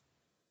else.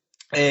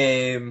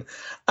 And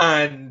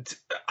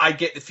I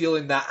get the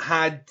feeling that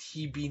had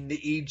he been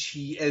the age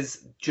he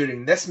is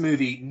during this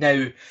movie,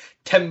 now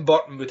Tim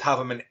Burton would have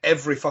him in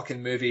every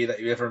fucking movie that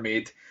he ever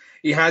made.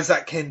 He has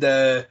that kind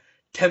of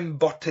Tim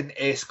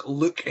Burton-esque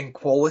look and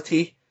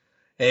quality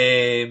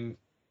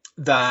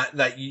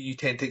that you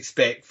tend to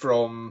expect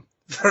from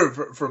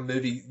for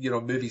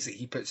movies that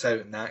he puts out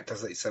and the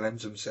actors that he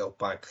surrounds himself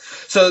by.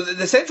 So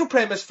the central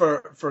premise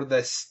for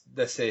this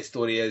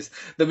story is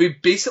that we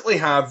basically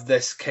have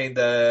this kind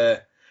of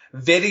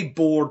very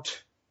bored,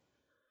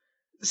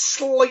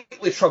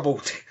 slightly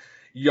troubled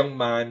young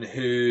man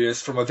who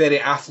is from a very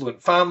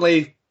affluent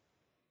family,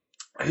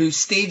 who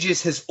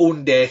stages his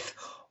own death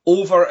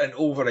over and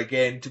over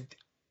again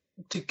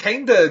to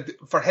kind of,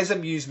 for his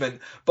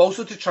amusement, but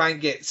also to try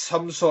and get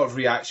some sort of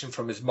reaction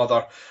from his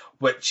mother,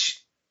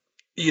 which,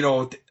 you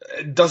know,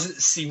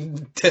 doesn't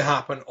seem to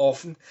happen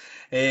often.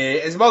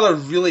 His mother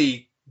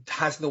really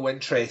has no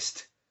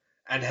interest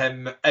in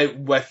him out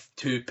with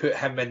to put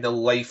him in the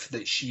life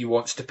that she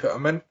wants to put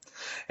him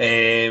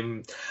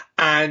in.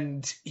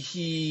 And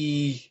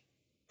he,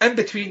 in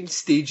between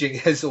staging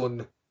his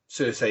own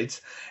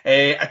suicides,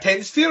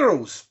 attends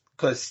funerals,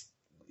 because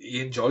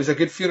he enjoys a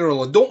good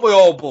funeral. And don't we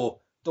all, Bo?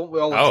 Don't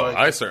we all enjoy it?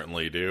 I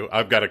certainly do.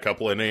 I've got a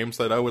couple of names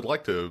that I would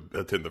like to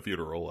attend the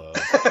funeral of.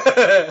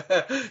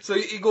 So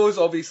he goes,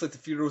 obviously, to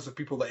funerals of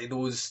people that he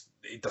knows.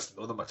 He doesn't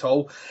know them at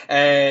all.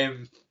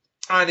 And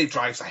he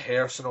drives a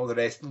hearse and all the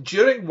rest. And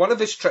during one of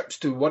his trips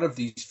to one of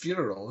these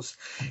funerals,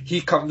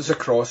 he comes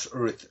across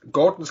Ruth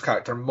Gordon's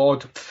character,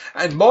 Maud.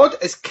 And Maud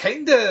is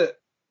kind of...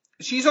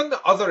 She's on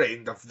the other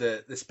end of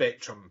the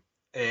spectrum,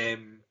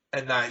 in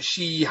that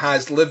she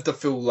has lived a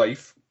full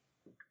life.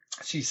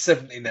 She's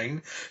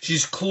 79.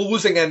 She's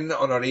closing in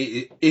on her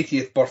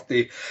 80th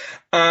birthday.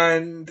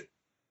 And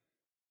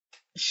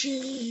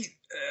she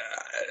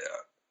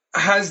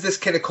has this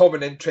kind of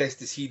common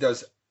interest as he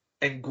does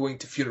in going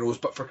to funerals,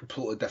 but for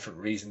completely different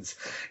reasons.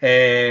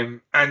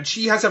 And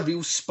she has a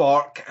real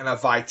spark and a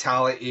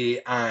vitality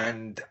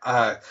and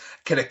a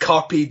kind of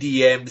carpe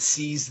diem,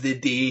 seize the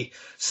day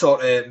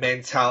sort of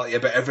mentality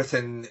about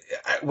everything,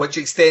 which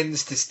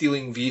extends to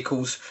stealing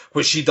vehicles,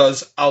 which she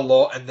does a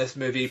lot in this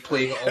movie,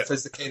 playing it off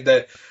as the kind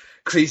of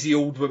crazy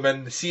old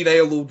woman,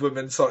 senile old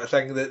woman sort of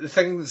thing. The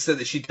things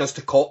that she does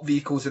to cop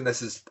vehicles in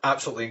this is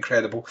absolutely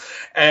incredible.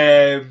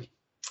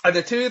 And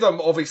the two of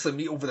them obviously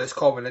meet over this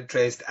common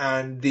interest,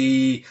 and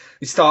they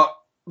start,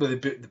 they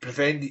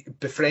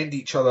befriend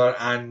each other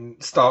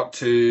and start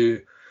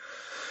to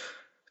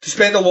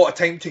spend a lot of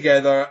time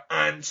together.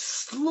 And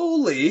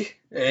slowly,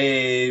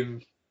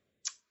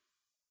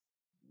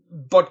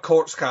 Bud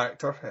Cort's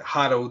character,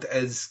 Harold,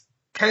 is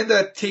kind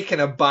of taken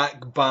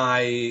aback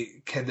by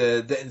kind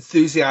of the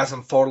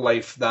enthusiasm for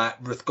life that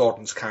Ruth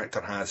Gordon's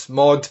character has.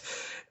 Maud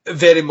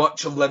very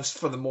much lives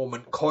for the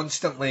moment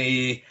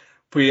constantly,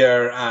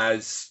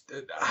 whereas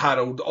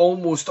Harold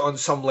almost on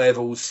some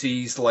level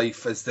sees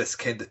life as this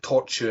kind of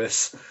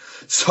tortuous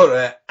sort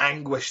of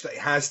anguish that he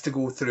has to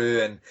go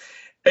through, and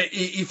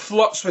he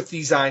flirts with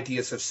these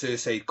ideas of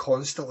suicide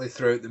constantly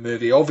throughout the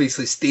movie,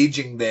 obviously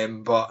staging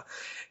them, but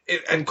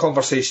in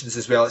conversations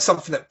as well. It's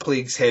something that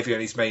plagues heavy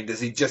on his mind, is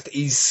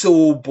he's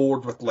so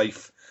bored with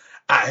life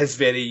at his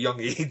very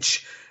young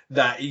age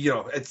that, you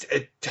know,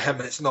 to him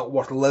it's not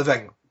worth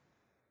living.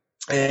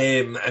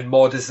 And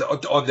Maud is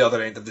on the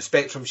other end of the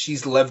spectrum.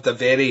 She's lived a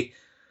very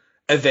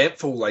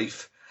eventful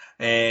life,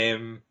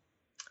 and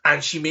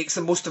she makes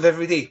the most of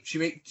every day.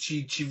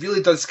 She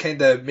really does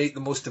kind of make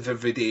the most of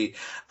every day,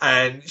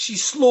 and she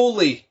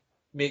slowly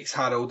makes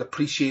Harold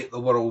appreciate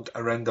the world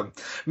around him.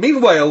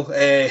 Meanwhile,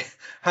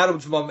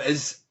 Harold's mum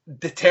is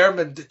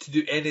determined to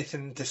do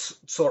anything to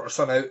sort her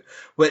son out,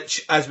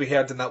 which, as we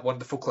heard in that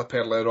wonderful clip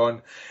earlier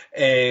on,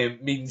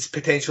 means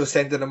potentially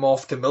sending him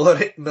off to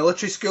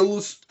military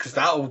schools, because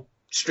that'll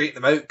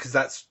straighten them out, because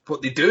that's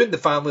what they do in the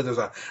family. There's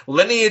a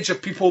lineage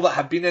of people that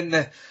have been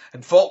and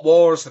fought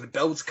wars, and it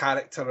builds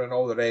character and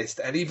all the rest,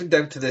 and even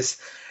down to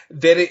this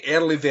very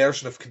early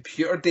version of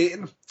computer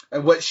dating,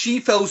 in which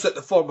she fills out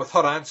the form with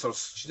her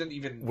answers. She didn't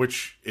even...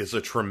 Which is a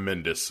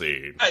tremendous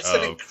scene. It's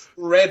an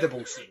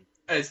incredible scene.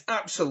 It's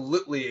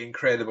absolutely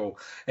incredible.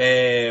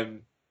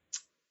 And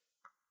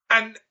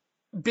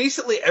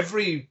basically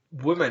every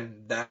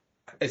woman that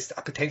is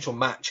a potential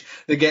match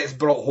that gets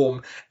brought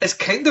home is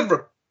kind of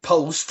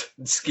repulsed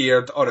and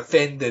scared or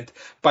offended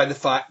by the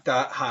fact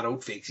that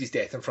Harold fakes his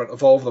death in front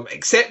of all of them,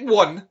 except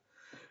one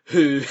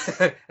who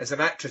is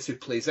an actress who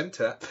plays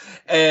into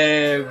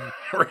it.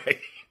 Right.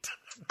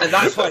 And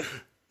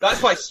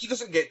that's why she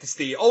doesn't get to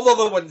stay. All the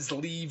other ones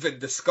leave in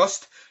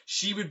disgust.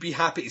 She would be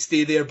happy to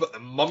stay there, but the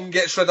mum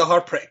gets rid of her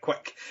pretty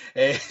quick.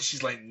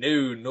 She's like,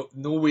 no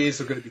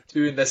ways are going to be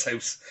two in this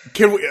house.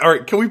 Can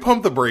we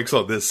pump the brakes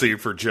on this scene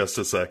for just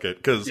a second?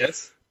 Because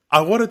yes.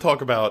 I want to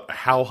talk about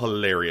how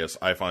hilarious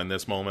I find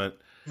this moment.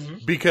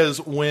 Mm-hmm. Because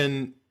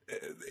when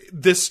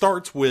this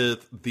starts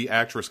with the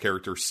actress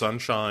character,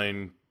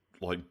 Sunshine,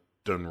 like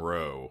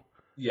Dunroe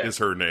is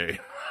her name.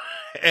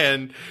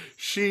 And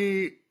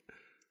she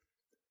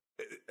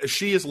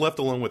is left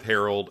alone with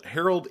Harold.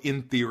 Harold,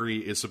 in theory,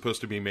 is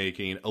supposed to be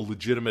making a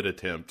legitimate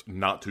attempt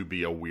not to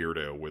be a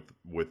weirdo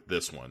with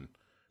this one.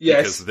 Yes.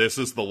 Because this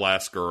is the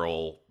last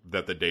girl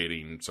that the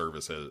dating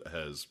service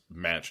has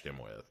matched him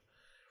with.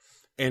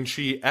 And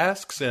she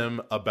asks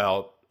him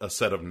about a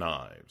set of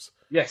knives.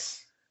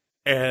 Yes.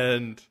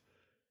 And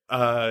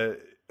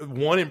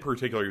one in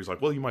particular, he was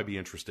like, well, you might be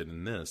interested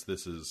in this.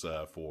 This is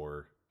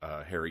for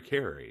Harry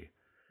Carey.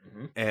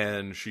 Mm-hmm.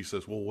 And she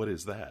says, well, what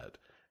is that?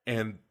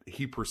 And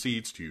he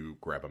proceeds to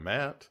grab a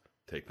mat,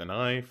 take the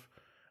knife,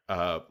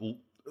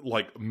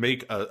 like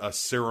make a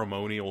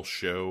ceremonial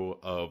show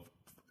of,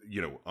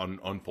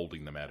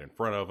 unfolding the mat in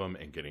front of him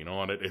and getting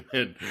on it,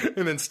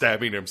 and then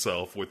stabbing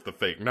himself with the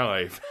fake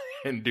knife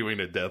and doing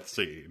a death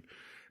scene.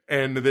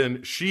 And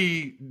then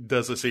she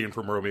does a scene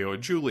from Romeo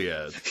and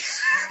Juliet.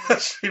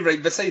 She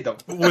right beside him.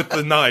 With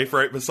the knife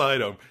right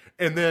beside him.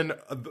 And then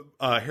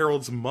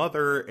Harold's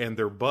mother and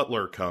their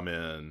butler come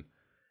in,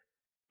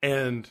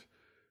 and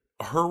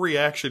her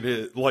reaction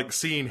is like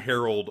seeing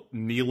Harold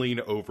kneeling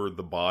over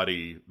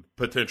the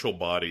potential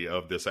body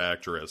of this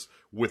actress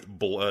with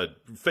blood,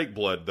 fake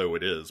blood though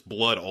it is,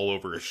 blood all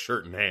over his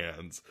shirt and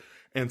hands,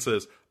 and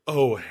says,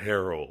 "Oh,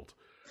 Harold,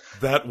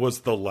 that was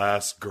the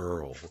last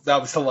girl.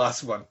 That was the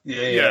last one."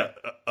 Yeah.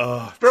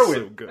 Brilliant.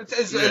 So good.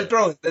 It's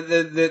brilliant.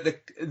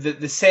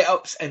 The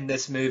setups in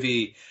this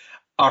movie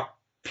are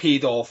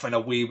paid off in a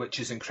way which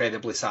is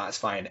incredibly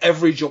satisfying.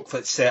 Every joke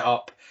that's set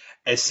up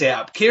is set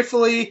up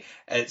carefully,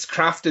 it's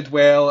crafted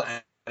well,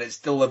 and it's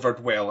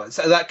delivered well. It's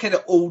that kind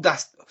of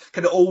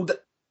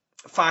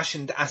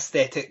old-fashioned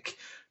aesthetic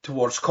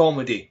towards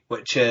comedy,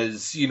 which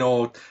is,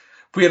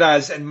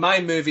 whereas in my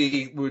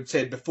movie, we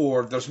said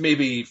before, there's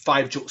maybe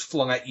 5 jokes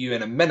flung at you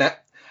in a minute,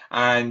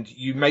 and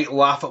you might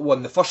laugh at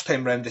one the first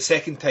time round, the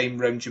second time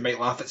round you might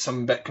laugh at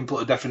something bit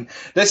completely different.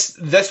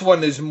 This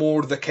one is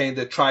more the kind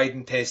of tried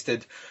and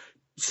tested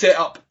set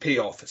up,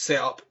 payoff, set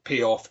up,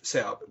 payoff,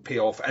 set up,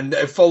 payoff. And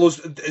it follows,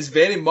 it's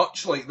very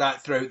much like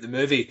that throughout the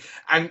movie,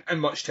 and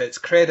much to its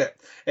credit.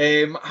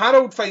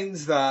 Harold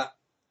finds that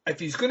if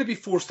he's going to be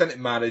forced into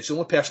marriage, the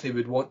only person he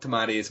would want to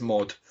marry is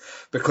Maud,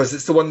 because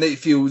it's the one that he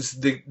feels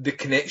the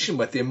connection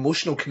with, the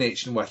emotional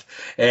connection with,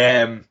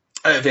 out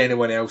of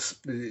anyone else.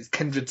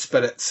 Kindred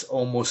spirits,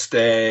 almost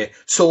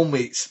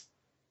soulmates.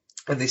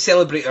 And they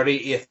celebrate her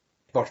 80th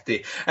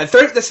birthday. And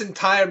throughout this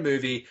entire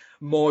movie,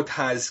 Maud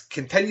has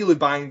continually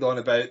banged on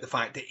about the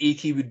fact that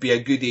 80 would be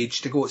a good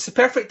age to go. It's the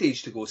perfect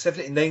age to go.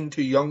 79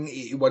 too young,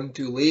 81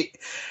 too late.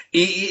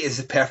 80 is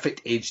the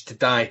perfect age to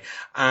die.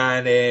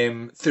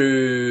 And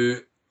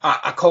through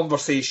a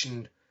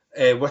conversation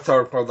with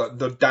her while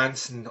they're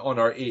dancing on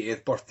her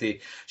 80th birthday,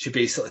 she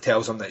basically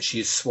tells him that she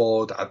has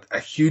swallowed a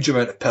huge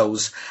amount of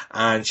pills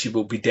and she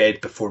will be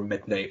dead before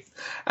midnight.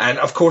 And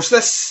of course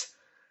this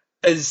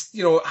is,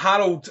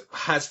 Harold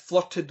has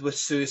flirted with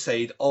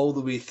suicide all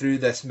the way through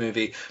this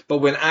movie, but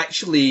when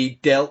actually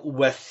dealt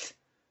with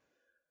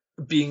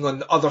being on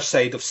the other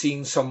side of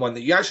seeing someone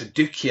that you actually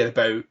do care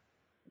about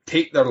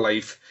take their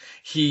life,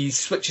 he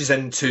switches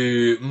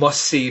into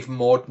must save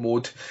Maud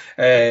mode,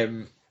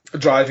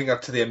 driving her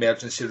to the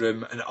emergency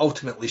room, and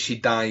ultimately she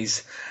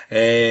dies.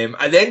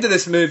 At the end of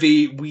this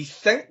movie, we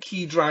think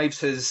he drives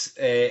his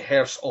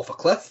hearse off a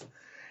cliff,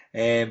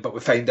 but we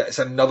find that it's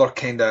another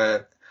kind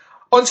of...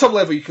 On some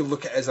level, you could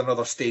look at it as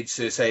another stage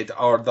suicide,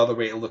 or the other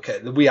way to look at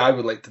it, the way I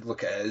would like to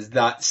look at it, is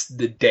that's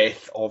the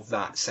death of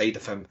that side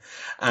of him.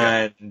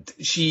 And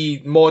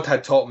Maud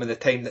had taught him in the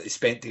time that they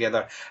spent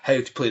together how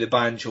to play the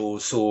banjo,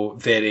 so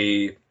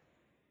very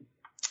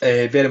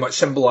much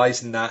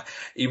symbolising that.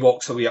 He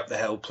walks away up the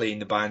hill playing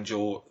the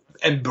banjo,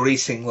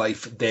 embracing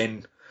life,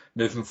 then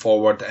moving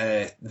forward,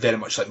 very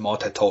much like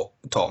Maud had taught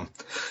him.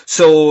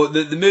 So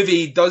the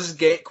movie does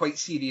get quite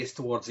serious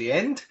towards the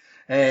end.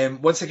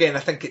 Once again, I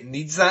think it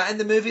needs that in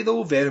the movie,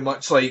 though, very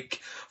much like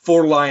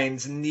Four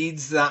Lions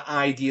needs that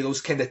idea,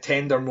 those kind of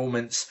tender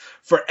moments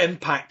for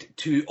impact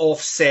to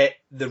offset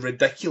the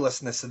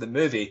ridiculousness of the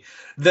movie.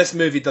 This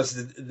movie does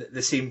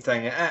the same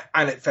thing,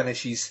 and it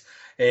finishes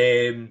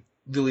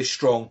really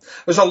strong.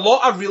 There's a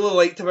lot I really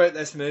liked about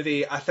this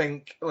movie. I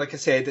think, like I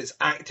said, it's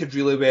acted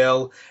really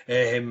well.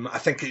 I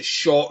think it's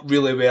shot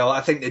really well.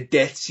 I think the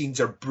death scenes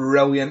are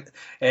brilliant.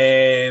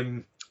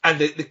 And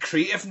the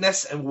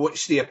creativeness in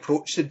which they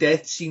approach the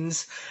death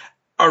scenes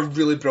are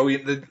really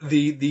brilliant.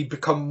 They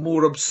become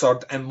more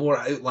absurd and more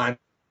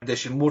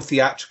outlandish and more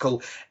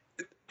theatrical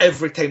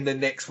every time the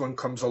next one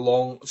comes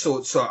along.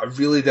 So I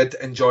really did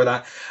enjoy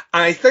that.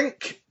 And I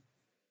think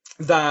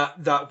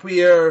that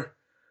where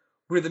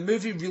the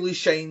movie really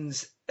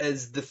shines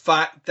is the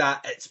fact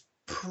that it's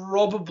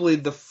probably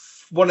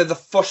one of the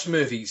first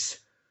movies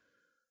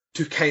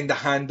to kind of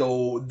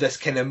handle this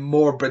kind of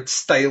morbid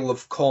style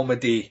of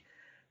comedy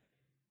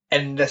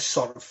in this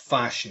sort of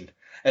fashion.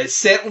 It's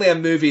certainly a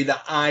movie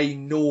that I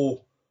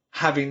know,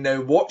 having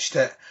now watched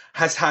it,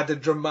 has had a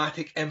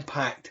dramatic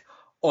impact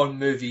on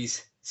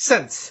movies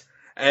since.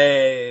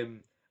 I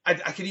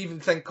could even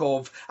think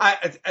of,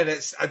 I've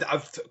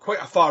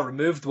quite a far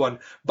removed one,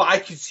 but I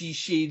could see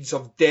shades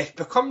of Death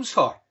Becomes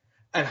Her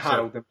in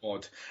Harold and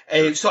Maude.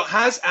 So it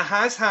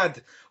has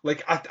had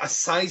like a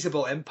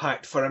sizable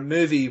impact for a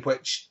movie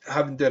which,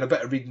 having done a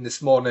bit of reading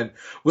this morning,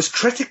 was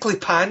critically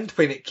panned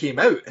when it came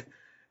out.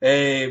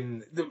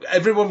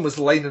 Everyone was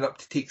lining up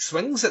to take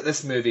swings at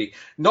this movie.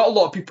 Not a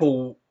lot of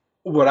people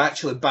we're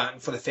actually batting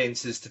for the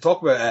fences to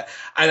talk about it.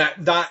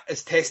 And that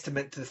is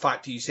testament to the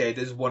fact that you said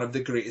is one of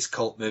the greatest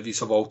cult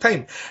movies of all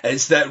time.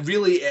 Is that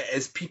really it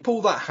is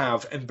people that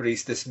have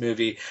embraced this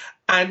movie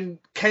and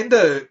kind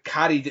of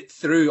carried it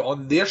through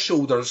on their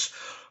shoulders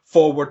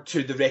forward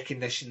to the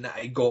recognition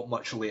that it got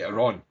much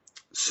later on.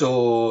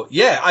 So,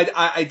 yeah,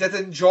 I did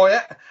enjoy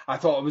it. I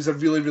thought it was a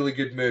really, really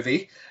good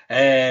movie.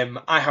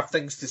 I have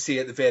things to say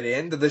at the very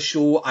end of the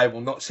show. I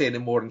will not say any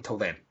more until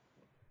then.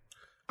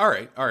 All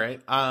right.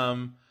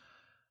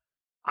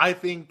 I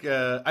think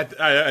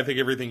I think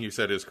everything you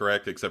said is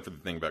correct, except for the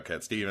thing about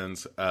Cat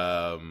Stevens.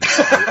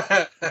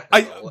 I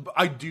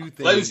do think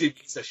lousy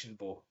musician,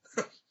 Bo.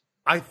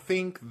 I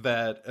think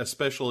that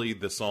especially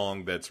the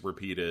song that's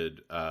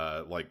repeated,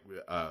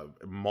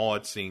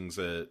 Maude sings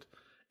it,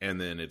 and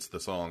then it's the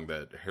song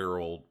that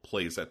Harold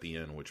plays at the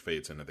end, which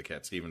fades into the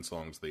Cat Stevens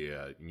songs.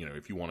 The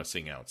if you want to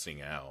sing out,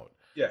 sing out.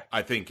 Yeah,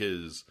 I think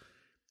it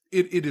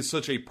is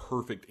such a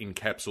perfect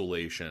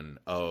encapsulation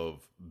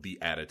of the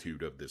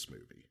attitude of this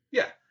movie.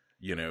 Yeah.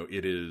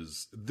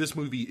 This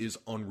movie is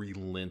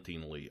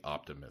unrelentingly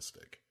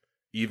optimistic,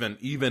 even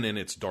in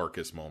its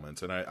darkest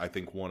moments. And I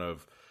think one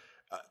of,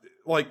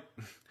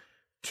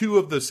 two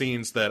of the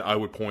scenes that I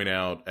would point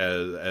out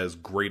as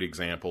great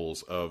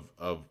examples of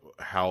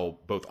how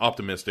both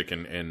optimistic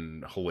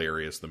and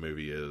hilarious the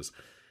movie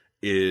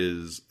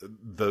is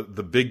the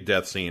big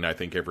death scene I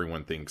think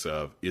everyone thinks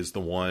of is the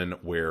one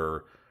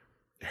where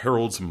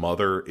Harold's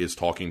mother is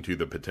talking to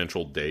the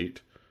potential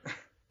date,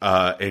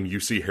 and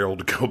you see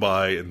Harold go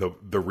by in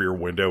the rear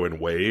window and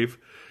wave,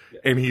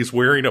 and he's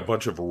wearing a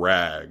bunch of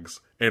rags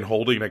and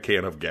holding a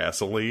can of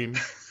gasoline.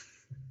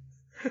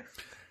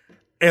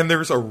 And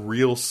there's a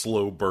real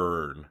slow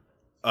burn,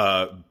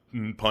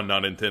 pun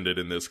not intended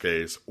in this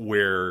case,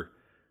 where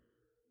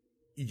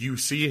you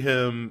see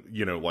him,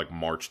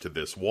 march to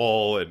this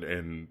wall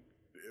and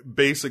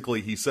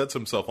basically he sets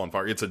himself on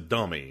fire. It's a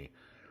dummy.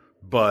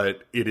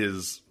 But it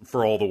is,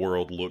 for all the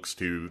world, looks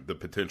to the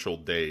potential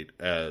date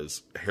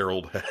as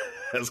Harold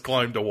has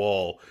climbed a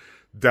wall,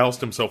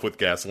 doused himself with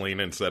gasoline,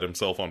 and set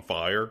himself on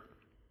fire.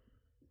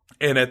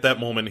 And at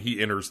that moment,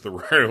 he enters the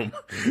room,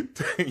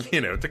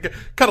 to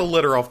kind of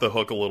let her off the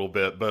hook a little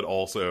bit, but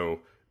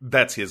also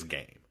that's his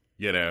game,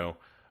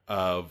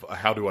 of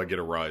how do I get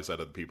a rise out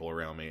of the people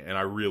around me. And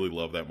I really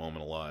love that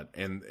moment a lot.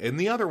 And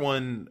the other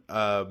one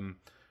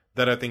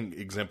that I think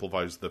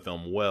exemplifies the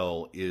film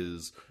well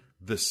is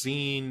the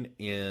scene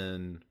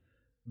in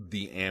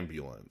the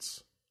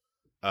ambulance,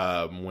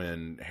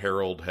 when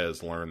Harold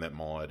has learned that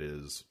Maude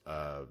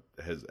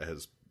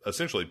has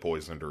essentially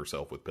poisoned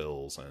herself with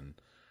pills, and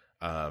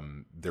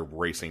they're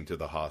racing to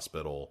the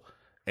hospital,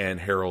 and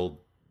Harold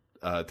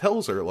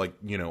tells her, I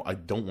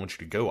don't want you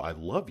to go. I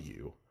love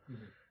you.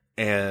 Mm-hmm.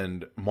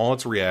 And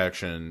Maude's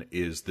reaction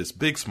is this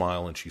big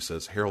smile, and she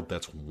says, Harold,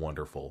 that's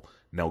wonderful.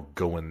 Now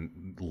go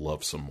and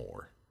love some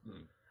more.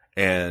 Mm-hmm.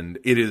 And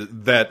it is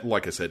that,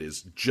 like I said,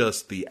 is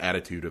just the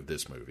attitude of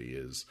this movie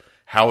is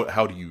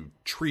how do you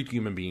treat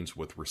human beings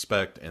with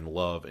respect and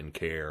love and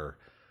care,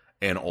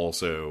 and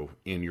also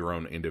in your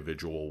own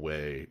individual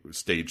way,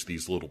 stage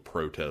these little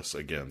protests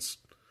against,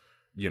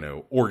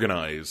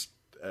 organized,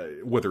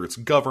 whether it's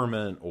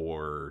government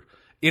or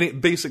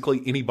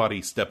basically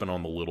anybody stepping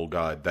on the little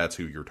guy, that's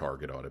who your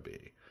target ought to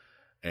be.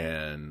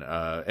 And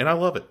I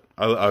love it.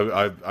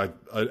 I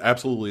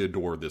absolutely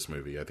adore this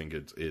movie. I think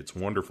it's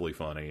wonderfully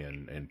funny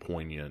and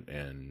poignant,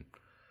 and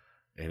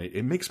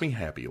it makes me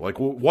happy. Like,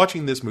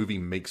 watching this movie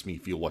makes me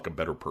feel like a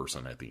better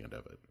person at the end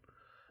of it.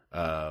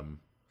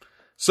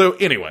 So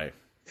anyway,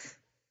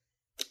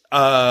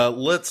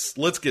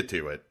 let's get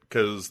to it,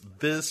 because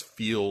this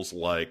feels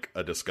like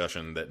a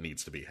discussion that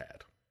needs to be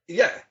had.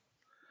 Yeah.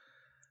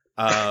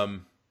 Do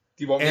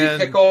you want me to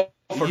kick off?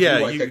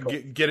 Yeah, you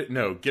get it.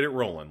 No, get it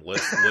rolling.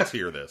 Let's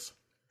hear this.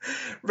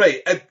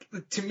 Right.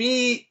 To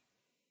me,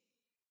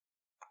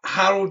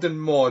 Harold and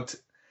Maude,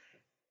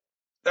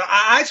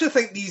 I actually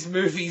think these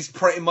movies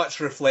pretty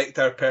much reflect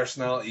our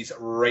personalities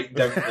right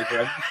down to the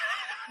ground.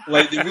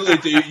 Like, they really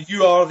do.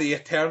 You are the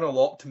eternal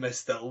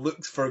optimist that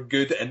looks for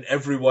good in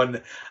everyone,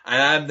 and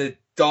I'm the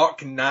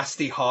dark,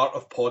 nasty heart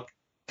of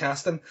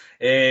podcasting.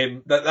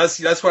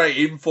 That's what I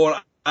aim for.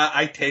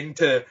 I tend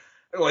to,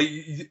 like,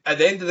 at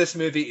the end of this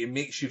movie, it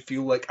makes you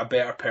feel like a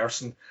better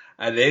person.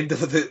 At the end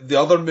of the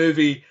other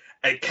movie,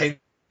 it kind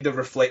of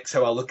reflects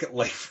how I look at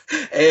life.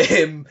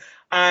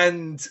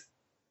 And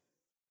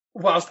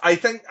whilst I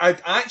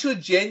actually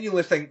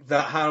genuinely think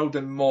that Harold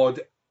and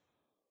Maude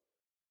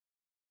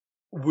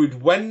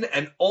would win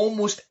in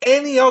almost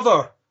any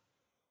other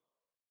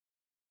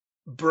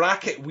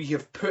bracket we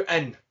have put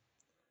in.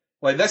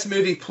 Like, this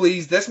movie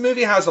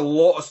has a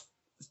lot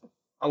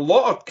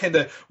of kind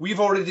of, we've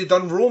already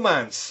done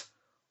romance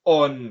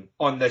on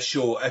this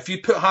show. If you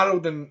put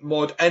Harold and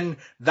Maude in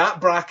that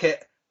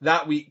bracket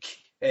that week,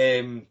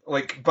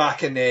 like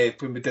back in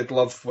when we did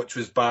Love, which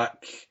was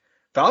back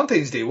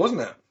Valentine's Day,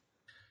 wasn't it?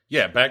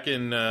 Yeah, back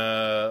in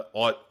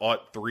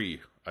Aught 3,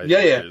 I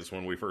think is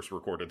when we first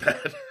recorded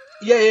that.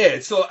 Yeah.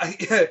 So,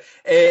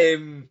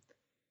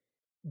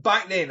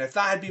 back then, if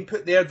that had been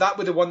put there, that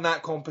would have won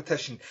that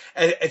competition.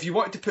 If you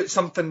wanted to put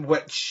something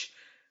which,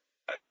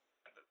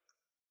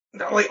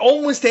 like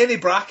almost any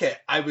bracket,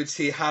 I would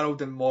say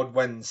Harold and Maude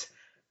wins,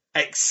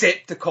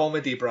 except the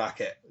comedy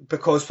bracket.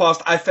 Because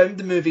whilst I found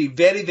the movie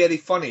very, very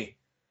funny,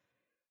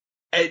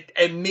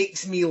 it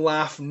makes me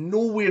laugh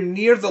nowhere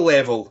near the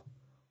level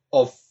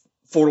of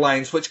Four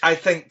Lions, which I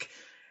think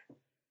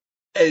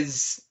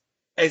is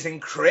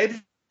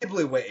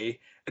incredibly witty.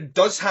 It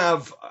does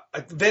have,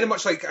 very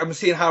much like I'm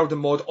saying, Harold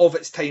and Maude of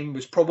its time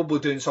was probably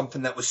doing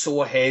something that was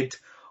so ahead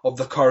of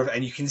the curve,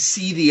 and you can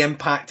see the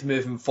impact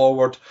moving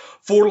forward.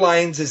 Four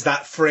Lions is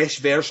that fresh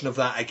version of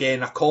that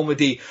again, a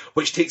comedy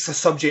which takes a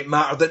subject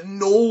matter that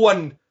no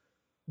one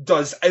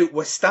does out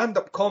with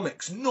stand-up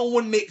comics. No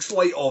one makes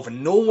light of,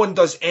 and no one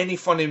does any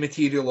funny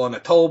material on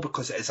at all,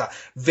 because it is a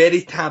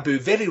very taboo,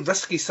 very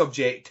risky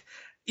subject.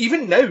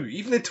 Even now,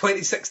 even in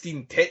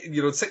 2016,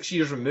 6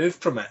 years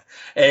removed from it,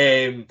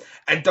 and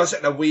does it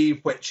in a way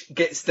which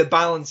gets the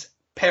balance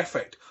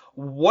perfect.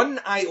 One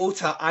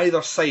iota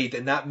either side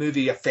in that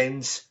movie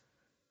offends,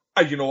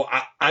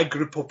 a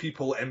group of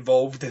people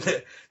involved in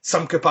it,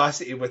 some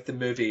capacity with the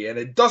movie, and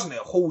it doesn't. It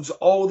holds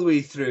all the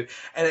way through,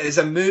 and it is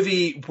a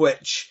movie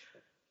which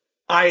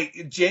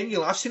I've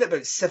seen it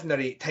about 7 or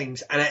 8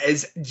 times, and it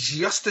is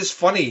just as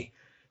funny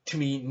to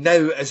me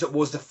now as it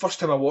was the first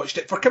time I watched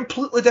it, for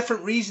completely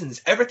different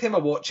reasons. Every time I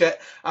watch it,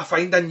 I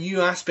find a new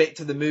aspect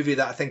of the movie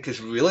that I think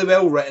is really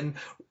well written,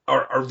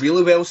 or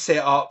really well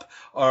set up,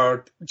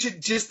 or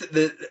just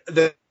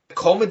the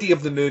comedy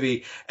of the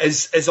movie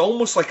is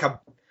almost like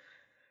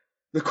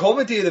the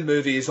comedy of the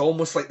movie is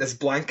almost like this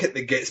blanket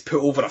that gets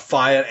put over a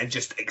fire and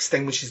just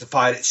extinguishes the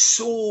fire. It's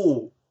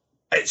so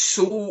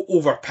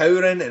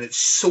overpowering and it's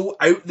so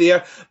out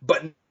there,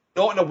 but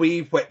not in a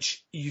way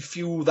which you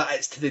feel that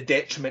it's to the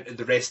detriment of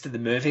the rest of the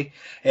movie.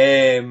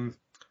 And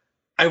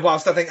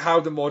whilst I think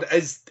Harold and Maude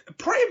is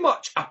pretty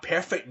much a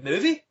perfect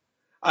movie,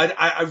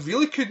 I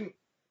really couldn't,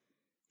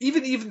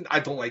 even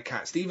I don't like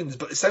Cat Stevens,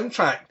 but the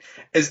soundtrack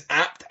is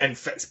apt and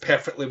fits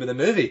perfectly with the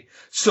movie.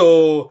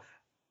 So,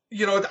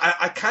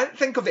 I can't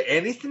think of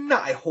anything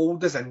that I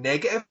hold as a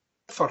negative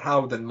for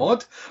Harold and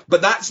Maude,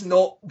 but that's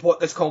not what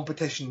this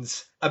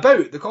competition's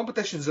about. The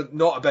competition's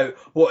not about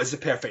what is the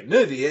perfect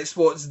movie, it's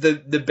what's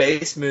the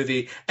best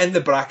movie in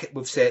the bracket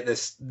we've set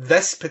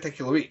this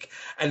particular week.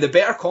 And the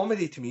better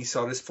comedy to me,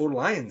 sir, is Four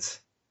Lions.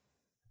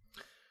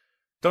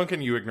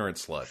 Duncan, you ignorant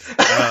slut.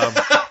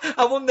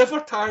 I will never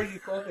tire you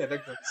calling me an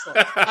ignorant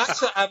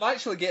slut. I'm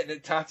actually getting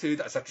it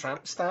tattooed as a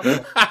tramp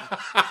stamp.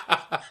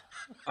 I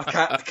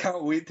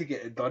can't wait to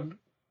get it done.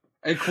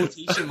 In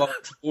quotation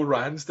marks, Four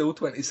Ransdale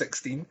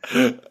 2016.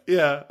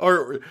 Yeah,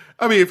 or,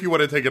 I mean, if you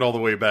want to take it all the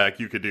way back,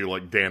 you could do,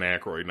 like, Dan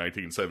Aykroyd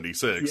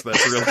 1976. Yeah.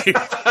 That's really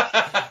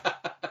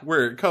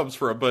where it comes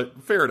from,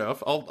 but fair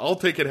enough. I'll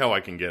take it how I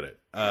can get it.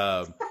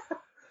 As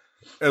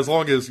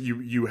long as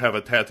you have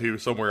a tattoo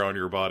somewhere on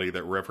your body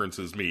that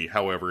references me,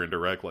 however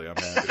indirectly, I'm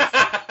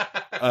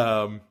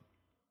happy.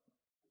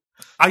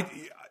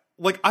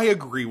 I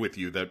agree with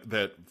you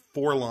that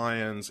Four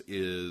Lions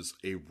is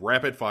a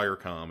rapid-fire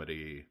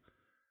comedy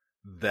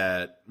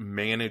that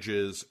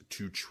manages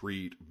to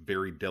treat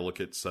very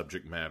delicate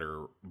subject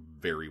matter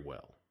very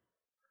well.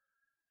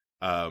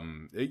 I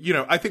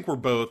think we're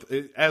both,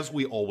 as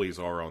we always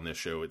are on this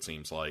show, it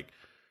seems like,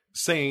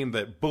 saying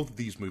that both of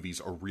these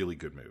movies are really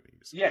good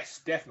movies. Yes,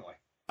 definitely.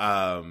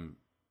 Harold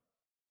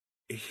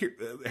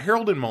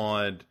and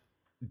Maude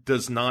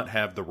does not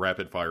have the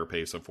rapid-fire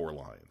pace of Four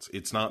Lions.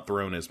 It's not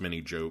thrown as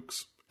many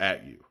jokes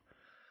at you.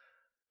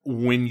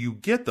 When you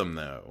get them,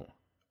 though,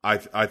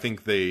 I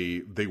think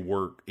they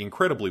work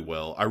incredibly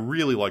well. I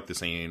really like the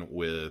scene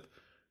with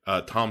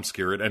Tom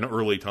Skerritt, an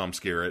early Tom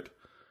Skerritt,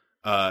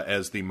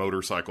 as the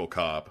motorcycle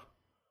cop.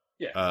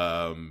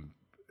 Yeah.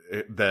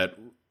 That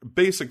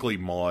basically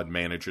Maude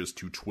manages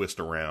to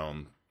twist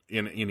around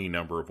in any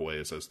number of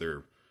ways as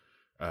they're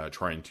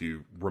trying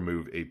to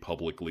remove a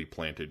publicly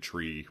planted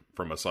tree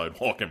from a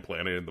sidewalk and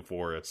plant it in the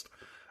forest.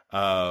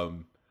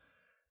 You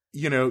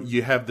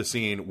have the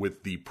scene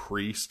with the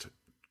priest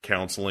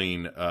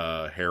counseling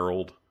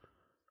Harold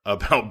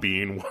about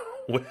being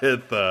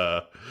with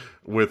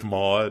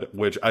Maude,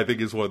 which I think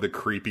is one of the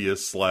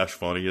creepiest /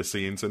 funniest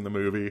scenes in the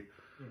movie.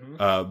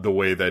 Mm-hmm. The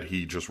way that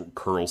he just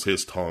curls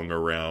his tongue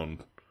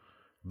around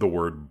the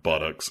word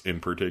buttocks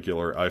in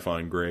particular, I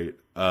find great.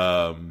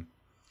 And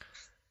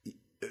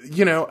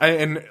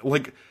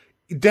like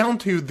down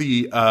to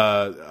the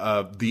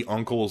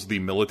uncles, the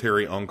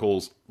military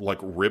uncles, like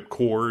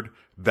ripcord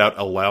that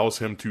allows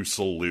him to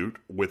salute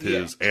with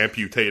his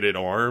amputated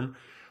arm.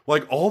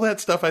 Like, all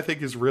that stuff I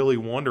think is really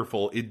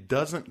wonderful. It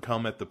doesn't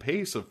come at the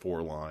pace of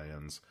Four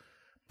Lions,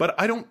 but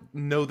I don't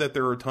know that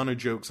there are a ton of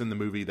jokes in the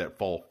movie that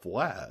fall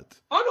flat.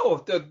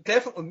 Oh, no,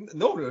 definitely.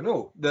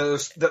 No.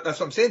 That's what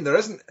I'm saying. There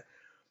isn't.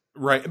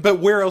 Right, but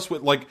where else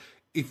would, like,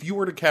 if you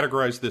were to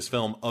categorize this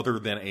film other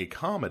than a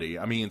comedy,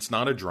 I mean, it's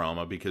not a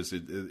drama because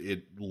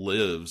it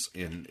lives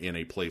in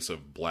a place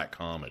of black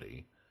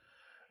comedy.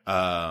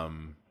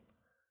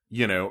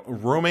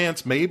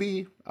 romance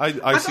maybe. I see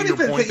don't your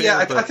even point think, there.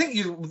 yeah, but I think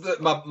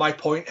my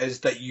point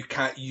is that you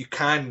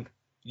can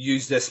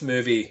use this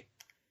movie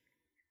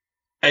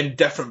in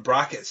different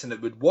brackets and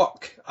it would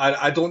work.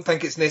 I don't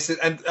think it's necessary,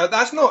 and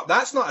that's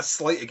not a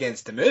slight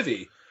against the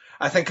movie.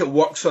 I think it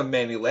works on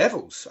many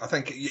levels. I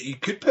think you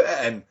could put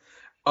it in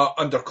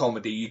under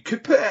comedy. You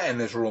could put it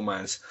in as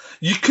romance.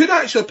 You could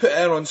actually put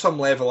it on some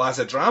level as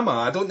a drama.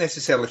 I don't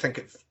necessarily think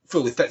it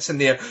fully fits in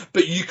there,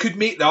 but you could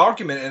make the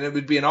argument, and it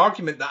would be an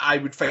argument that I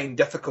would find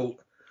difficult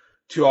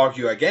to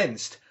argue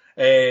against.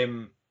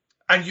 And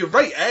you're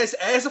right, it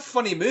is a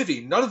funny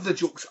movie. None of the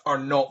jokes are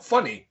not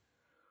funny.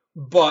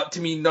 But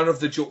to me, none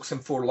of the jokes in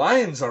Four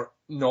Lions are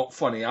not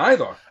funny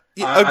either.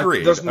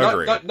 Agreed.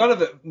 None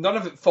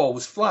of it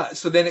falls flat.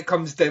 So then it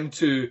comes down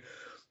to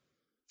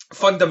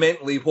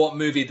fundamentally, what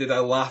movie did I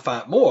laugh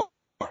at more?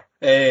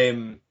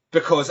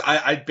 Because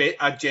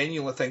I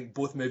genuinely think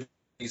both movies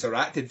are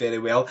acted very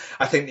well.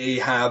 I think they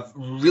have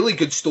really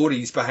good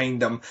stories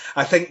behind them.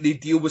 I think they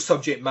deal with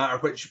subject matter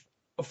which,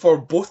 for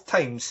both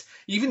times,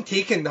 even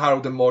taking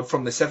Harold and Maude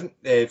from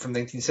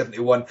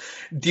 1971,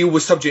 deal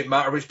with subject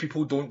matter which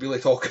people don't really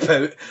talk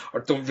about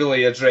or don't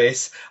really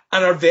address,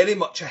 and are very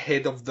much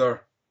ahead of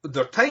their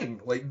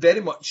time,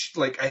 very much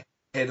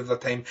ahead of their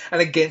time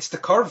and against the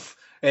curve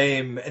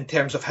in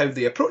terms of how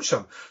they approach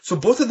them. So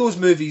both of those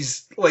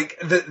movies,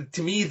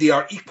 to me, they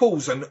are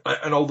equals in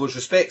all those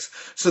respects.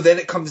 So then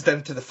it comes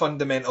down to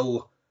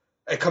fundamentals.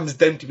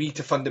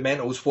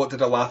 What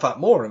did I laugh at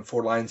more? And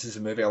Four Lions is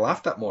a movie I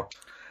laughed at more.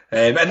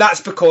 And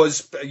that's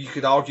because, you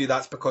could argue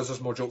that's because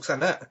there's more jokes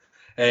in it.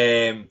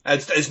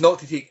 It's not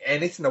to take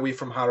anything away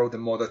from Harold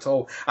and Maude at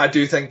all. I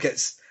do think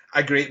it's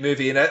a great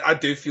movie, and I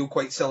do feel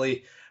quite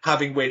silly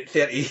having went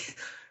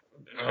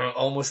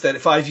almost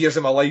 35 years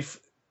of my life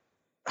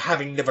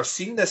having never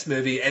seen this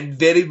movie, and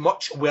very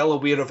much well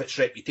aware of its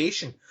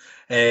reputation.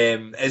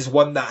 Is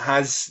one that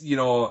has,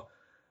 when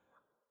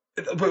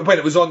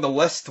it was on the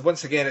list,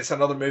 once again, it's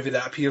another movie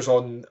that appears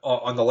on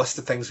the list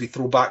of things we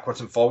throw backwards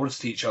and forwards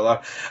to each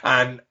other.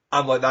 And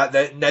I'm like,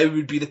 that now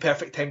would be the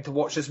perfect time to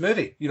watch this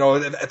movie.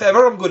 If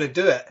ever I'm going to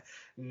do it,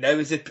 now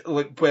is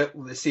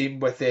the same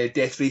with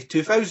Death Race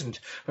 2000,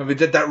 when we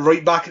did that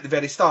right back at the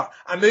very start.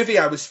 A movie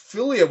I was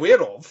fully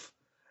aware of,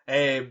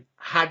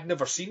 had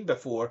never seen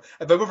before.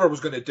 If I ever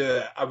was going to do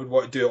it, I would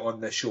want to do it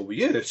on this show with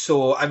you.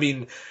 So, I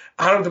mean,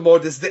 Harold and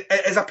Maude is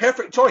a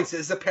perfect choice.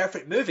 It's a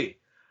perfect movie.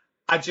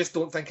 I just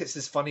don't think it's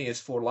as funny as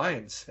Four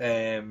Lions.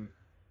 Yeah,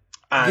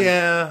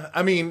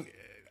 I mean,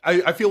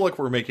 I feel like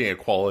we're making a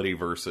quality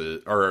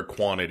versus, or a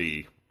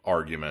quantity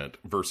argument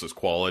versus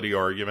quality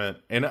argument,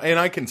 and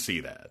I can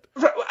see that.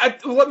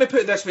 Let me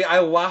put it this way: I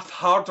laugh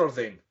harder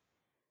then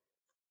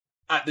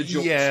at the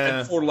jokes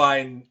in Four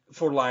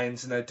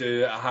Lions than I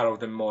do at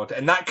Harold and Maude,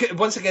 and that,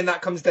 once again,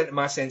 that comes down to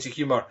my sense of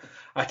humour.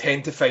 I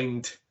tend to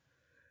find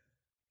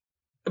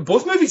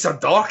both movies are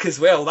dark as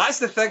well. That's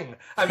the thing.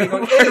 I mean,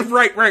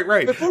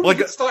 right. Before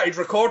we started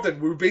recording,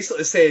 we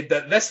basically said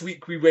that this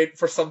week we went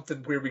for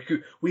something where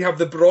we have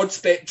the broad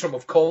spectrum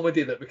of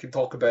comedy that we can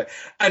talk about,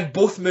 and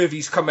both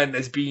movies come in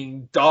as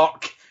being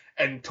dark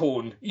in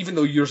tone, even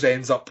though yours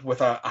ends up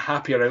with a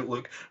happier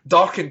outlook.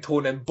 Dark in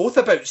tone, and both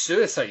about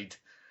suicide.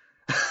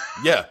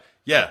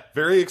 yeah,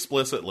 very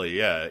explicitly,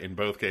 in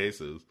both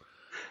cases.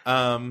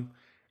 All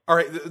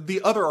right,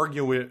 the other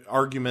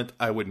argument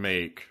I would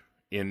make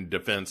in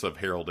defense of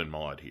Harold and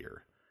Maude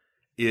here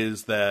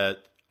is that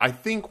I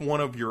think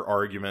one of your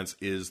arguments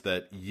is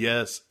that,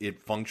 yes,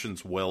 it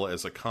functions well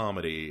as a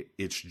comedy,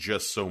 it's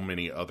just so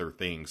many other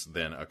things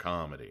than a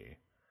comedy.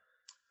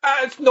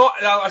 It's not.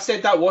 I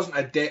said that wasn't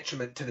a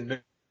detriment to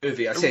the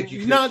movie. I said you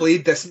could have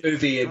played this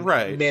movie in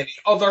many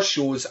other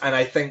shows, and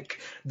I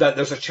think that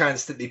there's a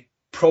chance that they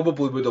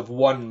probably would have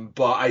won,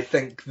 but I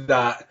think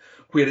that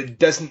where it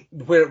doesn't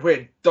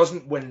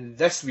win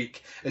this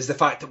week is the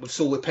fact that we've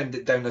solely pinned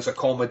it down as a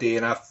comedy,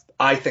 and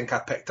I think I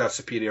picked a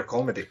superior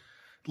comedy.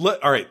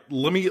 All right,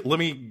 let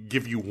me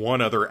give you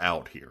one other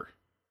out here.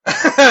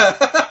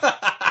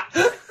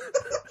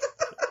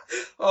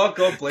 Oh,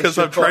 God bless you,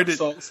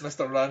 socks,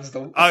 Mr.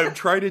 Ransdell. I'm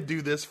trying to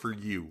do this for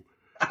you,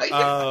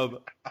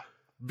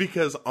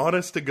 because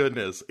honest to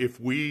goodness, if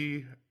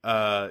we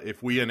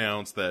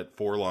announce that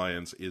Four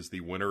Lions is the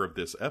winner of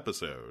this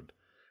episode,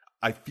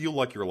 I feel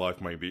like your life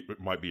might be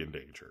in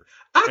danger,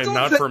 and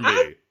not from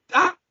me.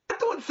 I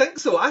don't think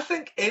so. I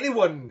think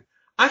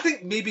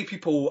maybe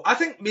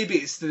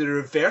it's the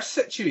reverse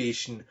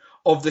situation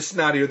of the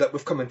scenario that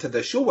we've come into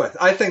this show with.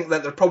 I think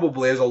that there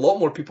probably is a lot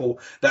more people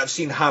that have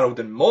seen Harold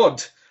and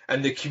Maude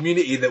and the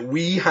community that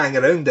we hang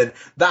around in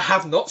that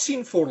have not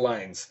seen Four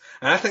Lions.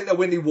 And I think that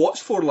when they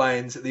watch Four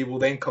Lions, they will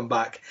then come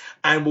back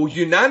and will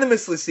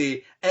unanimously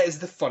say it is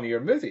the funnier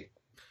movie.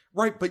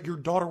 Right, but your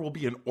daughter will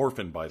be an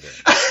orphan by then.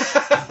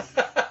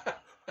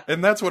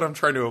 And that's what I'm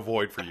trying to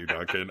avoid for you,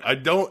 Duncan. I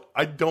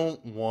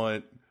don't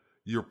want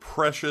your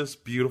precious,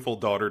 beautiful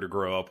daughter to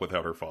grow up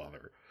without her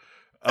father.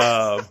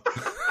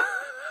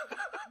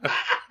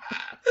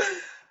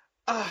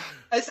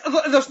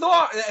 There's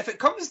no. If it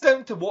comes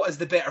down to what is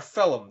the better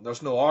film,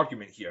 there's no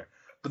argument here.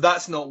 but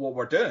that's not what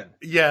we're doing.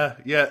 Yeah.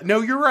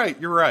 No, you're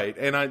right.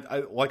 And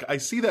I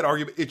see that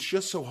argument. It's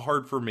just so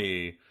hard for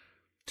me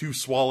to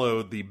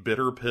swallow the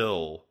bitter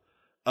pill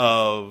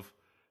of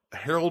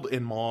Harold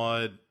and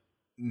Maude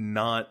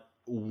not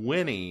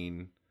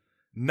winning,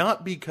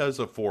 not because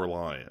of Four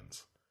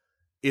Lions.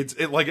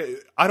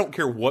 I don't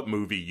care what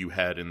movie you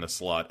had in the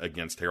slot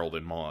against Harold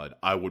and Maude.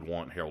 I would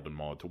want Harold and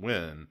Maude to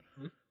win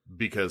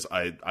because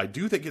I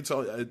do think it's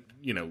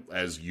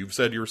as you've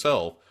said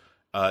yourself,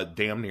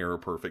 damn near a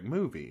perfect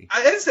movie.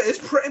 It's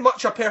pretty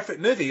much a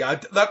perfect movie.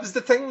 That was the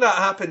thing that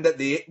happened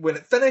when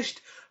it finished.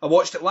 I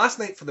watched it last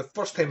night for the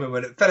first time, and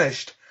when it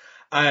finished,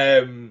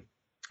 I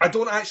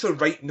don't actually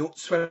write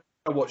notes when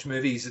I watch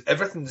movies.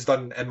 Everything's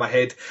done in my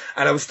head.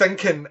 And I was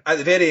thinking at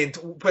the very end,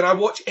 when I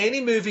watch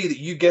any movie that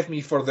you give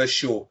me for this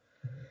show,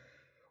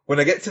 when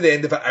I get to the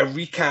end of it, I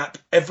recap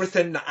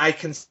everything that I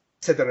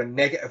consider a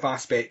negative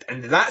aspect.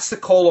 And that's the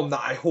column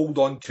that I hold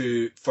on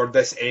to for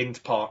this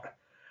end part.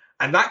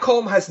 And that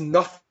column has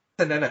nothing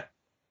in it.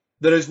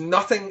 There is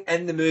nothing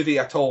in the movie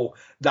at all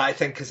that I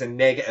think is a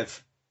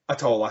negative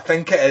at all. I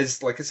think it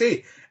is, like I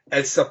say,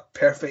 it's a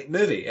perfect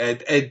movie.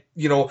 It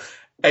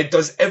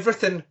does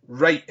everything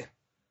right.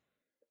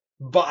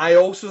 But I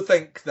also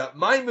think that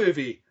my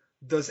movie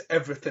does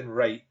everything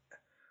right.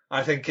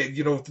 I think,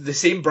 the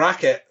same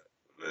bracket,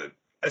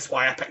 that's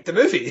why I picked the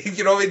movie.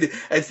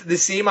 It's the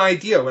same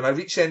idea. When I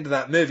reach the end of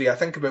that movie, I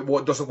think about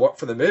what doesn't work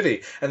for the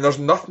movie. And there's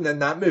nothing in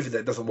that movie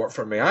that doesn't work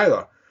for me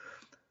either.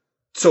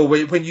 So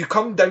when you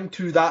come down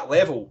to that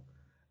level,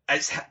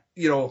 it's,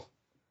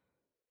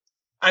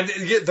 and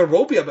there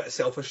will be a bit of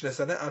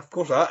selfishness in it. Of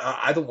course,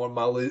 I don't want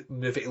my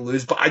movie to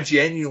lose, but I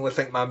genuinely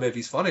think my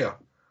movie's funnier.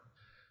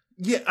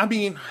 Yeah, I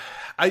mean,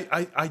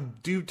 I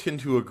do tend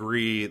to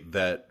agree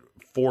that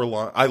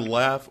I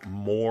laugh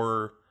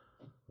more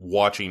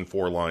watching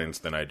Four Lions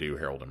than I do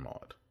Harold and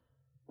Maude.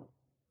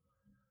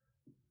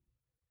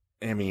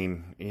 I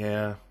mean,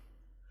 yeah.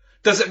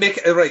 Does it make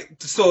it right?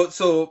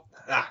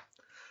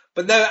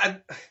 But now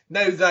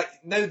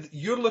that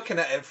you're looking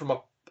at it from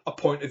a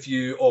point of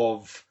view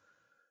of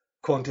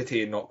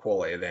quantity and not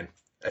quality, then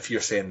if you're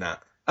saying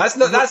that, that's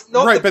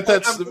not right, but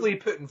that's I'm really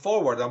putting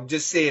forward. I'm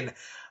just saying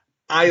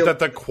that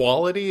the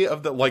quality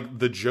of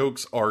the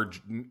jokes are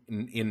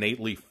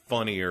innately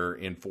funnier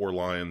in Four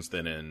Lions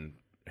than in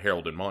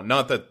Harold and Maude.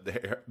 Not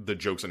that the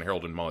jokes in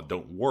Harold and Maude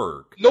don't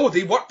work. No,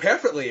 they work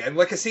perfectly, and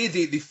like I say,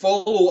 they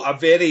follow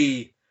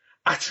a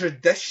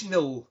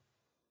traditional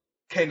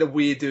kind of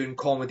way of doing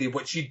comedy,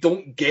 which you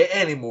don't get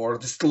anymore.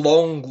 Just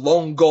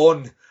long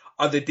gone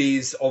are the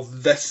days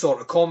of this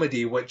sort of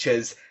comedy, which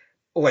is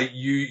like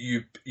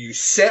you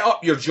set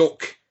up your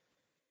joke,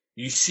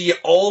 you see it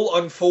all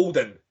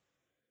unfolding,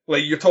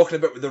 like you're talking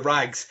about with the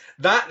rags.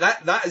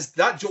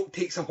 That joke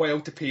takes a while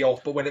to pay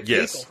off, but when it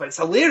pays off, it's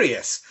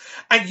hilarious,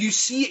 and you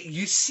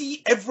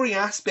see every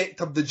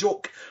aspect of the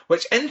joke,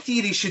 which in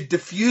theory should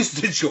diffuse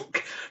the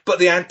joke, but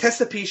the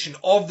anticipation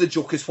of the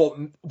joke is what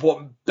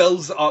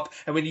builds it up,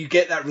 and when you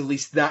get that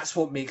release, that's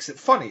what makes it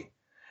funny.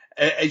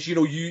 As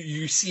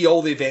you see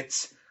all the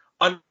events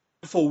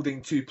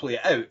unfolding to play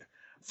it out.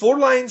 Four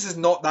Lions is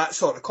not that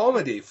sort of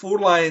comedy. Four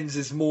Lions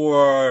is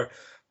more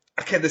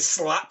a kind of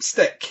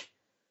slapstick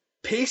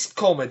paced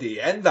comedy,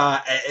 in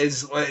that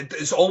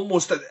it's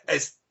almost,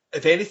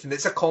 if anything,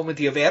 it's a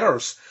comedy of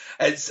errors.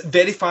 It's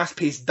very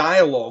fast-paced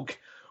dialogue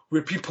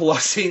where people are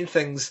saying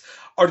things,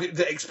 or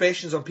the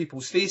expressions on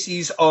people's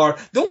faces, or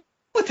the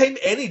only time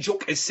any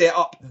joke is set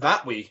up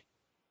that way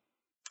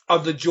are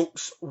the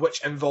jokes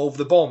which involve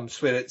the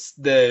bombs, where it's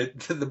the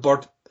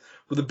bird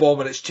with the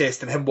bomb in its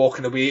chest and him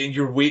walking away and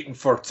you're waiting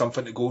for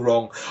something to go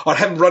wrong, or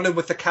him running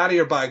with the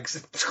carrier bags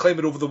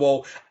climbing over the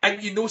wall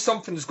and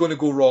something's going to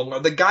go wrong, or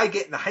the guy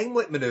getting the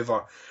Heimlich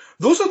manoeuvre.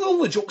 Those are the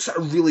only jokes that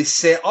are really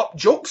set up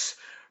jokes.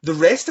 The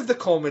rest of the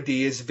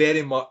comedy is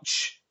very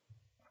much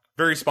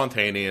very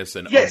spontaneous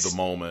and of the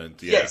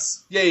moment. Yeah.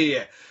 Yes.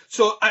 Yeah.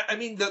 So, I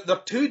mean, they're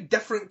two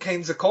different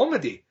kinds of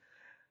comedy.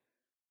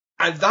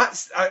 And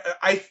that's,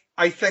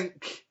 I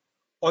think,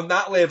 on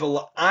that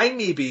level, and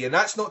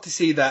that's not to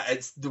say that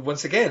it's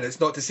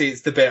not to say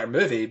it's the better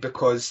movie,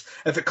 because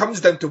if it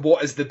comes down to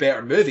what is the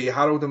better movie,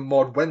 Harold and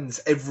Maude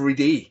wins every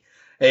day,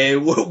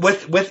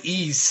 with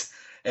ease.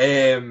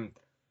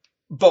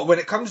 But when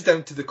it comes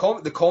down to the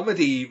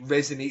comedy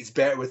resonates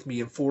better with me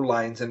in Four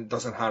Lions than it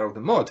does in Harold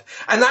and Maude.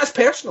 And that's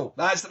personal.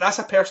 That's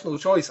a personal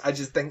choice. I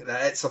just think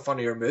that it's a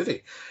funnier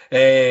movie.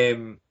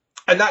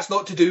 And that's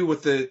not to do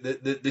with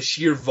the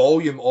sheer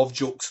volume of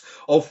jokes,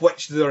 of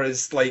which there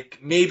is like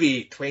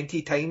maybe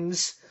 20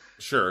 times.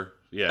 Sure,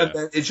 yeah.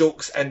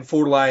 Jokes in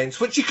Four Lions,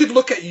 which you could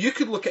look at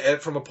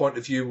it from a point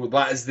of view where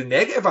that is the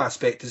negative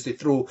aspect, is they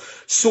throw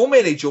so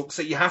many jokes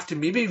that you have to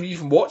maybe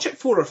even watch it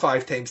 4 or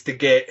 5 times to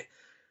get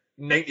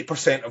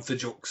 90% of the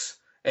jokes.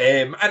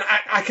 And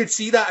I could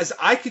see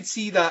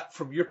that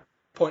from your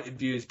point of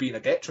view as being a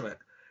detriment,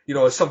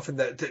 as something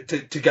that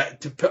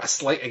to put a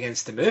slight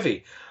against the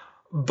movie.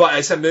 But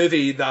it's a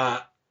movie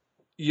that,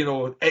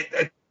 to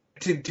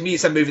me,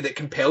 it's a movie that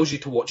compels you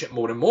to watch it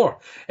more and more.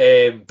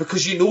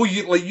 Because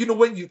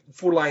when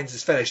Four Lions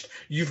is finished,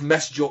 you've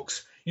missed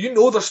jokes. you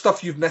know there's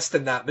stuff you've missed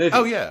in that movie.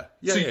 Oh yeah,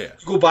 So you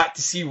go back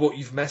to see what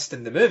you've missed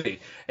in the movie.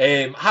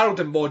 Harold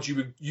and Maude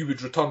you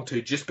would return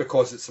to just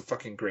because it's a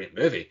fucking great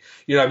movie.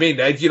 You know what I mean?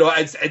 It's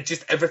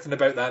just everything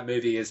about that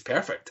movie is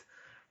perfect.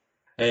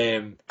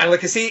 And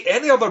like I say,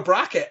 any other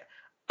bracket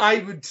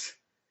at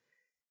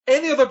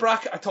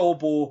all,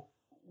 Bo,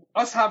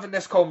 us having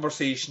this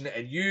conversation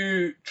and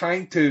you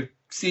trying to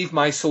save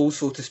my soul,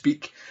 so to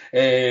speak,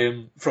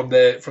 from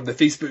the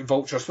Facebook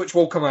vultures, which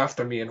will come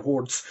after me in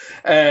hordes.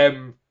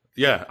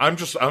 Yeah, I'm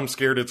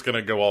scared it's going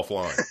to go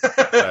offline.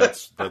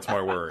 That's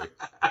my worry.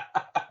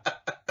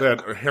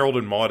 That Harold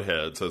and Maude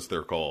heads, as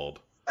they're called.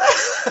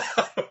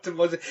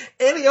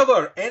 Any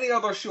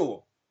other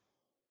show,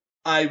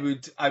 I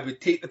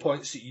would take the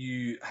points that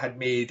you had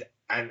made,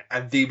 and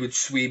they would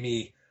sway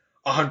me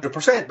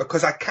 100%,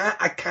 because I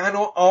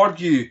cannot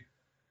argue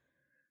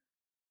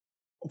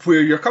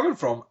where you're coming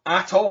from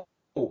at all.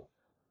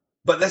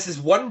 But this is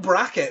one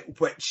bracket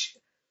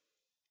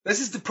this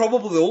is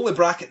probably the only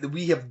bracket that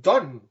we have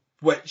done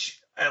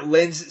which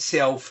lends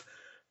itself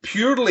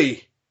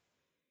purely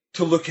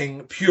to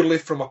looking purely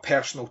from a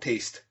personal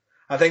taste.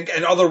 I think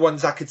in other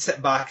ones I could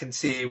sit back and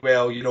say,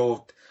 well,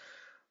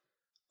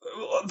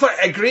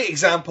 a great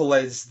example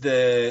is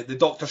the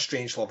Doctor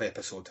Strangelove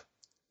episode,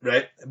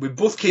 right? We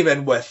both came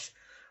in with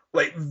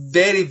like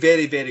very,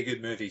 very, very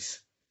good movies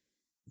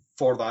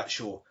for that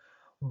show.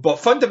 But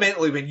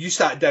fundamentally, when you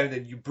sat down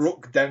and you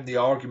broke down the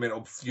argument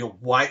of,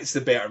 why it's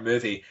the better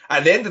movie,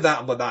 at the end of that,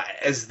 I'm like, that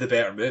is the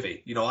better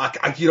movie.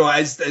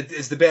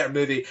 It's the better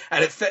movie,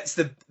 and it fits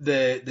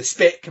the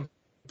spec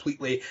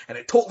completely, and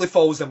it totally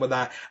falls in with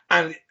that.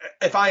 And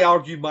if I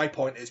argue my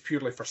point, it's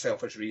purely for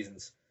selfish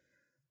reasons.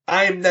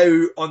 I am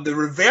now on the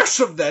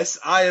reverse of this.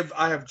 I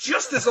have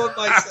justice on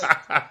my side,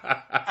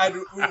 and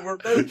we're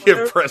now you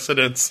have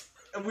precedence.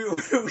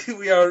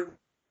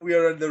 We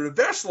are in the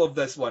reversal of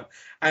this one.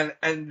 And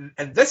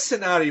this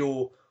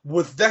scenario,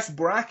 with this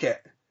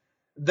bracket,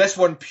 this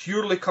one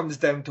purely comes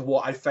down to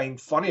what I find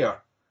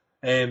funnier.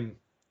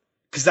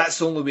 Because that's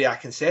the only way I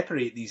can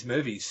separate these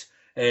movies.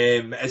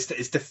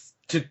 Is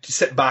to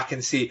sit back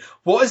and say,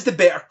 what is the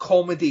better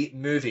comedy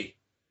movie?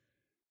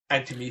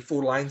 And to me,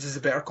 Four Lions is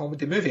a better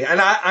comedy movie.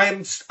 And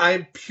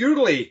I'm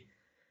purely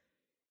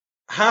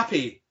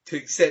happy to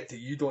accept that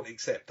you don't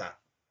accept that.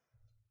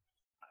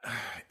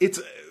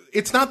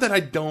 It's not that I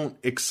don't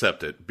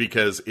accept it,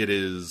 because it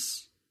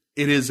is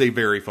a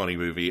very funny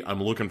movie.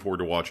 I'm looking forward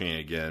to watching it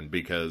again,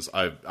 because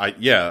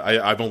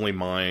I've only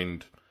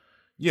mined,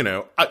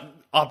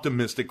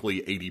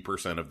 optimistically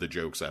 80% of the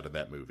jokes out of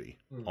that movie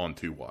on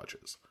 2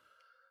 watches.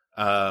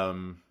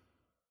 And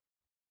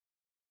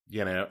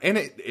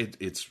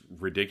it's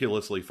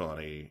ridiculously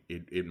funny.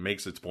 It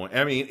makes its point.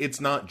 I mean, it's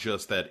not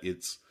just that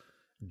it's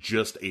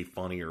just a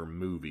funnier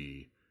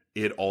movie.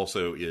 It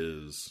also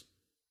is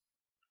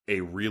a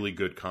really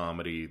good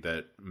comedy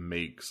that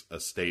makes a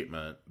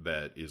statement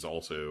that is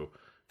also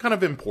kind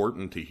of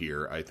important to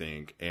hear, I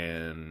think,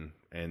 and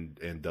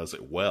does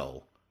it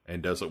well,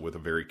 and does it with a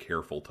very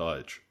careful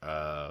touch.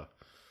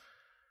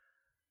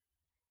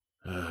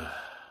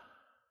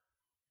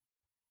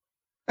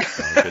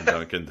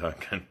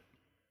 Duncan.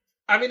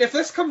 I mean, if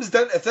this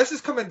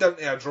is coming down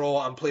to a draw,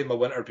 I'm playing my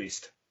Winter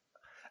Beast.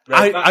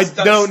 Right?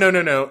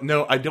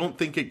 No. I don't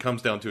think it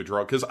comes down to a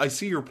draw, because I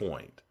see your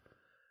point.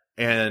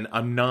 And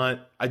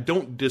I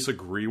don't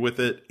disagree with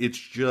it. It's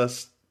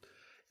just,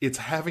 it's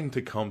having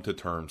to come to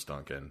terms,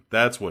 Duncan.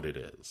 That's what it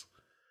is.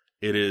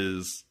 It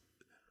is.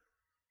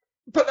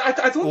 But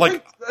I don't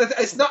think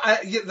it's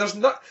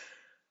not.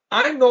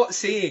 I'm not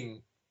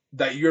saying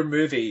that your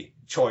movie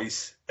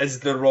choice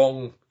is the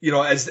wrong,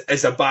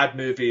 is a bad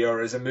movie,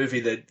 or is a movie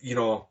that, I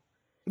know.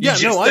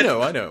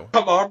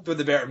 Come armed with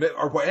the better,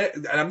 or what?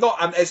 And I'm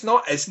not. It's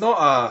not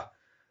a.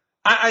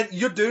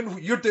 You're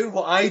doing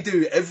what I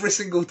do every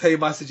single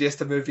time I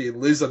suggest a movie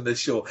and lose on this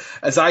show,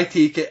 as I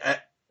take it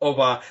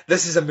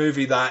this is a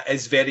movie that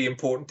is very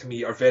important to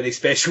me or very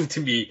special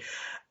to me,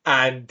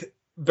 and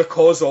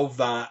because of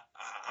that,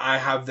 I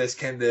have this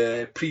kind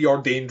of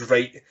preordained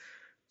right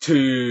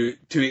to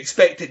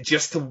expect it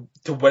just to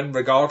win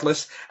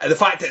regardless. And the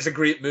fact that it's a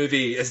great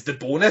movie is the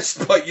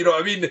bonus, but you know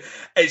what I mean?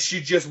 It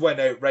should just win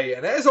outright,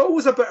 and it is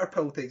always a bitter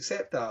pill to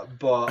accept that,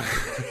 but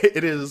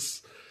it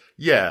is.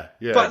 Yeah.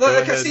 But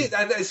like I said,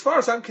 and as far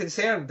as I'm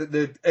concerned,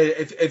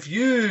 if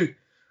you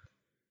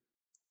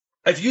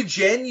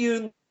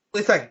genuinely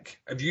think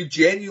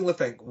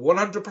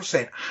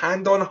 100%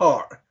 hand on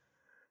heart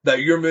that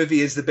your movie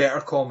is the better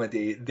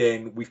comedy,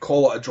 then we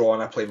call it a draw,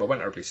 and I play my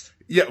Winter Beast.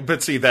 Yeah,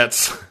 but see,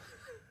 that's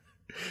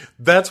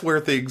where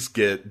things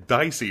get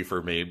dicey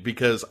for me,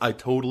 because I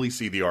totally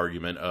see the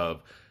argument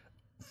of,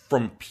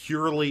 from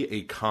purely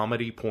a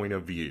comedy point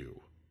of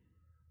view,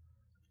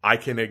 I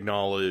can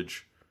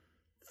acknowledge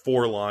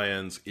Four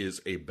Lions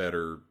is a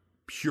better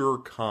pure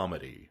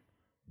comedy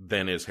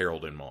than is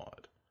Harold and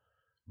Maude.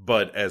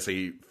 But as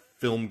a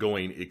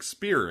film-going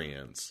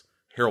experience,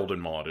 Harold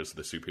and Maude is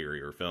the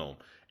superior film.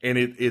 And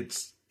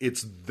it's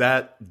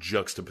that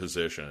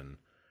juxtaposition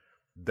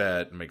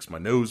that makes my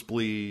nose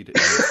bleed, and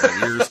makes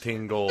my ears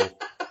tingle.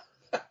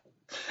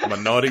 My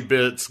naughty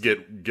bits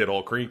get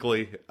all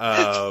crinkly.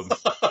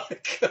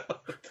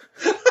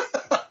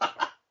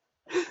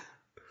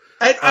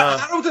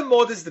 Harold and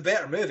Maude is the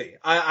better movie.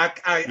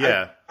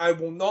 I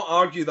will not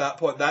argue that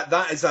point.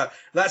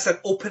 That's an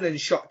open and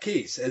shut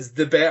case. Is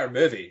the better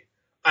movie,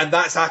 and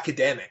that's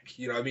academic.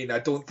 You know what I mean? I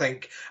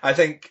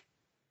think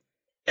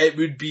it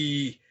would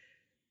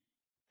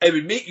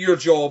make your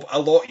job a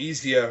lot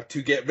easier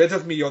to get rid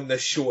of me on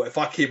this show if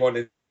I came on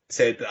and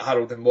said that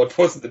Harold and Maude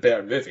wasn't the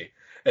better movie.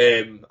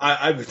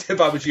 I would,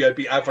 if I was you, I'd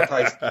be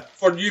advertised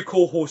for new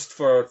co-host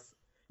for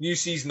new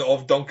season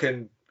of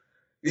Duncan.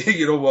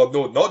 Well,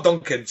 no, not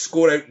Duncan.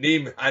 Score out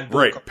name and Bo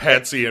right.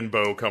 Patsy and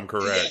Bo come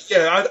correct.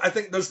 Yeah, I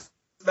think there's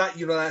that.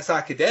 That's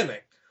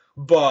academic,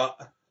 but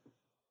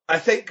I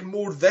think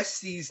more this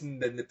season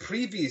than the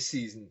previous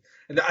season.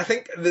 And I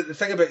think the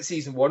thing about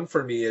season 1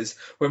 for me is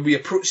when we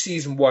approached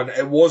season 1,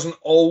 it wasn't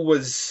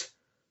always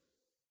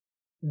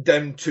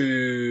down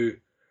to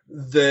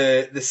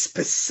the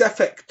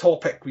specific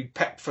topic we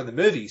picked for the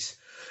movies.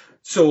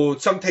 So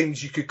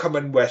sometimes you could come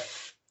in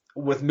with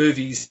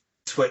movies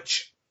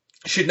which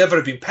should never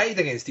have been pitted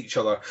against each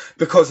other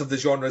because of the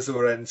genres they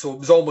were in. So it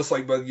was almost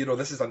like, well,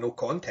 this is a no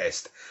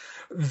contest.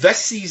 This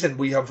season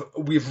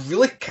we've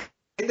really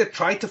kind of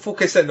tried to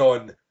focus in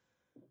on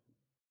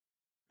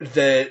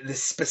the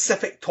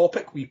specific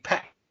topic we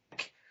pick,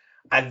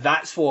 and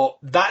that's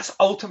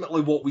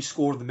ultimately what we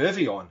score the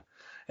movie on.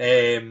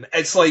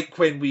 It's like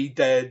when we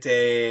did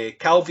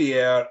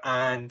Calvier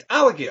and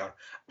Alligator.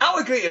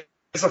 Alligator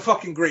is a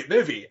fucking great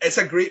movie. It's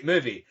a great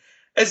movie.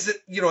 Is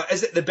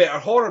it the better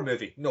horror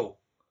movie? No.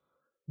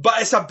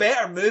 But it's a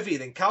better movie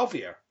than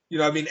Calvier.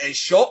 It's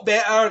shot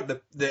better,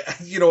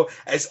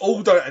 it's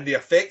older and the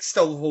effects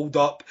still hold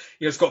up.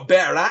 It's got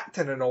better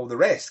acting and all the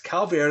rest.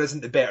 Calvier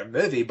isn't the better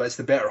movie, but it's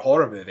the better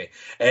horror movie.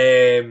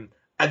 And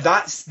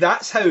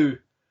that's how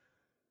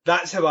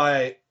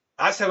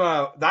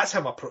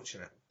I'm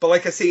approaching it. But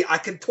like I say, I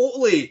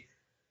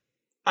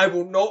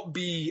will not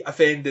be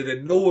offended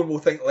and no one will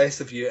think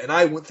less of you and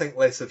I won't think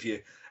less of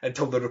you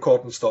until the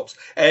recording stops.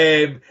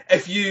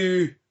 If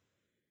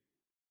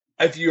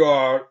you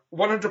are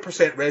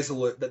 100%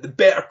 resolute that the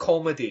better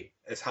comedy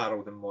is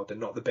Harold and Maude and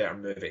not the better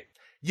movie.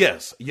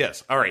 Yes.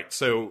 All right.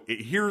 So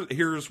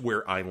here's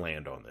where I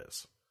land on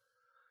this.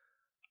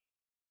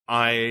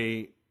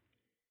 I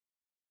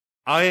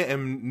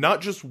am not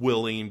just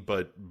willing,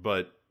 but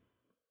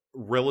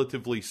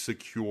relatively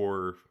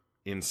secure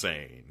in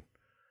saying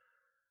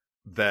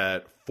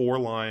that Four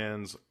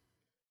Lions,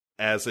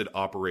 as it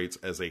operates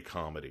as a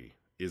comedy,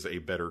 is a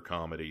better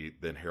comedy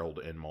than Harold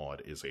and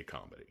Maude is a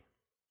comedy.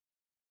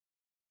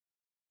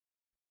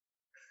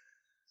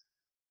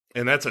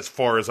 And that's as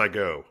far as I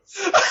go.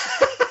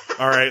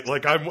 All right,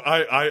 like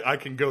I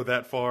can go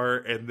that far,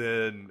 and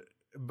then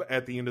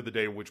at the end of the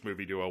day, which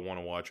movie do I want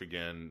to watch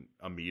again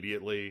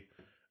immediately?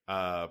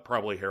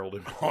 Probably Harold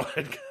and Maude,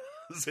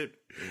 because it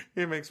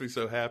makes me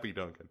so happy,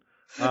 Duncan.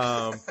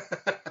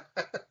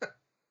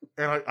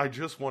 And I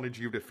just wanted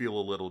you to feel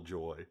a little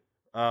joy.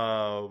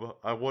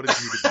 I wanted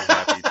you to be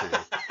happy too.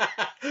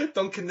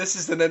 Duncan, this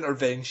is an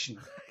intervention.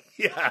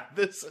 Yeah,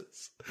 this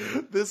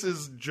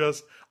is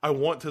just, I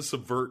want to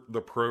subvert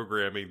the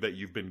programming that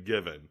you've been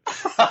given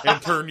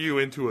and turn you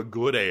into a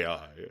good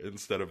AI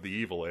instead of the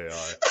evil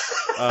AI.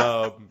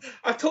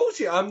 I told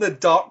you, I'm the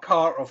dark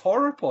heart of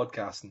horror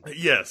podcasting.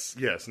 Yes.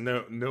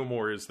 No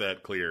more is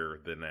that clear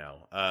than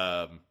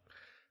now.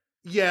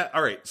 Yeah,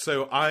 all right.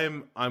 So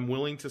I'm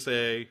willing to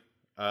say,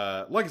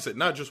 like I said,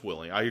 not just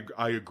willing.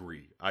 I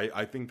agree.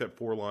 I think that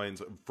Four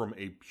Lions,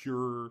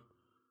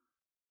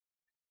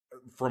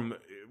 from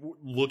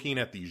looking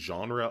at the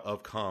genre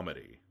of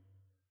comedy,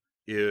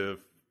 if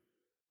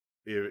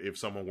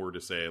someone were to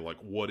say, like,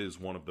 what is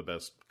one of the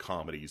best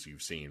comedies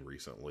you've seen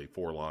recently,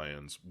 Four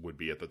Lions would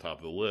be at the top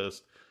of the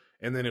list.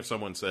 And then if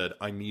someone said,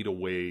 I need a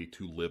way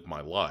to live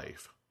my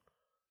life,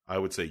 I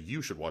would say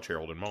you should watch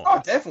Harold and Maude.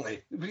 Oh,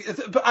 definitely.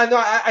 But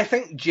I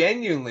think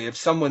genuinely, if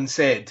someone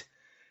said,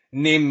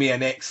 name me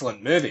an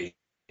excellent movie,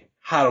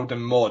 Harold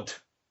and Maude,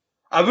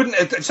 I wouldn't.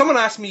 If someone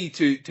asked me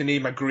to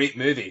name a great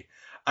movie,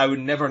 I would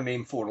never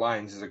name Four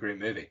Lions as a great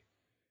movie.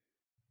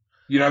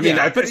 You know what I mean?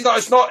 Yeah, But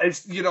it's not.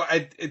 It's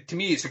to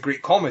me, it's a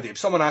great comedy. If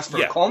someone asked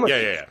for a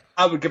comedy,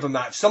 I would give them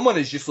that. If someone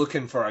is just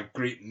looking for a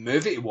great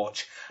movie to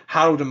watch,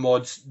 Harold and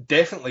Maude's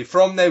definitely,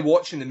 from now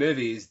watching the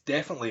movie, is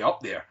definitely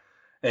up there.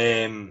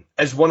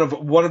 As one of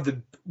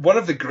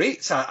the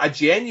greats. I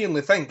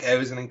genuinely think it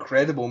was an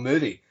incredible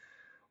movie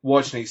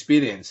watching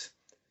experience.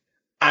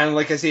 And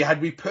like I say,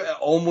 had we put it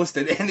almost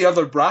in any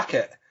other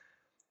bracket,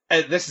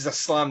 this is a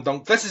slam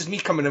dunk. This is me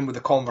coming in with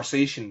a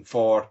conversation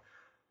for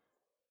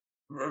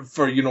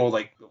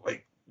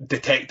like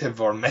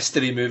detective or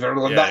mystery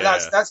movie.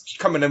 That's me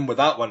coming in with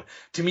that one.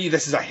 To me,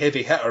 this is a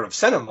heavy hitter of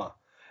cinema.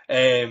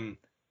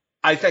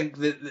 I think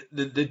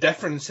the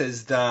difference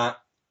is that,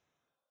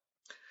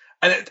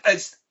 and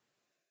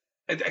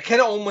it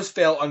kind of almost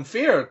felt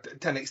unfair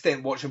to an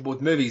extent watching both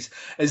movies,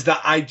 is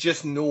that I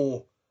just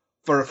know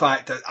for a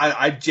fact that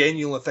I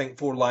genuinely think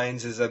Four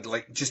Lions is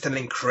just an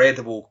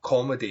incredible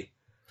comedy.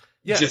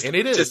 Yeah, and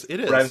it is. It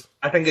is.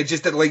 I think it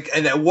just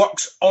and it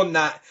works on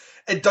that.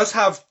 It does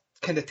have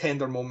kind of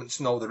tender moments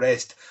and all the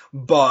rest,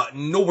 but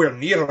nowhere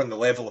near on the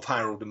level of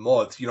Harold and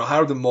Maude.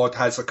 Harold and Maude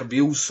has like a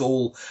real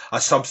soul, a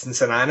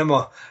substance, an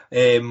anima,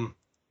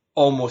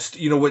 almost.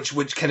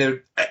 Which kind of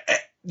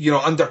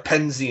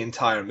underpins the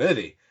entire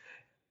movie.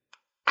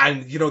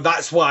 And,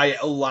 that's why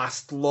it'll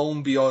last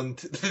long beyond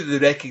the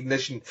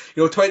recognition.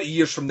 20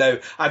 years from now,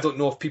 I don't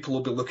know if people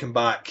will be looking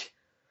back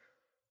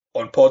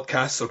on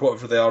podcasts or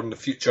whatever they are in the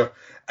future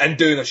and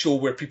doing a show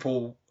where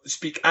people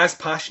speak as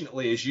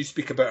passionately as you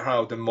speak about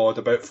Harold and Maude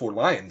about Four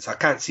Lions. I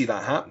can't see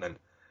that happening.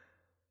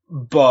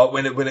 But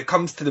when it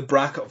comes to the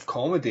bracket of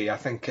comedy, I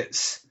think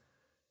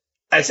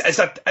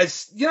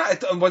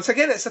once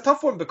again, it's a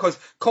tough one because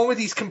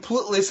comedy is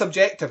completely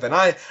subjective, and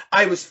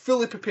I was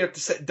fully prepared to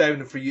sit down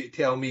and for you to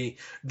tell me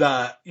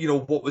that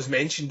what was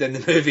mentioned in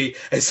the movie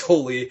is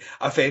wholly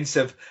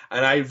offensive,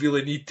 and I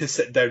really need to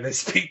sit down and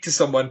speak to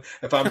someone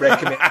if I'm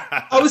recommending.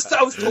 I was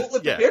totally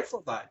prepared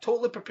for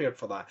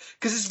that,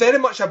 because it's very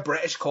much a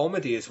British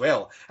comedy as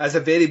well, has a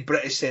very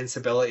British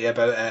sensibility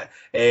about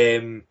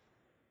it.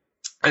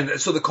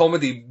 And so the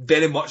comedy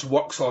very much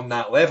works on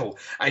that level.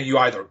 And you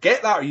either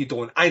get that or you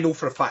don't. I know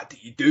for a fact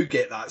that you do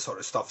get that sort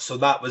of stuff. So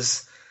it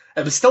was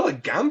still a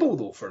gamble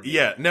though for me.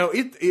 Yeah, no,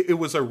 it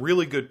was a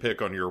really good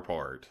pick on your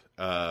part.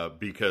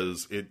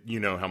 Because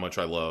how much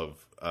I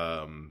love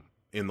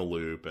In the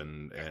Loop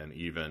and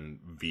even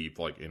Veep,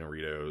 like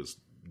Inarrito's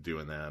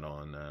doing that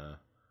on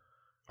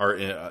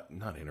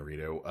not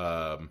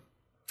Inarrito.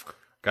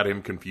 Got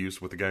him confused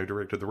with the guy who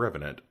directed The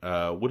Revenant.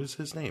 What is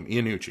his name?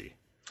 Iannucci.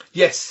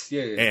 Yes,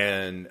 yeah.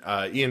 And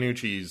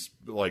Iannucci's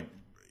like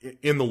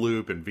In the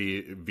Loop and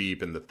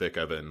Veep and the thick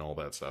of it and all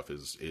that stuff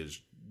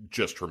is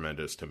just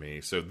tremendous to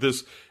me. So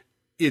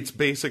it's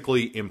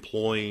basically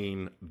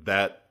employing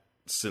that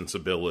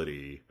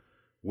sensibility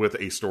with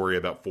a story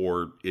about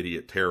 4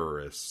 idiot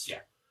terrorists. Yeah.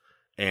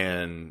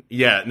 And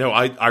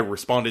I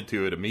responded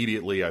to it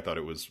immediately. I thought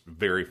it was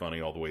very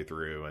funny all the way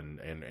through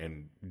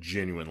and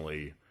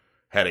genuinely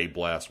had a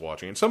blast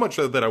watching it. So much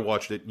so that I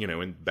watched it,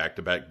 in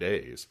back-to-back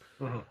days.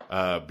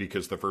 Mm-hmm.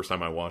 Because the first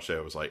time I watched it,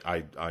 I was like,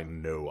 I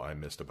know I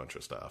missed a bunch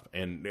of stuff.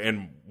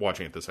 And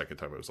watching it the second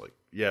time, I was like,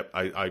 yep,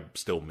 I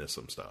still miss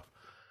some stuff.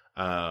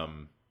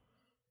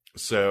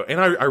 So, and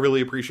I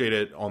really appreciate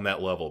it on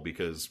that level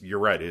because you're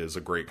right, it is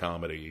a great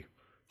comedy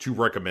to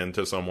recommend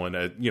to someone,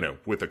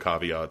 with the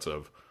caveats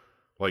of,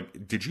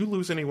 like, did you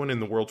lose anyone in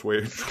the World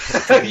Trade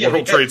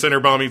Center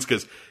bombings?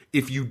 Because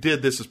if you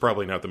did, this is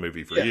probably not the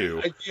movie for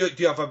you. Do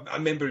you have a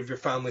member of your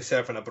family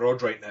serving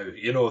abroad right now?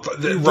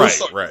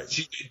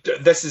 Right.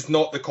 This is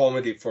not the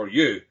comedy for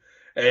you.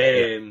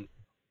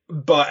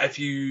 But if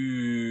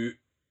you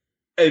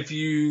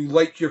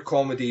like your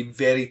comedy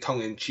very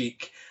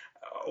tongue-in-cheek,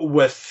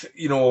 with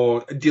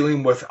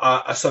dealing with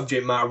a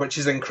subject matter which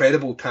is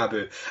incredible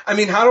taboo. I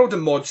mean, Harold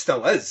and Maude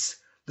still is.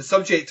 The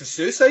subject of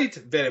suicide,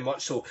 very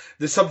much so.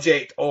 The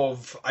subject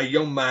of a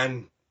young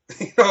man,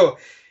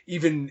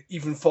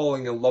 even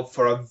falling in love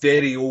for a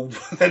very old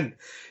woman.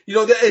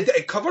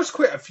 It covers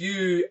quite a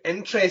few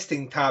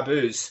interesting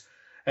taboos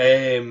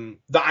that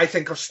I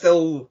think are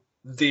still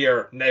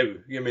there now.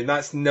 I mean,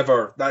 that's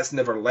never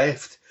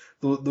left.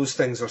 Those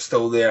things are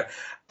still there.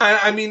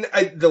 I mean,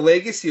 the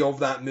legacy of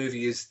that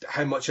movie is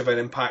how much of an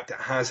impact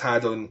it has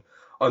had on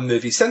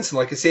movies since. And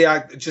like I say,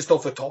 just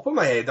off the top of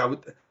my head,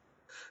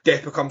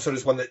 Death Becomes Her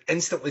is one that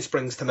instantly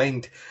springs to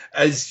mind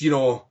as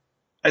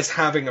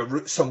having a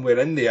root somewhere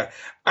in there.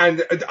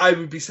 And I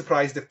would be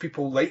surprised if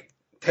people like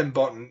Tim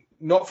Burton,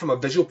 not from a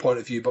visual point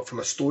of view, but from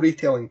a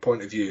storytelling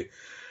point of view,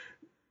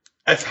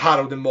 if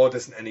Harold and Maude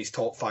isn't in his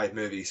top 5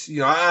 movies.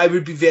 I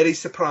would be very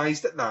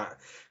surprised at that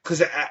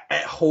because it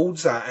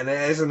holds that, and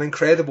it is an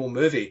incredible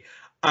movie.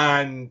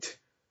 And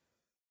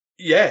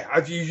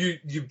yeah,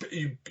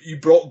 you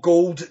brought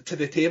gold to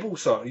the table,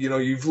 sir.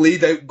 You've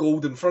laid out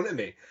gold in front of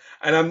me.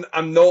 And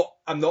I'm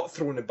not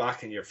throwing it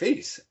back in your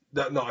face.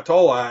 Not at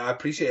all. I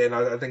appreciate it, and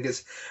I think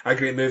it's a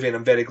great movie, and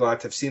I'm very glad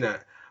to have seen it.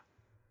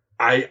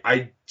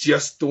 I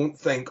just don't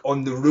think,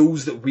 on the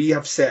rules that we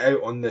have set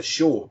out on this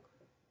show,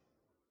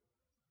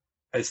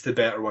 it's the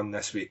better one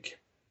this week.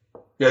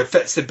 It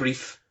fits the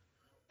brief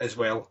as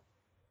well.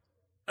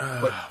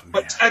 But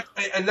that's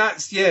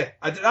the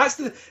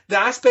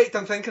aspect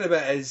I'm thinking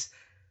about is.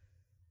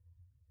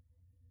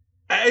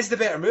 It is the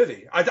better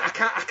movie. I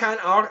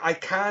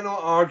cannot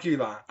argue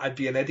that. I'd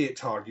be an idiot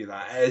to argue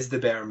that. It is the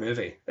better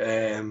movie.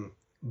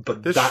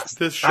 But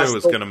this show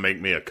is going to make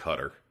me a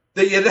cutter.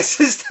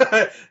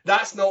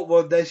 That's not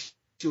what this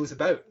show is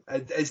about.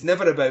 It's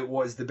never about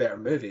what is the better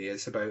movie.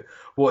 It's about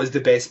what is the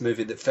best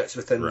movie that fits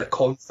within the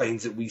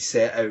confines that we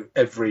set out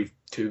every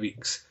 2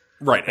 weeks.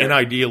 Right, and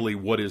ideally,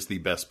 what is the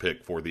best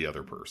pick for the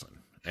other person?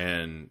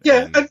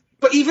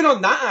 But even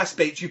on that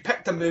aspect, you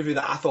picked a movie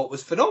that I thought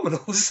was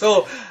phenomenal.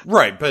 So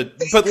right, but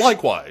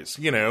likewise,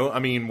 I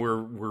mean,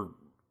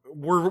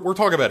 we're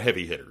talking about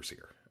heavy hitters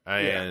here,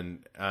 and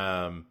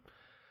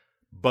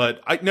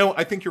but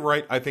I think you're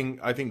right. I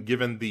think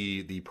given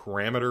the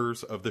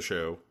parameters of the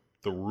show,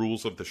 the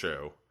rules of the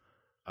show,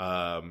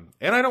 And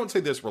I don't say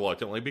this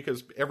reluctantly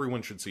because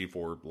everyone should see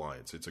Four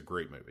Lions. It's a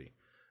great movie.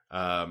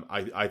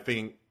 I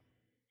think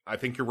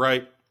you're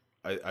right.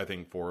 I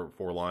think Four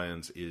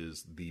Lions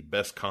is the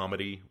best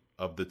comedy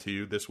of the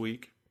two this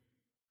week.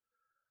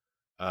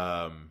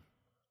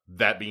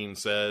 That being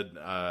said,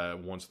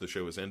 once the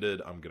show is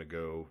ended, I'm going to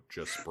go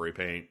just spray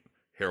paint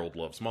Harold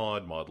Loves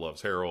Maude, Maude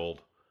Loves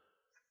Harold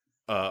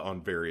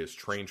on various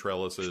train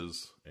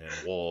trellises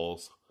and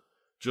walls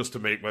just to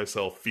make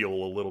myself feel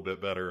a little bit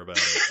better about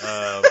it.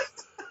 I'm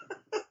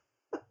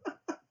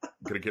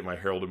going to get my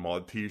Harold and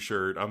Maude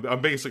t-shirt.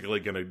 I'm basically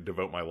going to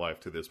devote my life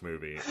to this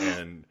movie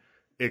and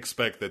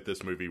expect that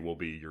this movie will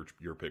be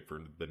your pick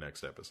for the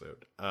next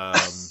episode. Well,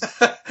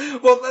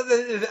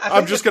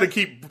 I'm just gonna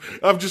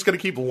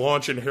keep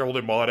launching Harold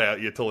and Maude at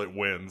you till it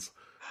wins.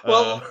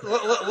 Well,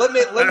 let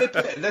me put it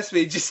this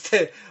way.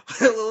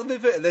 Let me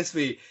put it this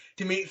way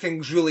to make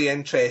things really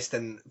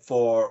interesting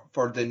for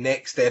the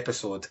next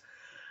episode.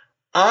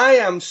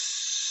 I'm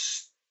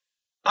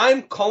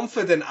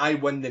confident I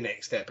win the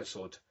next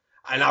episode,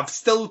 and I've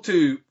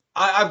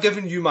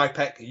given you my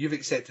pick. You've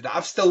accepted it.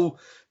 I've still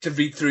to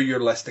read through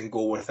your list and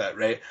go with it,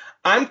 right?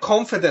 I'm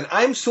confident.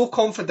 I'm so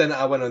confident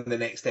I win on the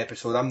next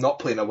episode. I'm not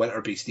playing a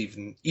winter beast,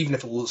 even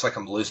if it looks like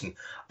I'm losing.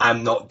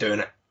 I'm not doing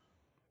it.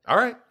 All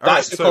right.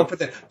 That's so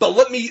confident. But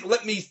let me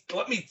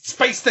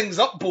spice things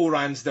up, Bo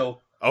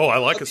Ransdell. Oh, I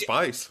like a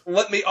spice.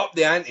 Let me up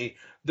the ante.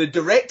 The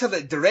director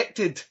that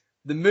directed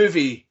the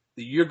movie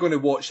that you're going to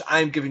watch,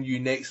 I'm giving you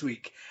next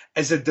week,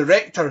 is a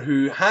director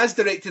who has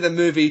directed a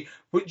movie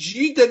which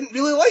you didn't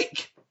really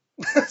like.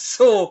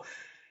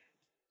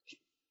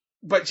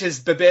 Which is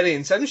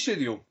Barbarian Sound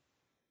Studio.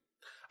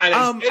 And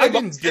I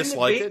didn't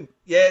dislike it.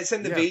 Yeah, it's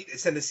in the vein.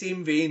 It's in the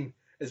same vein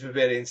as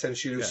Barbarian Sound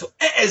Studio. Yeah. So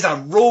it is a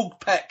rogue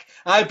pick.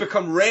 I've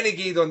become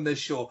renegade on this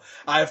show.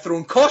 I have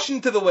thrown caution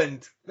to the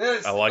wind.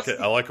 I like it.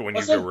 I like it when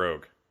you go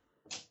rogue.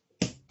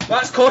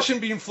 That's caution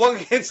being flung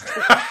against.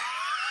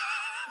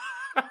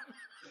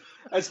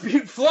 It's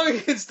being flung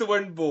against the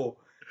wind, Bo.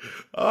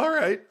 All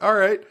right.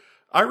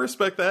 I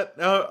respect that.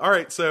 All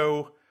right,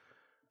 so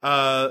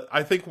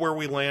I think where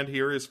we land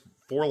here is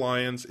Four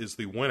Lions is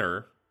the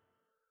winner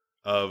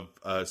of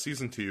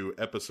season 2,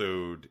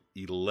 episode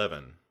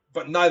 11.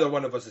 But neither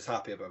one of us is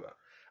happy about it.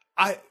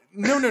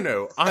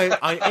 No.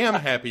 I am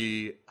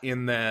happy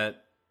in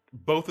that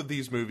both of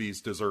these movies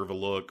deserve a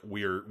look.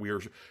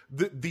 We're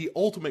the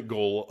ultimate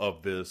goal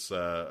of this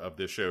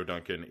show,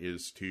 Duncan,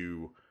 is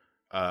to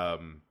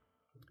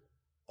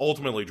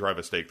ultimately drive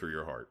a stake through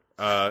your heart.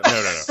 No.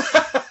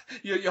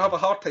 You have a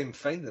hard time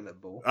finding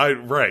it, Bo.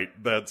 Right.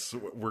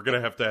 We're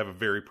gonna have to have a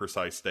very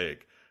precise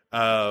stake.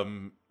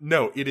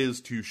 No, it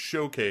is to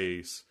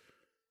showcase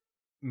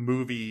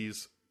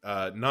movies,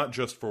 not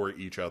just for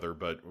each other,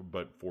 but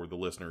for the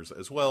listeners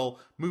as well.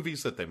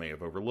 Movies that they may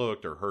have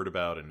overlooked or heard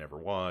about and never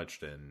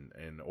watched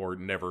and or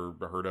never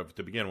heard of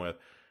to begin with.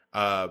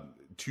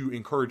 To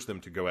encourage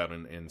them to go out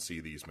and see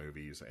these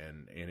movies,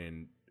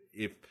 and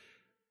if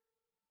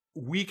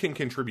we can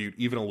contribute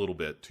even a little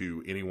bit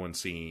to anyone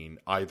seeing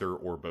either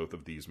or both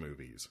of these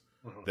movies,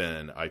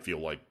 then I feel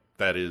like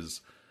that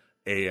is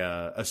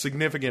a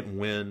significant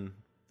win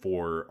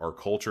for our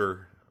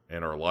culture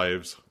and our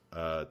lives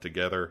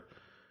together.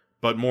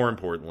 But more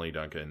importantly,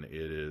 Duncan,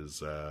 it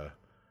is a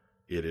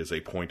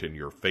point in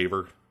your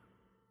favor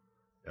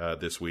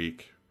this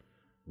week,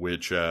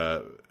 which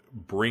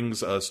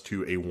brings us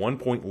to a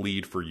 1-point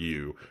lead for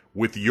you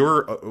with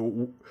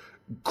your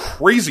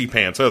crazy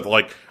pants.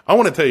 Like, I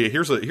want to tell you,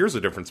 here's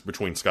a difference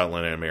between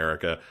Scotland and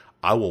America.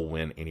 I will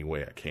win any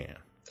way I can.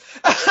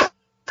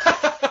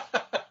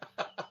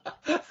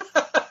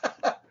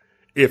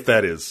 If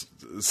that is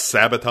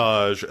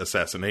sabotage,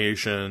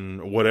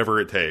 assassination, whatever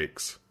it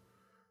takes,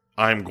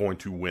 I'm going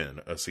to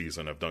win a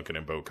season of Duncan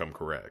and Bo Come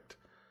Correct.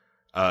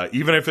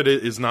 Even if it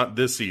is not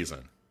this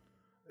season,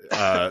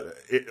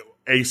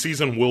 a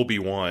season will be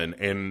won,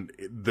 and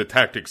the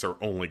tactics are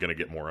only going to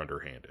get more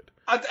underhanded.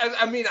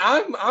 I mean,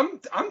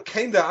 I'm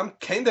kind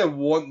of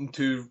wanting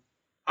to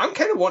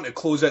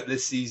close out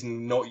this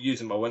season not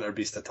using my Winter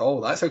Beast at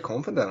all. That's how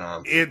confident I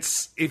am.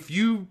 If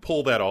you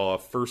pull that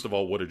off, first of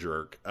all, what a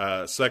jerk.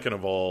 Second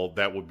of all,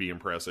 that would be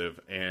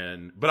impressive.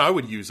 But I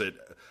would use it.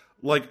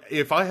 Like,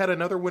 if I had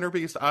another Winter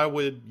Beast, I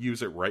would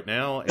use it right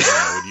now, and then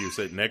I would use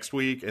it next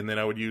week, and then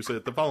I would use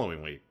it the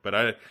following week.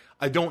 But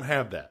I don't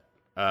have that.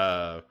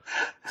 But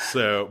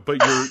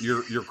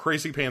your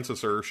crazy pants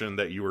assertion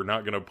that you are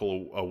not going to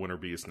pull a Winter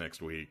Beast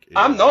next week.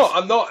 I'm not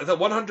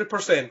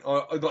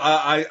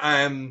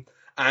 100%.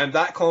 I am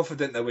that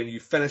confident that when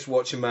you finish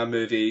watching my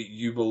movie,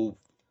 you will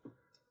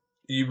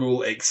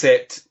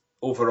accept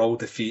overall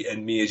defeat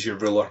and me as your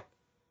ruler.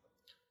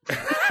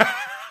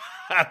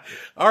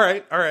 All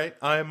right.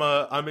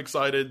 I'm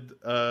excited.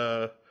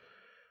 I'm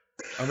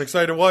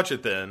excited to watch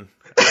it then.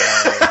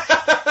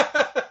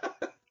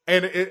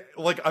 And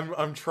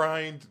I'm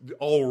trying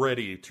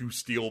already to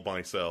steel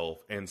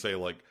myself and say,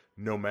 like,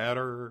 no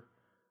matter,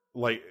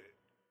 like,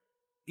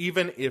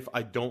 even if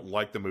I don't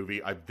like the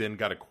movie, I've then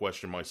got to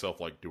question myself,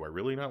 like, do I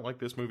really not like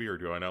this movie or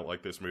do I not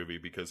like this movie?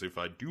 Because if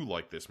I do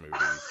like this movie,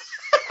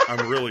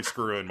 I'm really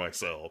screwing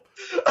myself.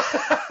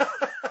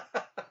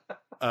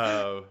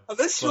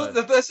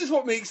 This is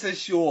what makes this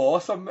show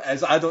awesome.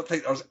 Is I don't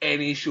think there's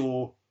any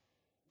show,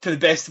 to the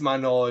best of my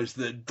knowledge,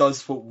 that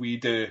does what we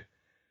do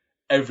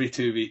every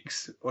 2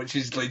 weeks, which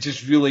is like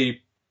just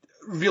really,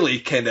 really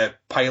kind of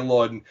pile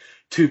on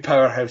two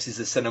powerhouses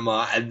of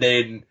cinema and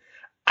then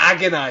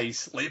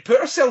agonise, like put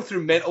ourselves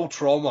through mental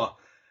trauma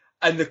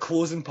in the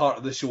closing part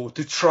of the show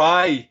to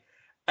try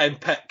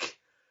and pick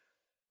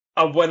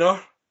a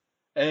winner,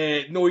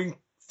 knowing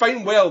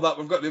fine well that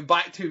we've got to be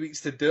back 2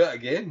 weeks to do it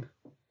again.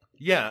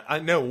 Yeah, I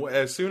know.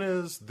 As soon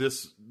as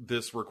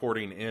this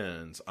recording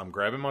ends, I'm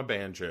grabbing my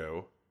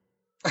banjo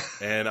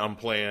and I'm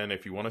playing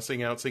If You Want to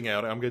Sing Out, Sing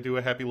Out. I'm going to do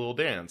a happy little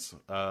dance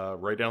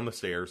right down the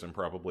stairs and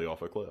probably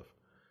off a cliff.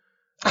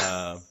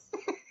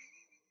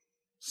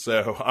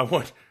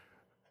 So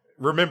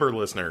remember,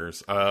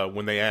 listeners,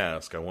 when they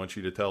ask, I want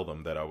you to tell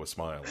them that I was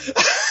smiling.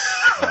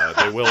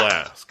 They will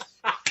ask.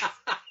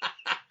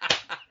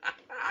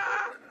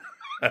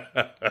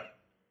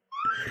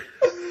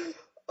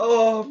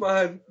 Oh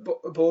man,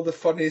 but the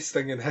funniest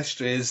thing in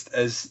history is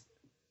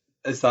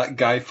that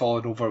guy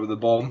falling over with a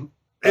bomb.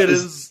 It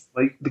is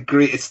like the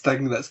greatest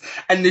thing that's...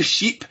 And the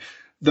sheep,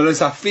 there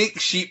is a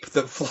fake sheep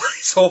that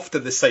flies off to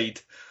the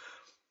side.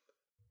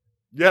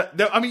 Yeah,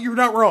 no, I mean, you're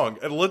not wrong.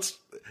 And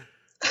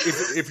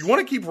if you want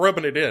to keep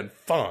rubbing it in,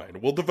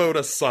 fine. We'll devote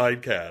a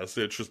sidecast.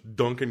 It's just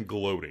Duncan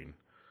gloating.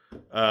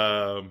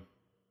 God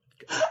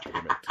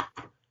damn it.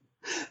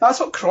 That's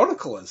what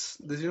Chronicle is.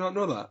 Did you not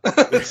know that?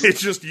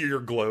 It's just you're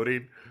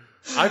gloating.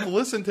 I've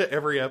listened to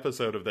every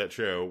episode of that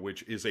show,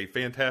 which is a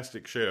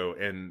fantastic show,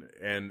 and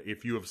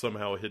if you have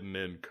somehow hidden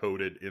in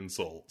coded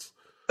insults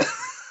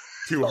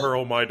to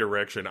hurl my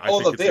direction, I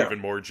think it's even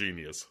more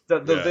genius.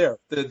 They're there.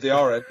 They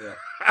are in there.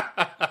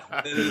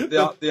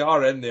 they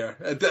are in there.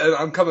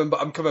 I'm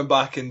coming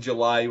back in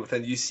July with a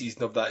new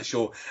season of that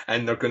show,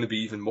 and they're going to be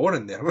even more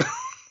in there.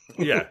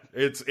 Yeah,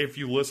 it's if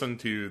you listen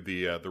to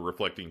the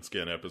Reflecting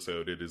Skin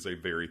episode, it is a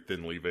very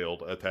thinly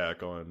veiled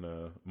attack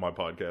on my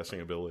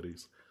podcasting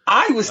abilities.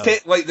 I was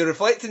like, The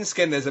Reflecting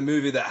Skin is a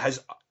movie that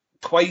has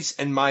twice,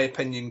 in my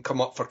opinion,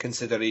 come up for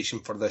consideration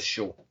for this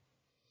show.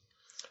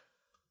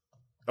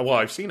 Well,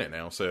 I've seen it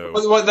now, so...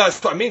 Well,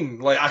 that's what I mean.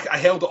 Like, I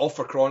held it off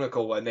for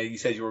Chronicle, and then you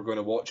said you were going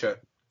to watch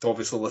it to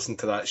obviously listen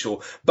to that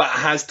show. But it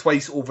has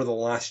twice twice in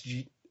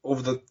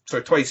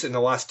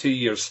the last 2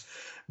 years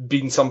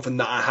been something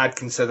that I had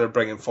considered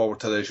bringing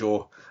forward to the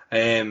show,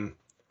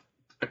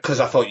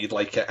 because I thought you'd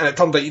like it. And it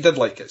turned out you did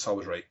like it, so I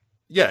was right.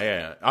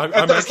 Yeah. I'm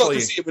that's actually...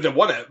 not to say it would have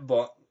won it,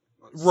 but...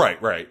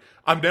 Right.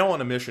 I'm now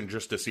on a mission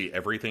just to see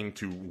everything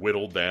to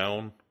whittle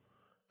down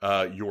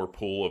your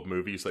pool of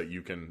movies that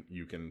you can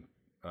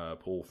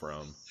pull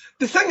from.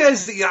 The thing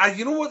is,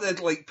 you know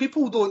what? Like,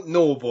 people don't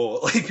know,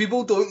 but like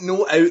people don't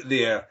know out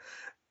there.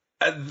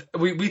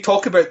 We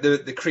talk about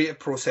the creative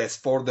process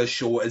for this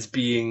show as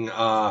being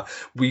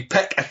we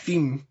pick a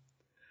theme,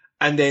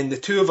 and then the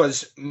two of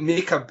us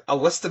make a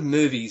list of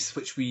movies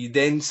which we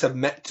then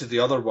submit to the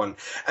other one.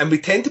 And we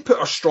tend to put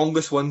our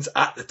strongest ones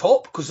at the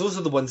top because those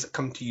are the ones that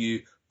come to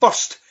you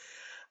first.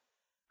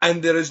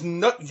 And there is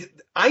not...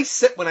 I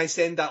sit when I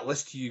send that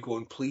list to you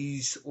going,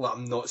 please let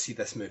them not see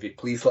this movie.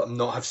 Please let them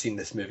not have seen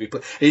this movie.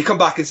 And you come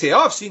back and say, oh,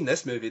 I've seen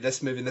this movie,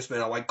 this movie, and this movie.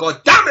 And I'm like, God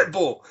damn it,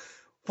 Bo!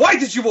 Why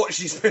did you watch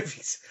these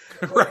movies?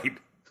 Right.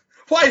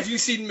 Why have you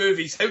seen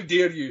movies? How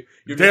dare you?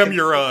 Damn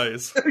your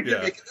eyes.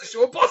 You're making the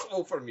show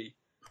impossible for me.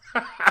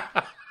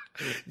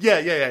 Yeah.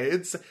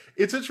 It's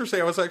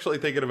interesting. I was actually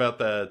thinking about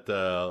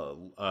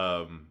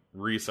that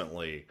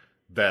recently,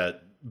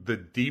 that the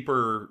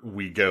deeper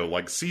we go,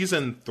 like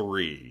season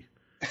 3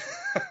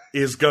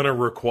 is gonna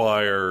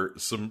require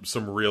some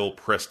real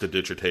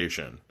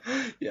prestidigitation.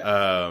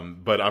 Yeah.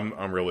 But I'm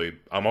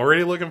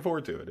already looking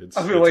forward to it.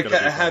 I feel like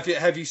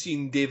have you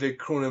seen David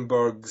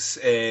Cronenberg's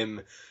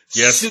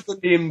yes.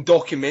 pseudonym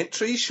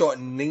documentary shot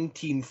in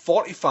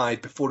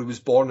 1945 before he was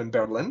born in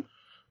Berlin?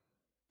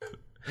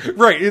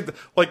 Right.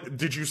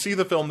 Did you see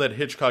the film that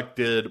Hitchcock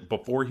did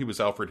before he was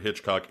Alfred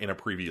Hitchcock in a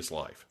previous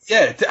life?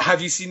 Yeah.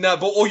 Have you seen that?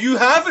 But you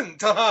haven't.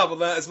 Haha. Well,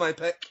 that is my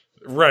pick.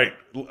 Right.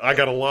 I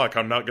got a lock.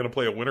 I'm not going to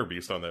play a Winter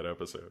Beast on that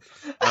episode.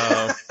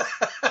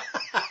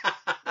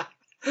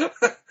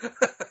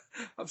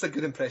 That's a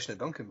good impression of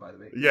Duncan, by the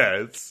way.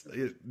 Yeah,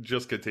 it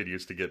just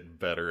continues to get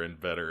better and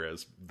better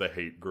as the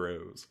hate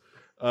grows.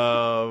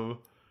 Duncan,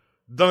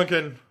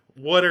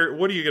 what are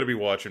you going to be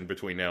watching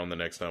between now and the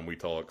next time we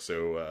talk?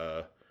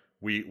 So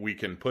we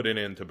can put an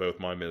end to both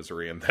my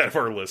misery and that of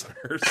our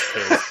listeners.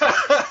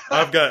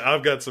 I've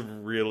got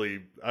some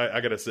really... I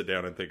got to sit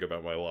down and think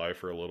about my life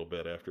for a little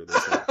bit after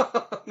this one.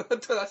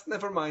 That's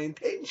never my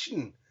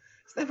intention.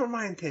 It's never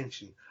my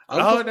intention.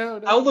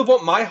 No. I only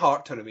want my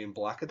heart to remain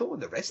black. I don't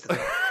want the rest of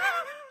it.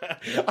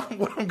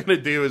 What I'm going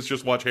to do is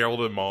just watch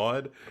Harold and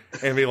Maude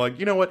and be like,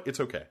 you know what? It's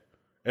okay.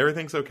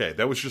 Everything's okay.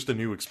 That was just a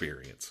new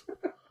experience.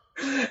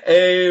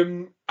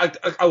 A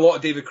lot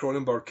of David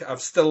Cronenberg.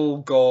 I've still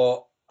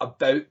got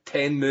about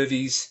 10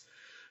 movies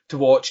to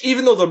watch,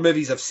 even though they're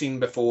movies I've seen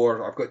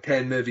before. I've got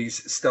 10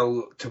 movies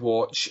still to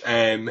watch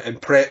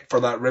and prep for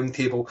that round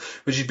table,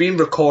 which is being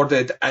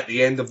recorded at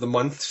the end of the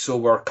month, so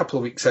we're a couple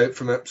of weeks out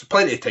from it. So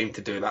plenty of time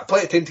to do that,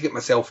 plenty of time to get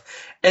myself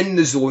in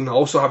the zone. I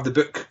also have the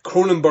book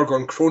Cronenberg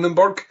on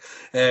Cronenberg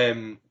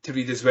to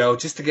read as well,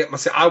 just to get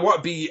myself. I want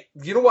to be,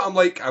 you know what I'm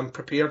like? I'm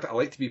prepared. I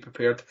like to be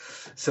prepared,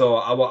 so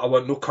I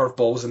want no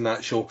curveballs in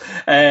that show.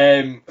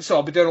 So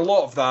I'll be doing a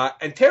lot of that.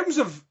 In terms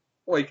of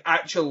like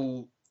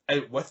actual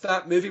out with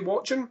that movie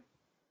watching,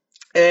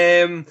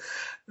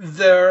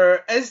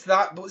 there is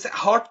that, what was it,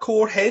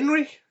 Hardcore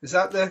Henry? Is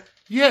that the...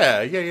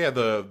 Yeah,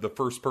 the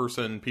first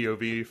person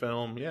POV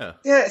film, yeah.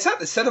 Yeah, it's at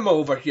the cinema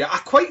over here. I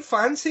quite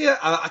fancy it.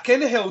 I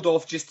kind of held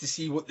off just to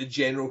see what the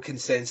general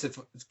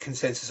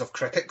consensus of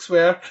critics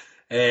were,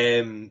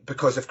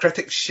 because if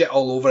critics shit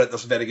all over it,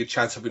 there's a very good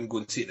chance I wouldn't go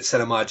and see it at the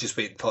cinema. I'd just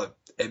wait until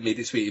it made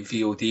its way to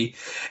VOD.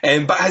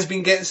 But it has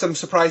been getting some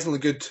surprisingly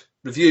good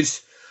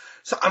reviews.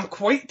 So I'm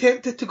quite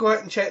tempted to go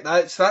out and check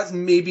that out. So that's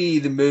maybe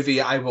the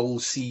movie I will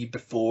see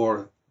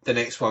before the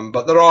next one.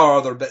 But there are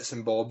other bits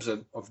and bobs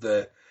of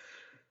the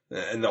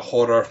in the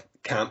horror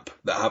camp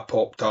that have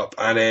popped up,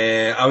 and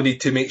I'll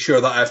need to make sure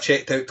that I've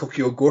checked out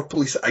Tokyo Gore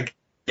Police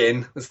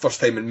again. It's the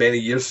first time in many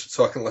years,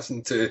 so I can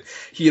listen to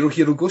Hero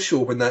Ghost Show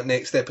when that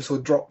next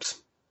episode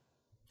drops.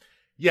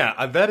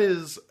 Yeah, that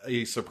is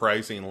a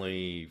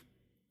surprisingly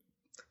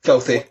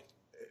filthy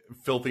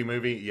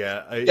movie.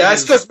 Yeah,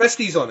 it's because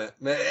Misty's on it.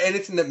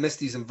 Anything that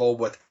Misty's involved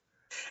with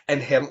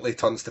inherently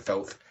turns to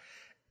filth.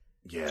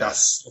 Yeah,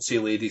 that's a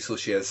lady, so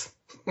she is.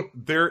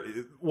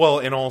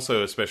 And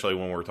also especially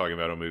when we're talking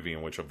about a movie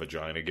in which a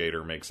vagina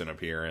gator makes an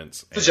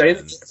appearance.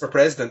 Vagina for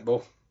president,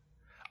 Bo.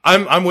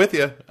 I'm with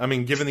you. I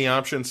mean, given the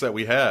options that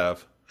we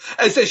have,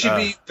 it should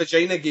be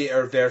Vagina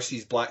Gator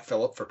versus Black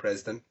Phillip for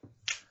president.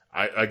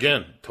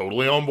 Again,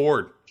 totally on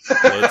board.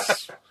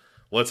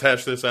 Let's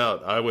hash this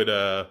out. I would.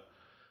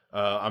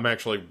 I'm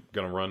actually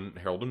going to run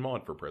Harold and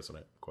Maude for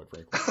president, quite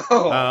frankly.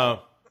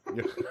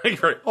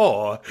 Right.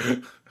 Oh,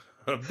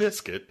 a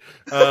biscuit.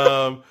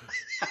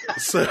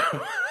 So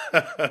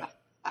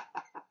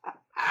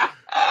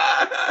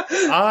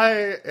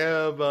I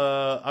am.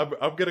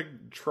 I'm going to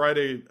try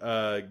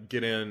to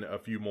get in a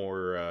few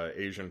more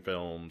Asian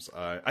films.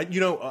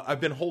 I've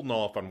been holding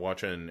off on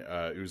watching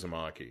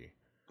Uzumaki.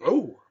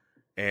 Oh.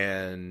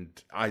 And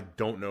I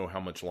don't know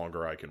how much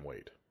longer I can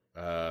wait.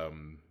 I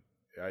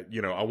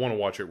want to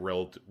watch it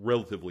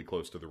relatively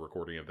close to the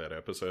recording of that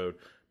episode,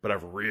 but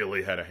I've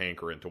really had a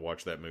hankering to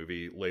watch that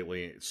movie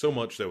lately. So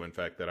much so, in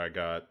fact, that I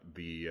got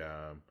the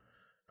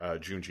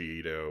Junji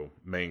Ito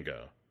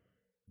manga,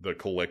 the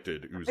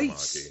collected Uzumaki.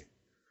 Nice.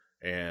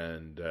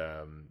 And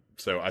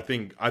so I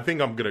think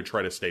I'm going to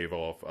try to stave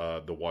off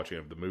the watching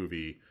of the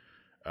movie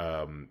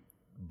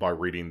by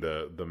reading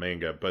the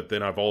manga. But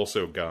then I've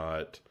also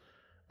got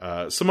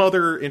some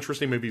other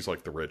interesting movies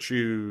like The Red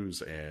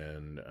Shoes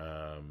and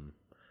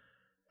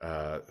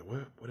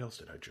what else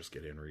did I just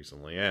get in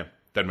recently?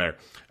 Doesn't matter.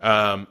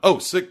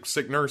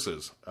 Sick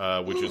Nurses,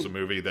 which is a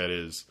movie that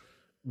is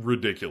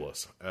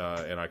ridiculous,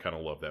 and I kind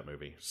of love that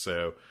movie.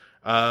 So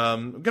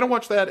I'm gonna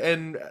watch that.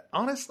 And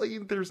honestly,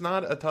 there's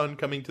not a ton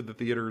coming to the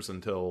theaters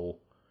until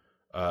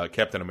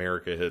Captain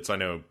America hits. I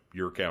know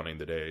you're counting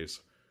the days.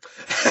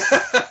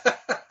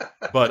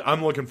 But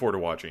I'm looking forward to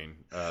watching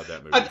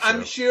that movie.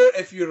 I'm sure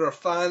if you're a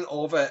fan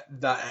of it,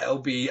 that it'll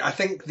be. I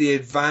think the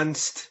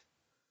advanced.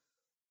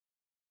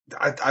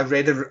 I've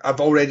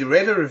already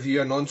read a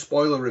review, a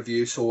non-spoiler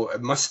review, so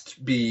it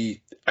must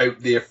be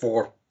out there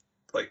for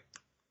like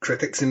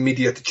critics and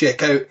media to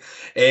check out.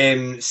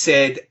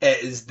 Said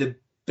it is the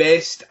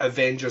best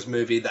Avengers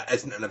movie that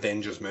isn't an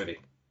Avengers movie.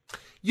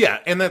 Yeah,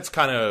 and that's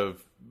kind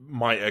of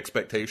my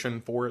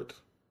expectation for it.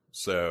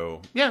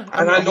 So yeah,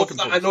 I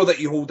know that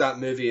you hold that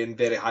movie in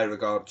very high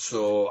regard.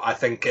 So I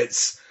think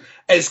it's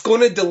going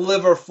to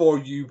deliver for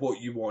you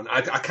what you want.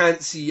 I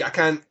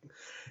can't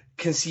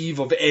conceive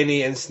of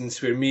any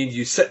instance where me and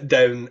you sit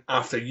down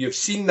after you've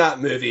seen that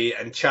movie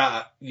and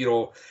chat,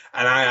 and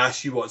I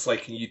ask you what it's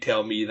like and you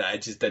tell me that I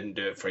just didn't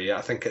do it for you.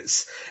 I think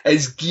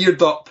it's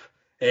geared up.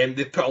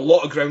 They've put a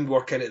lot of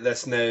groundwork into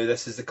this now.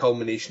 This is the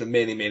culmination of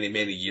many, many,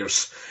 many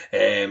years.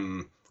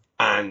 And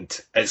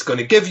it's going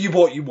to give you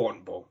what you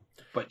want, Bo.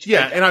 But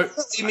yeah,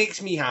 it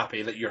makes me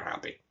happy that you're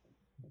happy.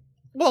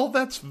 Well,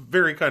 that's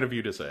very kind of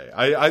you to say.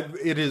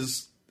 It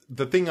is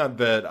the thing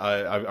that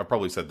I've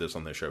probably said this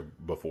on this show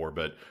before,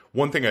 but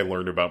one thing I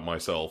learned about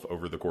myself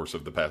over the course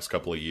of the past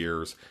couple of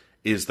years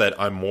is that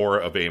I'm more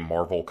of a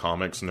Marvel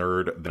Comics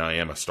nerd than I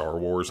am a Star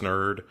Wars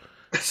nerd.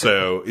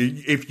 So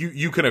if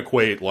you can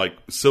equate like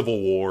Civil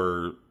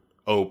War,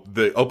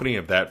 the opening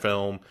of that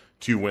film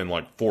to when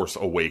like Force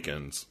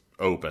Awakens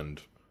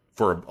opened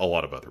for a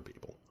lot of other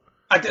people.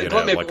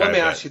 Let me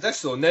ask you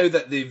this though. Now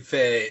that they've,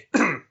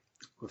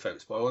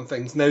 without spoiling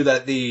things, now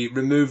that they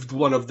removed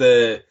one of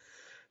the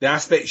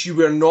aspects you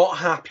were not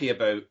happy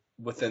about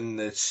within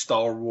the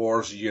Star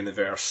Wars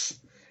universe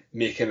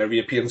making a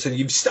reappearance,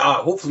 and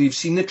hopefully you've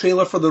seen the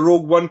trailer for the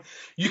Rogue One,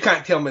 you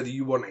can't tell me that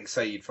you weren't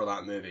excited for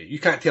that movie. You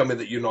can't tell me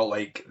that you're not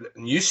like,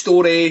 new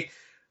story,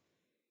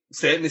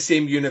 set in the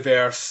same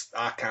universe.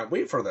 I can't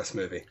wait for this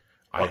movie.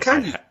 Or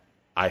can you?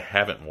 I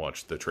haven't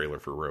watched the trailer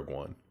for Rogue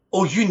One.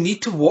 Oh, you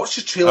need to watch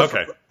the trailer.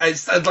 Okay.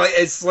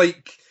 It's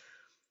like,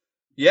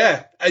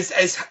 yeah,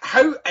 it's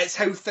how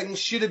things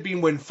should have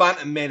been when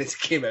Phantom Menace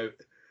came out.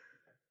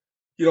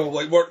 You know,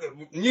 like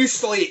new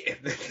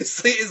slate. The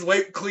slate is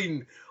wiped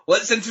clean.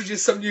 Let's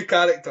introduce some new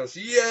characters.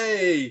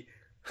 Yay!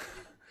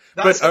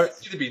 That's how it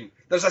should have been.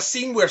 There's a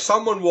scene where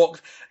someone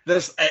walked.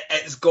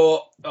 It's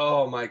got,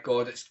 oh my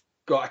god, it's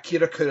got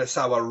Akira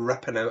Kurosawa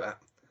ripping out it.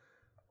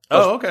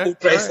 Oh, okay. Full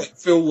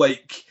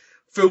dress,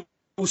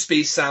 full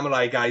space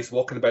samurai guys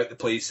walking about the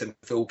place and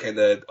full kind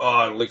of,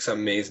 it looks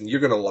amazing. You're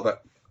gonna love it.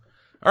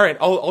 All right,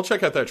 I'll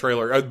check out that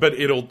trailer, but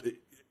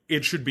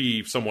it should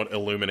be somewhat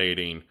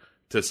illuminating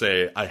to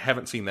say I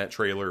haven't seen that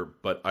trailer,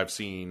 but I've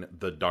seen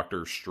the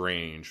Doctor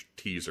Strange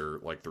teaser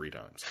like 3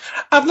 times.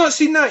 I've not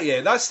seen that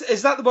yet.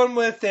 Is that the one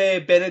with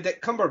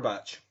Benedict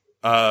Cumberbatch?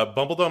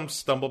 Bumbledum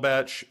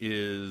Stumblebatch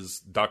is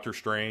Doctor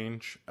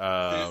Strange.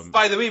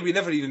 By the way, we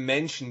never even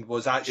mentioned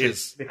was actually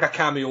like a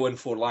cameo in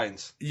 4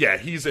 lines. Yeah,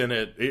 he's in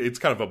it. It's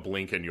kind of a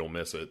blink and you'll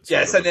miss it.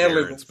 Yeah, it's an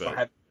early one for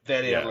him.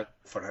 Very early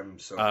for him.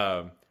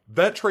 So.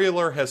 That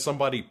trailer has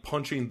somebody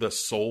punching the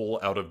soul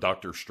out of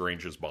Doctor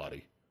Strange's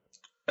body.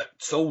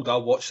 Sold,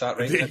 I'll watch that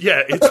right now.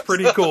 Yeah, it's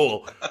pretty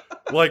cool.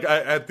 Like,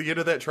 at the end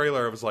of that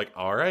trailer, I was like,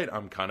 all right,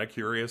 I'm kind of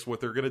curious what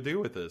they're going to do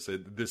with this.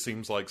 This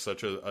seems like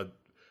such an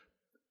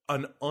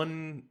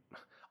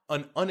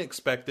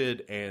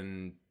unexpected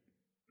and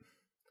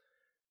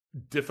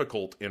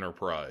difficult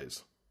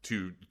enterprise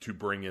to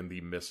bring in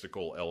the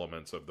mystical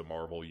elements of the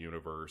Marvel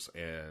universe,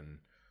 and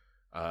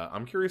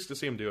I'm curious to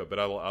see him do it. But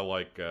I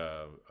like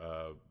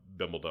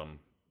Bimbledum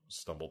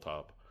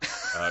Stumbletop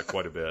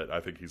quite a bit. I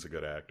think he's a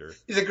good actor.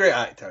 He's a great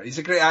actor.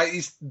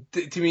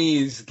 To me,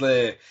 he's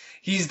the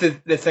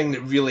thing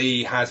that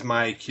really has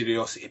my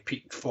curiosity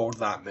peaked for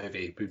that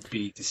movie would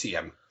be to see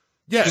him.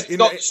 Yeah, he's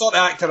not the sort of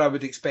actor I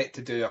would expect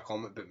to do a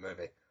comic book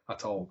movie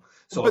at all.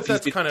 So but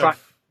if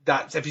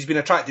he's been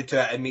attracted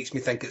to it, it makes me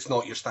think it's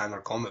not your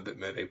standard comic book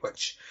movie,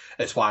 which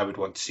is why I would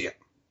want to see it.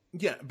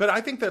 Yeah, but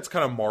I think that's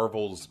kind of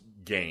Marvel's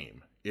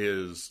game,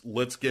 is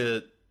let's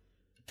get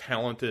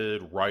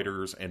talented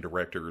writers and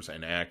directors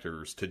and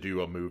actors to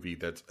do a movie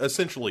that's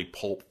essentially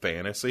pulp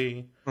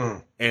fantasy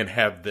and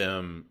have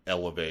them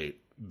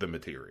elevate the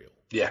material.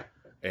 Yeah.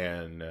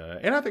 And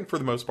I think for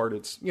the most part,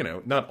 it's,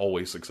 not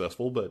always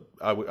successful, but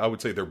I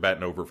would say they're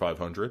batting over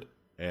 500,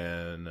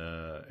 and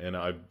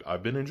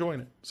I've been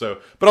enjoying it.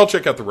 So, but I'll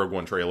check out the Rogue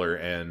One trailer,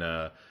 and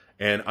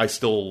I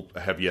still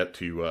have yet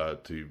to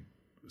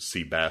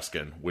see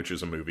Baskin, which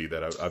is a movie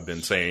that I've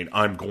been saying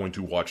I'm going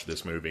to watch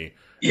this movie.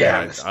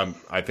 Yeah,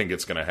 I think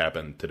it's going to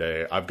happen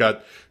today. I've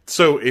got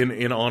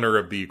in honor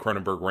of the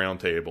Cronenberg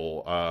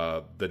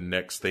Roundtable, the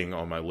next thing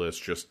on my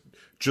list,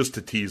 just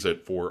to tease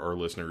it for our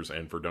listeners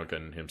and for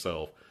Duncan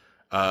himself,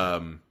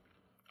 I'm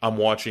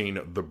watching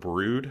The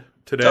Brood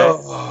today,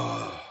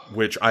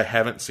 which I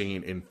haven't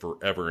seen in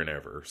forever and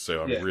ever.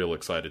 So I'm real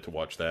excited to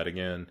watch that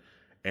again.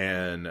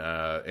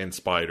 And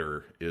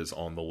Spider is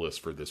on the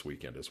list for this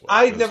weekend as well.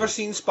 I'd never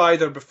seen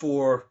Spider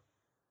before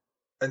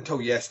until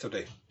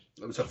yesterday.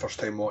 It was a first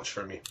time watch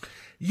for me.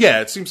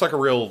 Yeah, it seems like a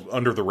real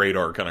under the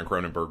radar kind of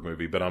Cronenberg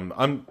movie, but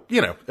I'm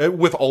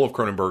with all of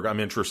Cronenberg, I'm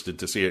interested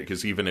to see it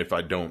because even if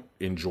I don't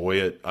enjoy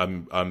it,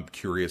 I'm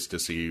curious to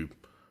see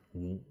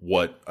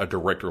what a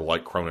director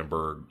like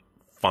Cronenberg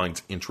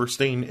finds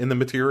interesting in the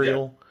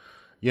material.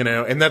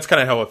 Yeah. And that's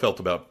kind of how I felt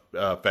about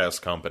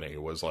Fast Company.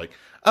 Was like,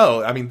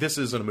 this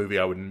isn't a movie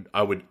I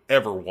would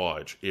ever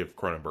watch if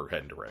Cronenberg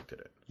hadn't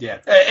directed it. Yeah.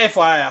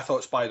 FYI, I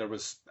thought Spider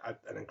was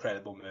an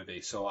incredible movie,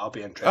 so I'll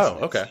be interested.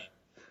 Oh, okay.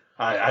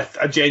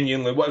 I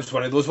genuinely, what was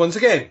one of those ones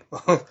again?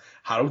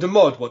 Harold and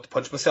Maude, want to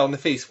punch myself in the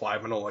face. Why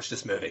haven't I watched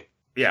this movie?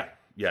 Yeah.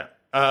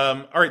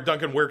 All right,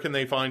 Duncan, where can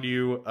they find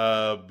you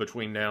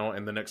between now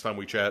and the next time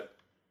we chat?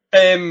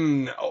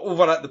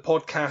 Over at the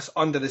podcast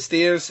Under the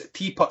Stairs,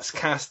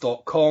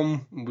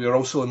 teaputscast.com. We're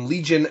also on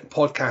Legion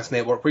Podcast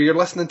Network, where you're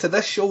listening to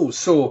this show.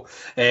 So,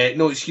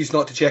 no excuse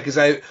not to check us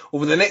out.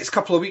 Over the next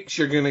couple of weeks,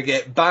 you're going to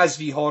get Baz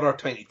v Horror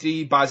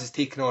 23. Baz is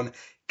taking on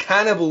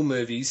cannibal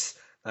movies.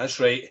 That's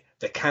right,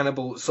 the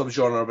cannibal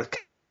subgenre with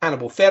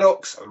Cannibal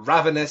Ferox,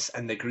 Ravenous,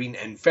 and The Green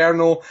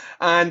Inferno.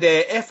 And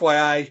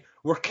FYI,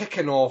 we're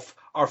kicking off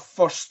our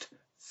first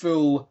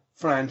full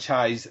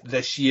franchise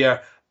this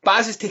year.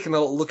 Baz is taking a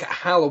little look at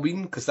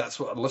Halloween, because that's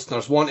what our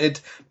listeners wanted.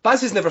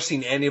 Baz has never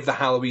seen any of the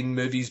Halloween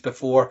movies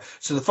before,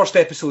 so the first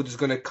episode is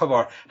going to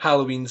cover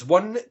Halloween's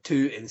 1,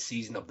 2, and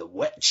Season of the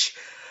Witch.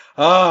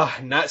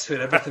 And that's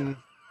where everything...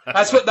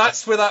 that's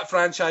where that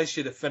franchise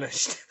should have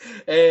finished.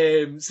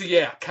 So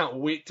yeah, I can't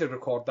wait to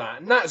record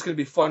that. And that's going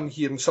to be fun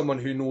hearing someone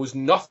who knows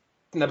nothing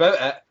about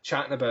it,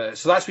 chatting about it.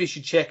 So that's where you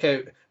should check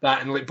out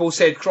that. And like Bo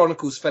said,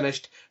 Chronicle's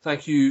finished.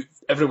 Thank you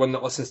everyone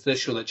that listens to this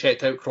show that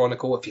checked out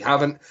Chronicle. If you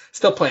haven't,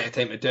 still plenty of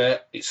time to do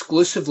it.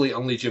 Exclusively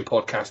on Legion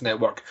Podcast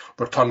Network,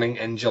 returning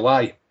in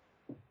July.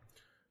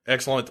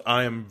 Excellent.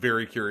 I am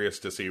very curious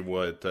to see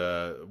what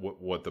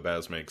the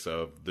Baz makes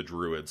of the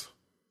Druids.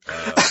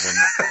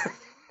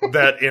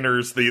 that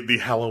enters the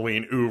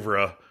Halloween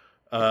oeuvre.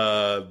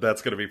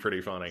 That's going to be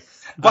pretty funny.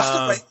 Buster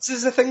Rhymes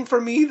is the thing for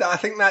me. That I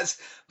think that's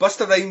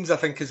Buster Rhymes. I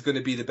think is going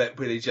to be the bit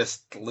where he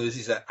just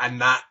loses it,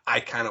 and that I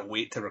cannot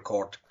wait to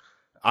record.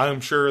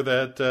 I'm sure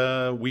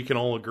that we can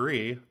all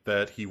agree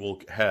that he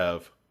will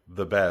have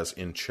the Baz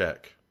in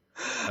check.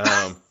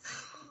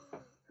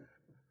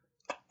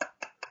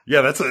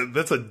 Yeah, that's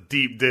a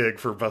deep dig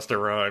for Buster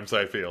Rhymes,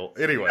 I feel.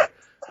 Anyway,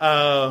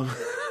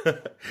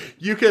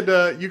 you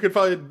could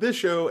find this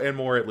show and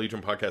more at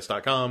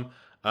legionpodcast.com.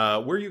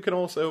 Where you can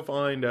also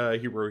find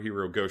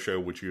Hero Go Show,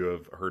 which you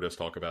have heard us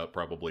talk about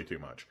probably too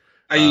much.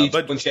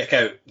 But check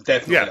out,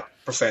 definitely. Yeah,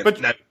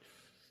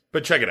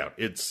 but check it out.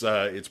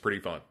 It's pretty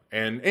fun,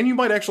 and you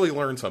might actually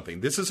learn something.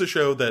 This is a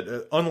show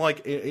that,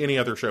 unlike any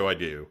other show I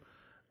do,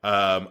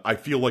 I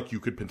feel like you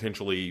could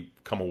potentially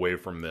come away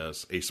from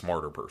this a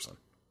smarter person.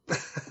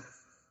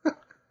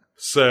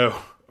 So,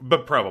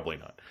 but probably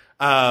not.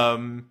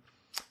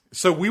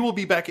 So we will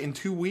be back in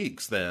 2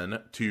 weeks then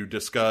to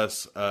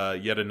discuss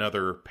yet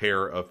another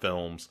pair of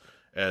films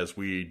as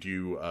we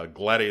do a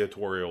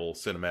gladiatorial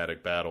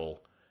cinematic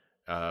battle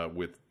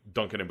with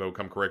Duncan and Bo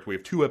Come Correct. We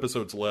have 2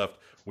 episodes left.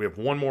 We have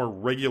one more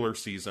regular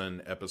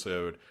season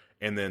episode,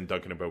 and then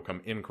Duncan and Bo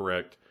Come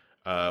Incorrect,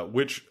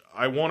 which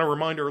I want to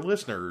remind our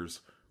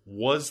listeners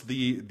was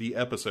the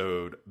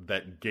episode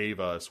that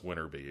gave us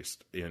Winter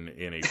Beast in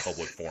a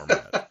public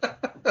format.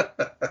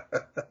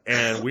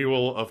 And we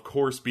will, of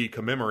course, be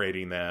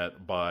commemorating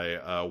that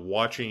by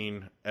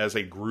watching as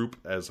a group,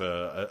 as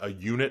a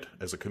unit,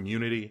 as a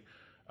community,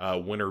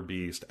 Winter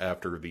Beast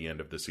after the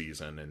end of the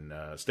season. And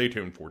stay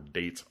tuned for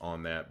dates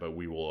on that, but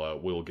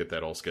we'll get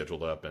that all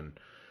scheduled up. And,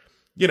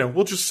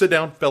 we'll just sit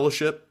down,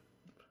 fellowship,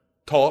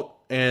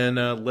 talk, and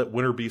let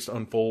Winter Beast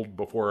unfold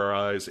before our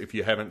eyes. If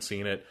you haven't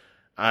seen it,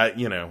 I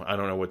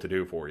don't know what to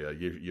do for you.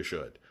 You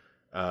should.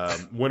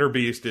 Winter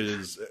Beast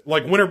is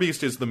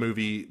the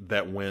movie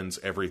that wins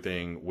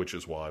everything, which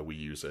is why we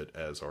use it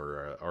as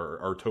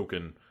our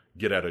token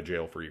get out of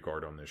jail free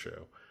card on this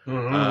show.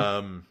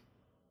 Mm-hmm.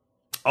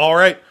 All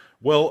right.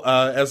 Well,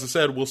 as I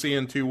said, we'll see you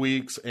in 2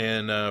 weeks.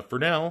 And for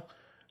now,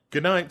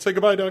 good night. Say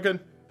goodbye, Duncan.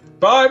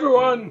 Bye,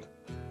 everyone.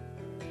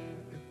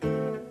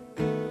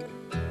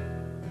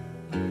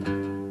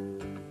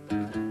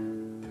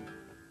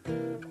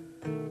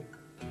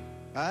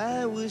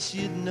 I wish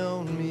you'd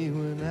known me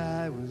when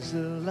I was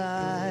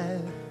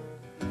alive.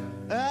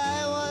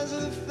 I was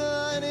a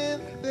funny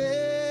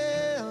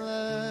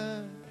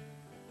fella.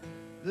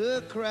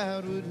 The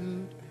crowd would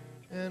hoot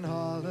and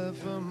holler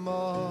for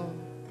more.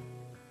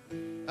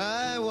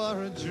 I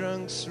wore a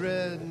drunk's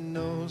red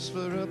nose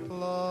for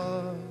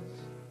applause.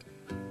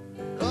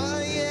 Oh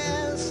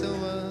yes, I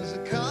was a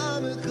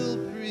comical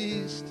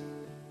priest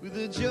with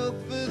a joke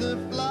for the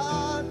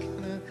flock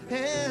and a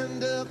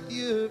hand up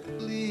your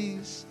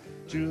fleece.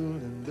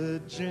 Drooling the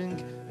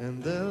drink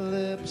and the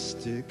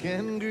lipstick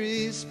and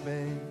grease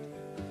paint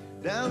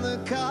down the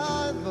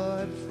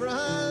cardboard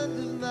front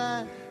of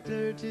my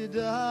dirty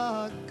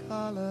dog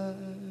collar.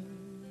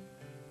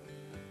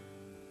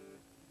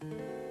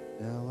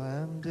 Now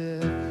I'm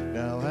dead,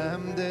 now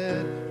I'm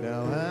dead,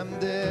 now I'm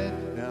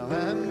dead, now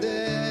I'm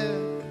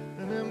dead,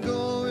 and I'm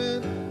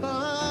going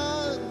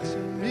on to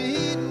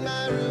meet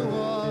my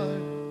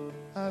reward.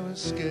 I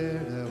was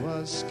scared, I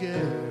was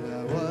scared,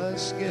 I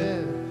was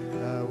scared.